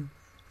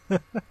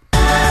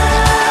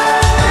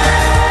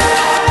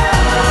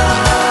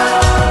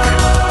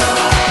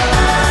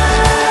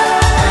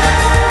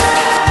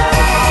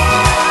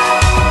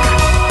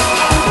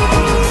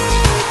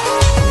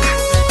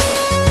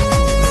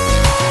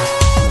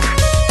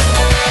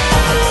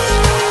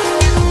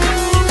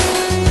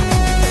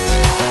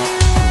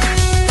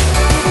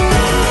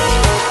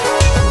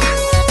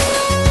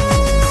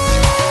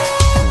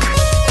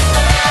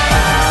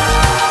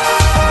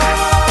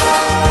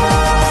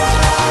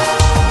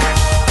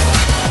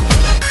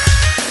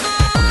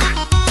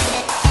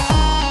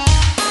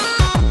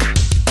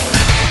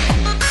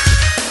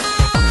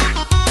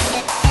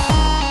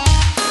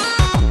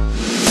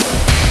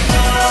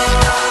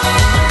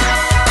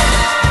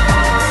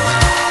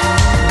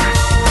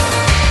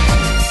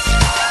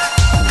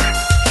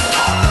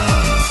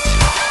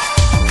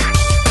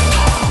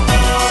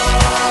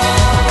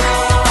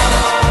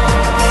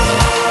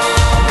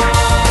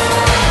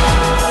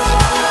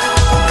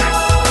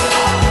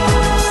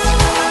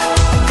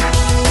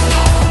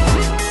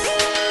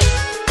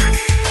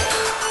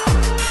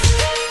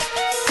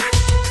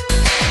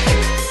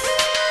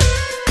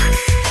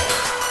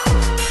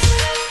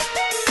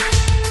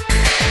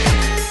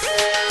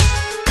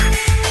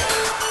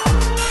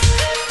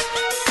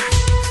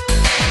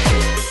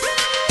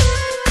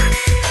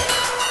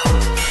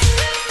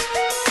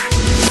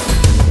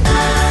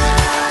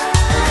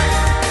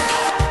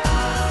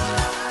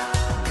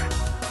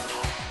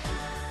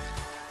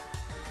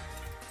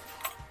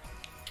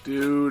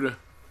 Dude,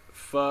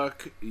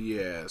 fuck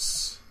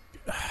yes.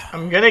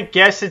 I'm gonna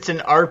guess it's an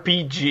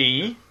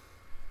RPG.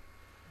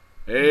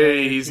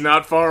 Hey, he's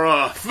not far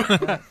off.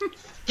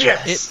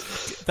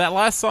 Yes! That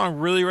last song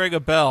really rang a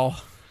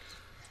bell.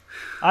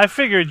 I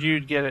figured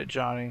you'd get it,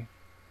 Johnny.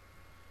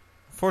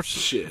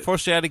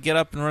 Fortunately, I had to get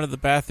up and run to the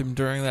bathroom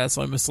during that,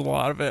 so I missed a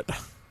lot of it.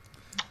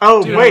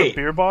 Oh, Do you have wait. a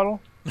beer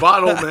bottle?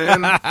 Bottle,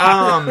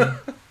 man.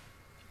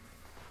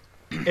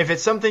 If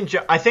it's something...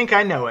 I think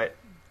I know it.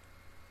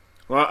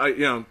 Well,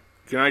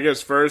 can I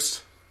guess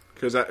first?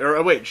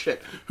 Wait,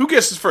 shit. Who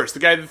guesses first? The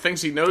guy that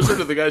thinks he knows it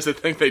or the guys that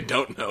think they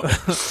don't know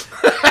it?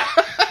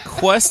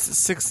 Quest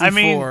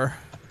 64.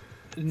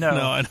 No,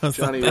 I know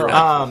Johnny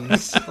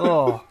something.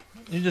 Oh,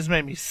 you just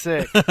made me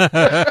sick.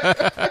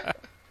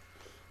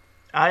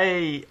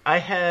 I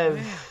have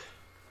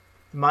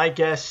my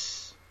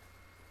guess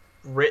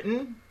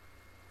written,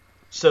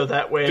 so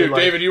that way... Dude,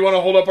 David, you want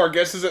to hold up our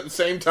guesses at the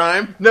same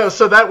time? No,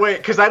 so that way...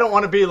 Because I don't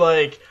want to be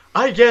like,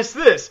 I guess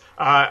this.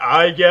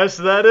 I guess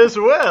that as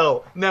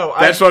well. No,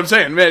 That's what I'm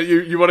saying. Man,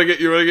 you want to get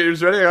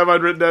yours ready? I have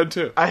mine written down,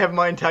 too. I have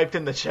mine typed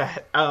in the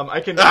chat.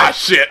 I can...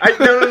 Shit.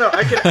 No.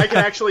 I can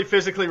actually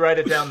physically write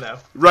it down, though.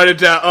 Write it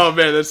down. Oh,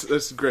 man,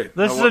 that's great.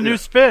 This is a new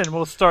spin.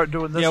 We'll start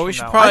doing this. Yeah, we from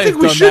should now probably I think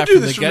have we done should that do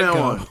from this the from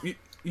now get-go. on.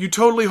 You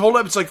totally hold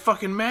up. It's like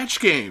fucking match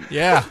game.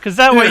 Yeah. Because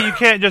that way you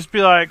can't just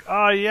be like,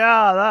 oh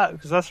yeah, that.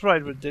 Because that's what I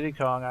did with Diddy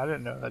Kong. I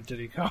didn't know that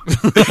Diddy Kong.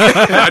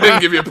 I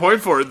didn't give you a point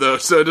for it, though,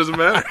 so it doesn't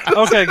matter.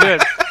 Okay,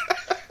 good.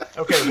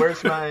 Okay,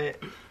 where's my...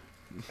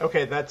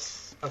 Okay,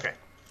 that's... Okay.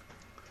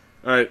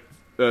 All right.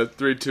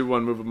 3, 2,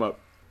 1, move them up.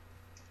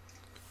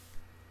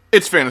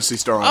 It's Phantasy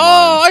Star Online.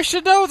 Oh, I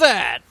should know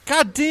that.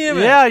 God damn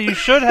it. Yeah, you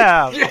should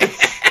have.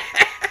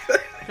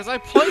 Because I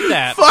played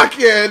that. Fuck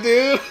yeah,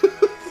 dude.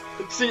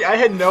 See, I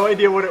had no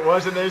idea what it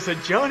was, and they said,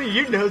 Johnny,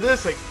 you know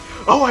this? Like,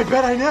 oh, I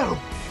bet I know.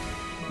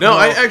 No,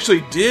 I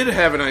actually did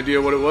have an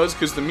idea what it was,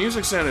 because the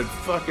music sounded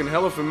fucking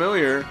hella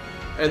familiar,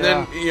 and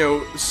then,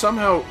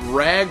 somehow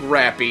Rag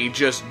Rappy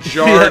just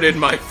jarred in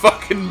my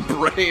fucking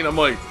brain. I'm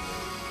like,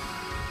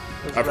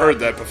 I've heard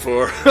that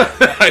before.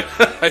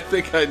 I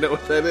think I know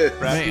what that is.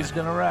 Rappy's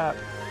gonna rap.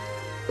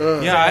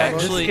 Yeah, I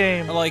this actually,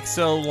 game-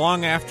 so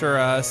long after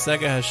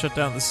Sega has shut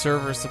down the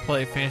servers to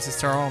play Phantasy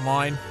Star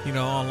Online,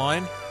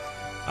 online,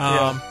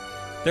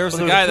 there was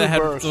a guy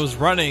that was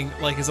running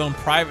like his own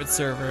private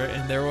server,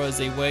 and there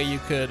was a way you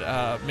could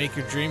make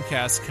your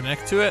Dreamcast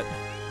connect to it.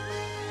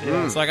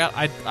 Yeah. So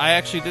I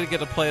actually did get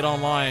to play it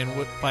online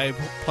by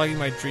plugging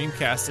my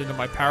Dreamcast into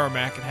my Power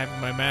Mac and having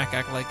my Mac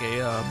act like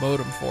a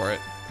modem for it.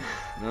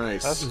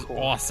 Nice. That's It was cool.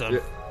 awesome. Yeah.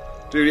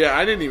 Dude, yeah,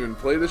 I didn't even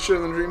play this shit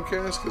on the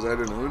Dreamcast, because I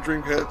didn't own a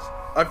Dreamcast.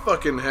 I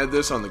fucking had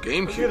this on the I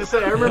was GameCube. gonna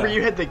say, I remember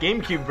you had the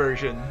GameCube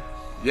version.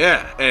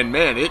 Yeah, and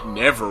man, it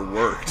never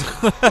worked.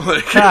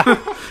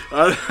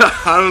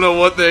 I don't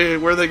know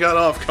where they got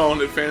off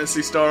calling it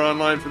Phantasy Star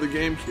Online for the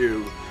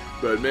GameCube,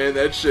 but man,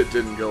 that shit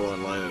didn't go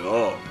online at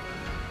all.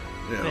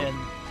 You know. Man,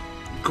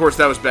 Of course,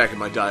 that was back in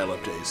my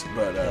dial-up days,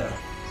 but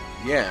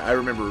yeah, I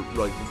remember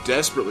like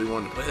desperately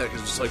wanting to play that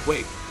because it's like,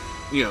 wait,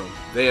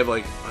 they have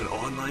like an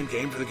online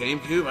game for the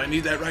GameCube. I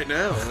need that right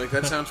now. Like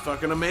that sounds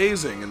fucking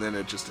amazing, and then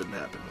it just didn't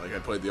happen. Like I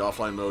played the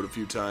offline mode a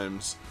few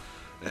times.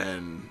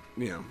 And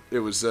it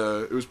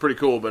was pretty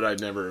cool, but I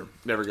never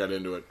got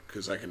into it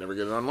because I could never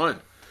get it online.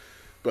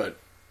 But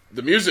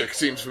the music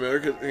seems familiar.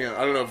 'Cause,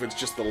 I don't know if it's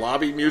just the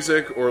lobby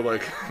music or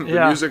like the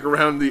music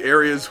around the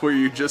areas where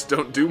you just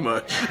don't do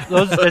much.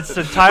 it's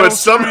the title. But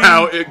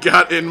somehow screen. it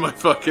got in my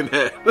fucking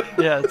head.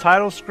 Yeah, the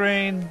title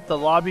screen, the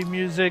lobby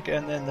music,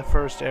 and then the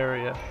first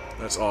area.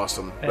 That's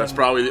awesome. That's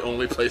probably the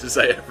only places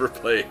I ever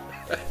played.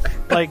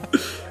 Like,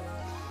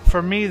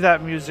 for me,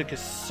 that music is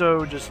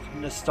so just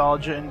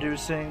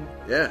nostalgia-inducing.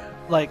 Yeah.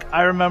 Like,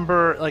 I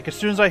remember, like, as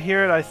soon as I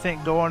hear it, I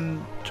think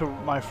going to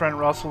my friend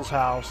Russell's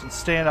house and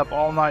staying up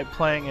all night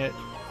playing it.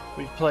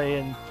 We'd play,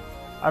 and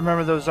I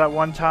remember there was that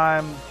one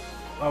time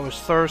I was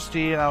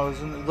thirsty, and I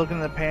was looking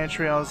in the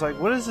pantry, and I was like,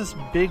 what is this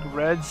big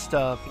red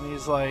stuff? And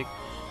he's like,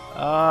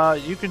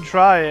 you can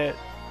try it.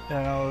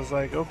 And I was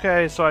like,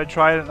 okay. So I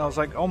tried it, and I was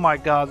like, oh my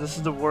god, this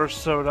is the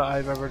worst soda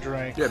I've ever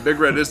drank. Yeah, Big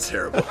Red is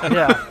terrible.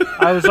 Yeah.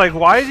 I was like,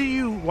 why do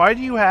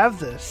you have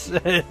this?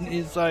 And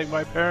he's like,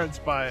 my parents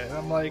buy it. And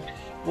I'm like,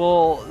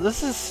 well,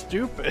 this is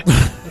stupid.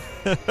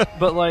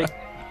 But like,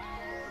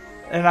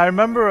 and I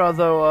remember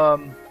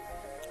although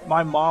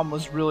my mom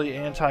was really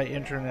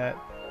anti-internet,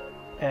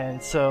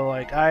 and so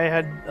like I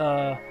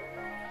had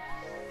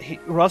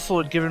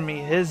Russell had given me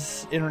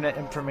his internet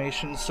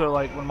information, so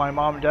like when my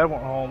mom and dad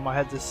went home, I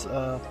had this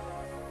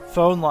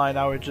phone line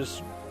I would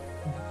just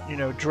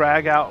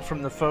drag out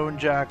from the phone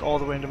jack all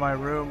the way into my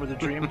room with a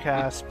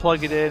Dreamcast,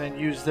 plug it in, and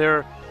use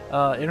their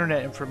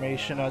internet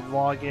information. I'd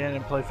log in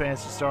and play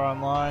Phantasy Star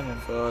Online,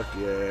 and Fuck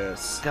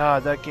yes.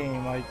 God, that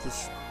game,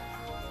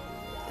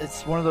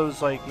 it's one of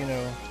those, like,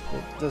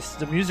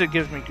 the music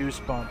gives me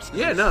goosebumps.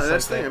 Yeah, It's no, just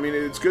that's the like thing. I mean,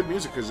 it's good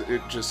music because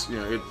it just,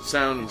 it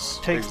sounds...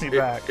 Takes me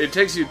back. It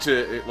takes you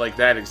to, like,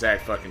 that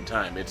exact fucking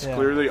time. It's Yeah.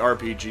 clearly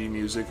RPG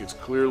music. It's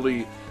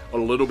clearly a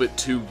little bit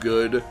too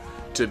good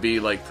to be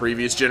like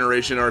previous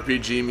generation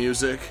RPG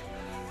music.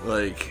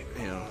 Like,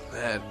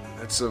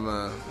 that's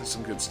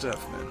some good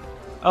stuff, man.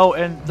 Oh,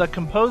 and the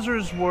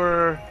composers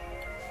were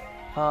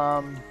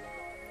Hideki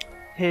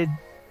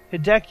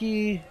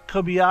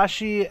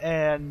Kobayashi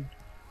and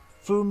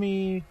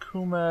Fumi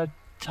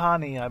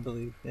Kumatani, I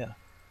believe. Yeah.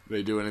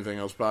 They do anything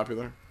else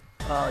popular?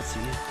 Let's see.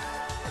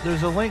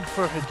 There's a link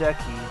for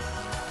Hideki.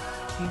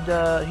 He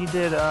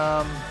did.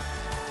 Let's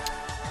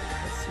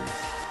see.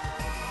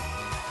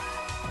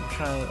 I'm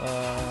trying.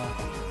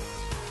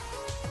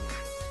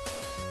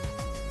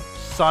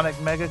 Sonic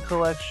Mega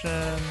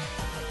Collection,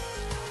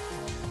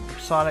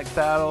 Sonic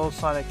Battle,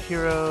 Sonic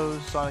Heroes,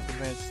 Sonic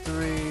Advance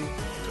 3.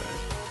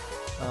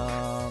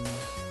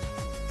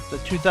 The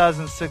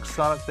 2006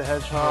 Sonic the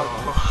Hedgehog.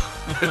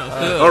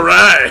 All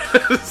right.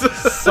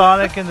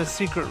 Sonic and the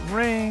Secret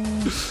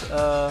Rings.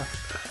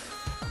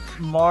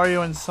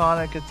 Mario and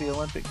Sonic at the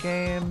Olympic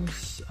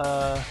Games.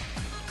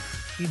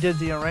 He did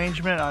the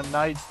arrangement on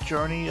Knight's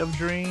Journey of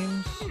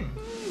Dreams.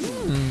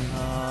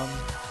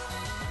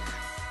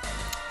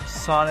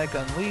 Sonic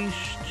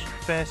Unleashed,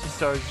 Phantasy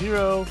Star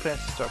Zero,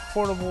 Phantasy Star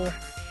Portable,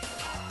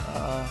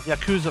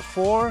 Yakuza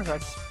 4.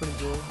 That's pretty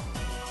good.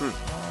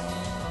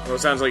 Well, it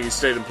sounds like he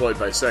stayed employed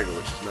by Sega,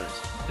 which is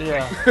nice.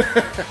 Yeah.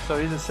 So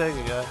he's a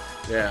Sega guy.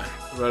 Yeah,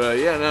 but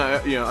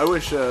I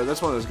wish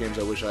that's one of those games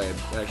I wish I had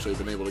actually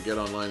been able to get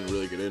online and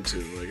really get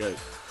into. Like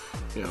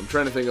I'm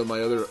trying to think of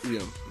my other,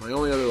 my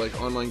only other like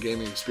online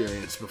gaming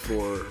experience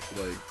before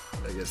like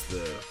I guess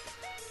the,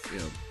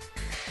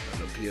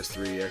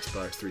 PS3,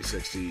 Xbox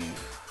 360,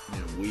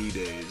 Wii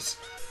days.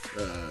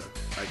 I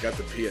got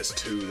the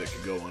PS2 that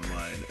could go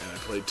online, and I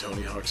played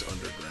Tony Hawk's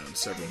Underground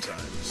several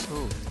times.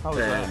 Ooh, how was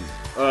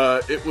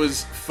that? It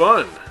was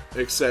fun,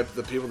 except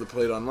the people that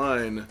played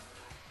online,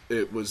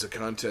 it was a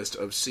contest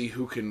of see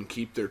who can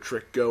keep their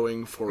trick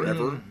going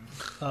forever.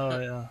 Oh,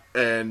 yeah.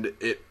 And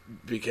it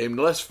became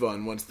less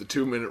fun once the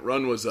 2-minute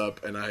run was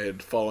up and I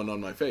had fallen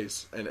on my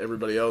face, and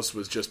everybody else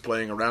was just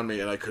playing around me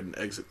and I couldn't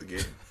exit the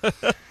game.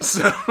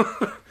 So,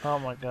 oh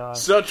my god.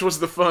 Such was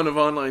the fun of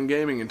online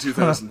gaming in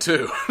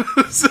 2002.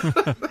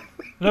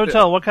 No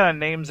tell what kind of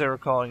names they were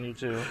calling you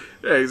to.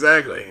 Yeah,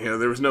 exactly.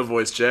 There was no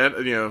voice chat.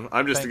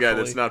 I'm just the guy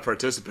that's Thankfully. not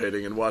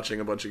participating and watching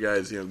a bunch of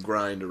guys,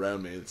 grind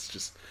around me. It's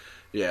just,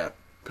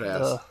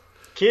 pass.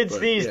 Kids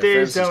these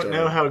days don't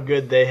know how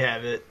good they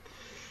have it.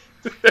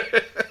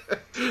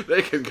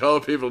 They can call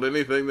people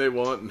anything they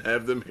want and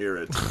have them hear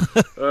it.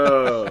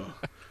 Oh,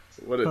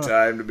 what a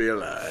time to be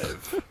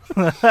alive.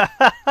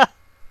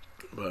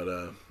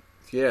 But,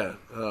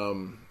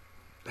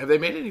 have they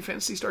made any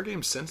Phantasy Star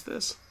games since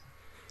this?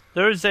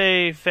 There's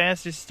a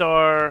Phantasy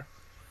Star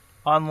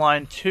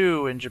Online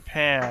 2 in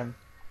Japan,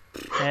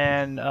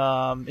 and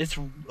it's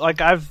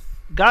like I've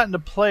gotten to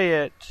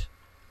play it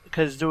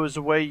because there was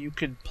a way you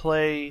could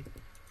play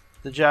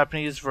the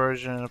Japanese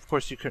version, and of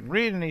course you couldn't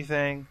read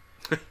anything.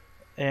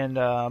 And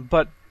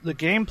but the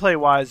gameplay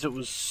wise, it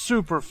was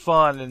super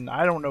fun, and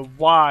I don't know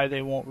why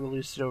they won't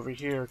release it over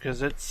here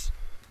because it's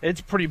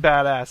pretty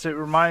badass. It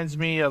reminds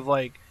me of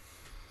like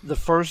the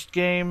first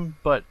game,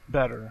 but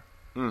better.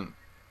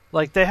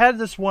 Like they had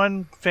this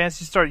one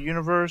Phantasy Star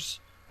Universe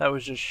that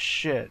was just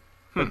shit,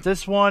 but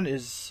this one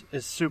is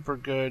super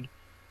good,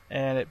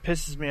 and it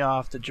pisses me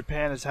off that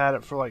Japan has had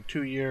it for like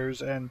 2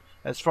 years, and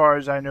as far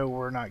as I know,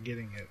 we're not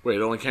getting it. Wait,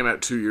 it only came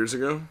out 2 years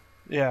ago?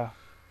 Yeah.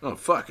 Oh,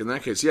 fuck. In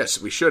that case,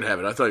 yes, we should have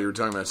it. I thought you were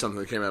talking about something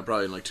that came out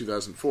probably in like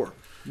 2004.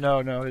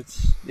 No,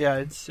 it's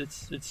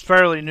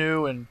fairly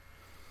new, and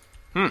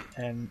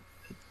it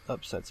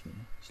upsets me.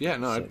 Yeah,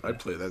 no, I'd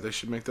play that. They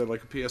should make that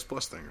like a PS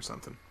Plus thing or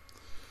something.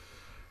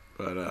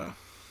 But,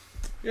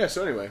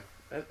 so anyway,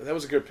 that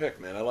was a good pick,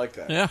 man. I like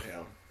that. Yeah.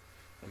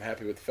 I'm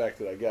happy with the fact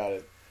that I got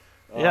it.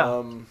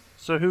 Yeah.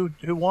 So who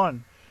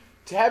won?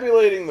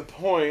 Tabulating the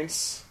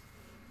points,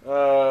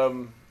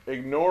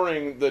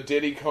 ignoring the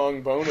Diddy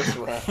Kong bonus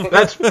round.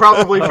 That's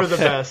probably for the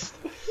best.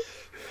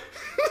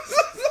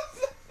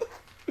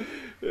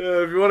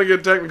 If you want to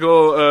get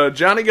technical,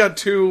 Johnny got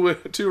two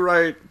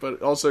right,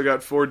 but also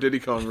got 4 Diddy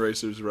Kong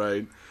racers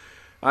right.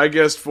 I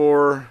guessed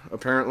 4,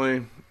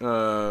 apparently.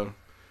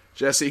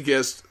 Jesse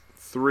guessed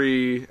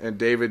 3, and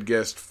David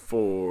guessed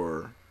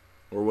 4.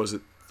 Or was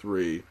it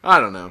 3? I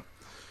don't know.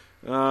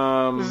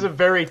 This is a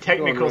very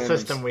technical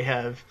system we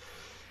have.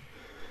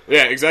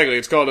 Yeah, exactly.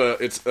 It's called a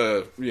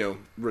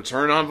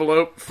return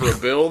envelope for a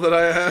bill that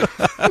I have,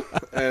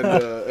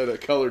 and a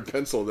colored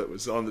pencil that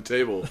was on the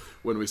table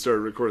when we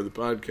started recording the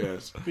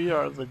podcast. We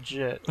are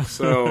legit.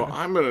 So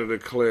I'm going to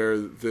declare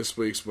this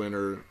week's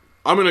winner.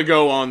 I'm going to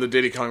go on the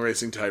Diddy Kong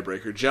Racing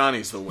tiebreaker.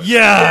 Johnny's the winner.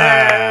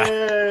 Yeah!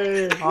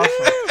 Yay!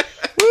 Awesome.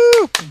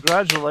 Woo!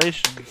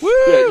 Congratulations. Woo!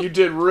 Yeah, you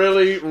did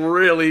really,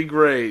 really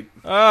great.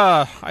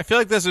 I feel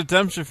like there's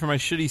redemption for my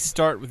shitty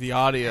start with the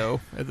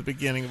audio at the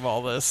beginning of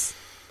all this.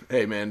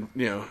 Hey, man,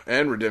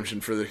 and redemption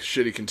for the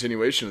shitty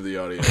continuation of the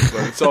audio,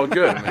 but it's all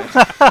good, man.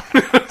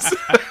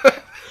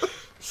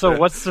 So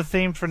what's the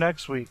theme for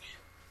next week?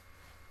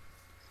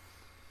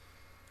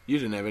 You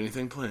didn't have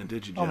anything planned,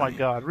 did you, Johnny? Oh my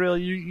God!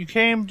 Really? You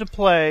came to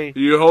play?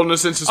 You holding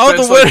us in suspense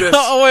Oh, the like winner! this?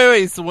 Oh,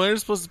 wait. So the winner's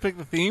supposed to pick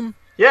the theme?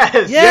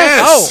 Yes.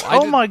 Yes!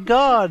 Oh my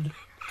God!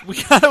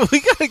 We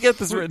gotta get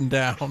this written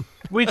down.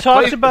 We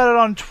talked about it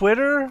on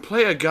Twitter.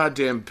 Play a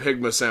goddamn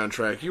Pigma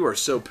soundtrack. You are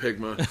so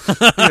Pigma.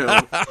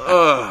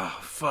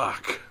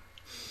 Fuck.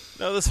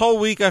 No, this whole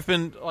week I've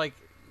been like,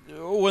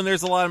 when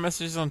there's a lot of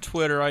messages on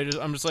Twitter,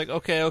 I'm just like,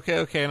 okay,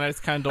 and I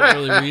just kind of don't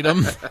really read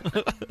them.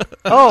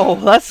 Oh,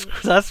 that's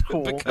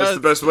cool. That's the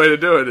best way to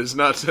do it, is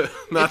not to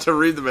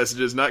read the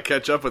messages, not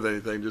catch up with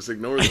anything, just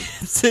ignore them.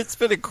 It's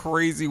been a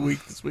crazy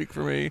week this week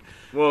for me.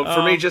 Well,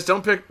 for me, just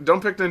don't pick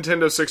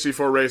Nintendo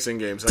 64 racing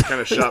games. I kind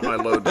of shot my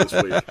load this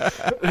week.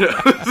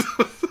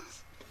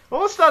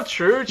 Well, it's not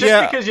true.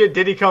 Just because you had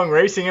Diddy Kong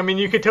Racing, I mean,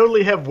 you could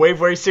totally have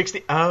Wave Race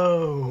 60.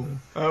 Oh,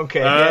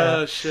 okay.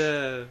 Oh,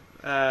 shit.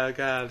 God,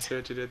 I see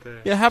what you did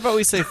there. Yeah, how about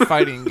we say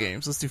fighting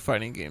games? Let's do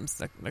fighting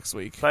games next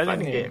week.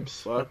 Fighting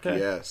games. Fuck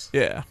yes.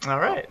 Yeah. All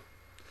right.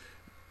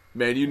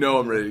 Man, you know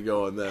I'm ready to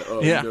go on that.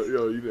 Oh, yeah.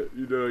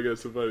 You know I got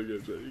some fighting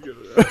games.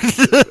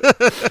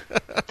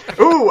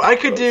 Ooh, I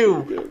could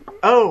do...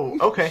 Oh,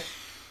 okay.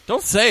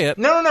 Don't say it.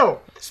 No.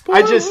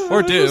 Or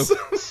do.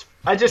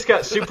 I just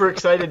got super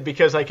excited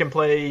because I can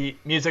play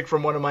music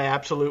from one of my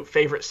absolute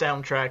favorite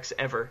soundtracks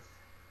ever.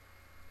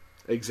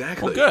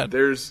 Exactly. Well, good.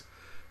 There's...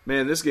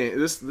 Man, this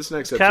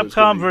next episode.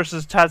 Capcom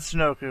versus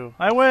Tatsunoko.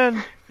 I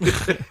win.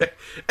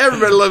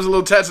 Everybody loves a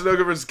little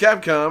Tatsunoko versus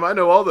Capcom. I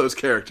know all those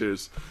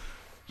characters.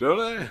 Don't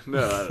I?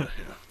 No,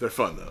 they're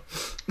fun though.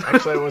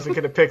 Actually, I wasn't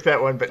going to pick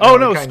that one, but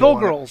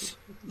Skullgirls.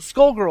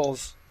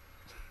 Skullgirls.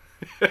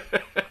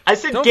 I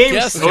said Don't games.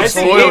 guess. I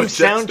said game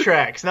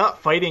soundtracks,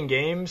 not fighting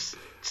games.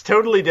 It's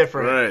totally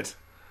different. Right.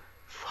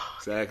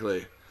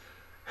 Exactly.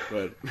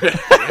 But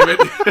damn it.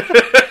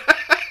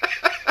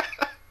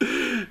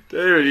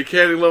 David, you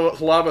can't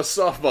lob us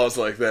softballs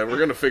like that. We're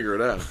going to figure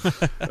it out.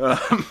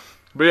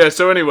 But yeah,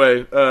 so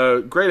anyway,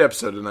 great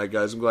episode tonight,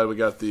 guys. I'm glad we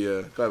got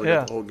the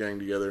whole gang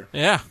together.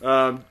 Yeah.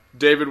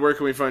 David, where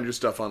can we find your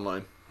stuff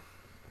online?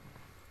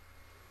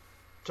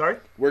 Sorry?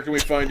 Where can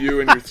we find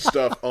you and your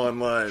stuff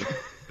online?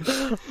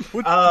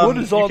 What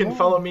is you can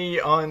follow me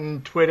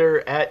on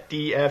Twitter at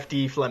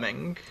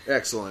DFDFleming.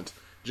 Excellent.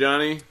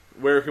 Johnny,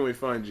 where can we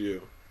find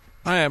you?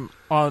 I am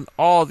on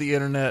all the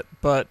internet,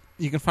 but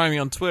you can find me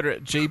on Twitter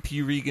at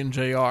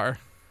JPReganJR.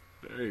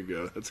 There you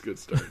go. That's a good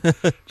start.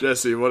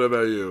 Jesse, what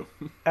about you?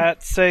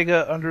 At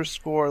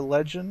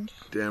Sega_legend.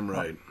 Damn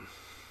right.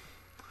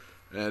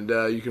 And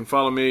you can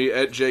follow me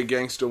at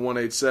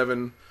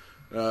JGangsta187.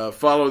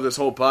 Follow this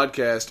whole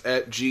podcast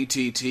at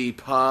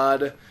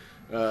GTTPod.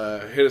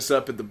 Hit us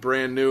up at the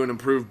brand new and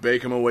improved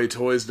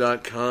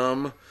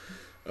Bake'emAwayToys.com.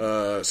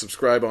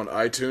 Subscribe on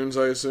iTunes,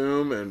 I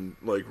assume, and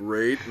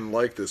rate and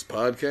like this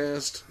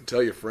podcast.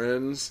 Tell your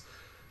friends.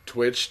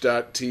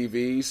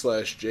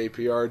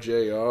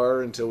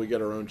 Twitch.tv/JPRJR until we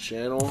get our own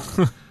channel.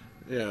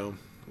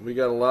 We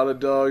got a lot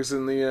of dogs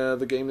in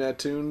the Game That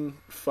Tune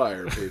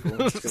fire,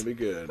 people. It's gonna be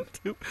good.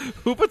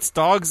 Who puts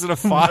dogs in a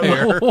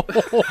fire? I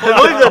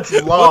believe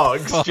that's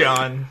logs,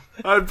 John.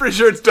 I'm pretty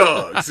sure it's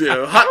dogs.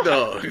 Hot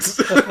dogs.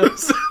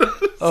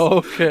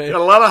 Okay. Got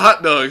a lot of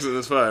hot dogs in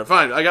this fire.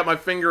 Fine, I got my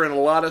finger in a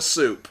lot of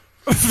soup.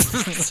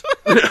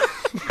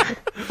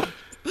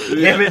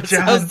 Damn it,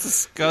 John. That's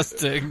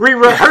disgusting. We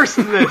rehearsed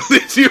this.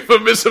 These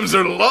euphemisms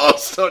are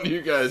lost on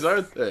you guys,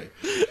 aren't they?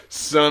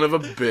 Son of a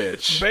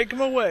bitch. Bake them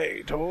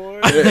away,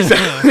 toys. Yeah,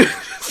 exactly.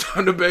 It's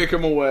time to bake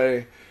them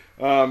away.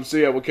 So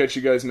yeah, we'll catch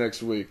you guys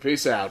next week.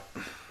 Peace out.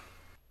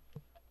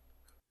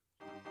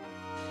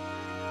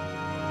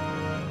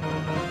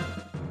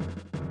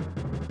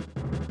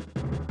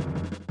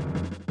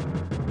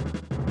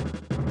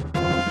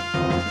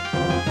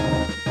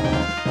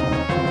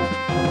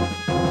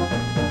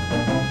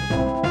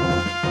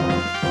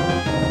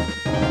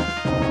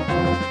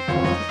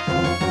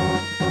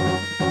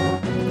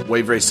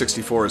 Wave Race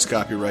 64 is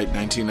copyright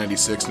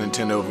 1996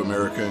 Nintendo of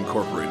America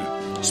Incorporated.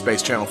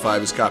 Space Channel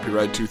 5 is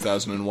copyright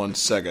 2001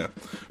 Sega.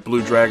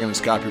 Blue Dragon is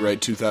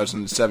copyright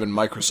 2007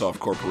 Microsoft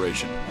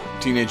Corporation.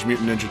 Teenage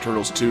Mutant Ninja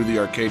Turtles 2, the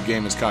arcade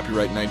game, is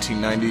copyright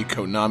 1990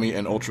 Konami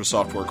and Ultra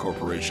Software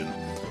Corporation.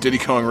 Diddy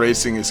Kong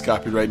Racing is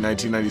copyright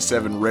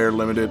 1997 Rare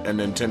Limited and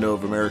Nintendo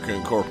of America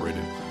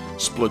Incorporated.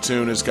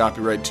 Splatoon is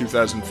copyright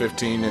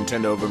 2015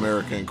 Nintendo of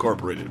America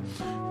Incorporated.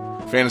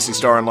 Phantasy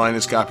Star Online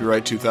is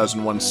copyright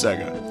 2001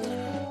 Sega.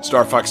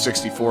 Star Fox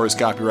 64 is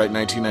copyright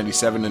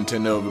 1997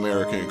 Nintendo of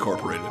America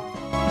Incorporated.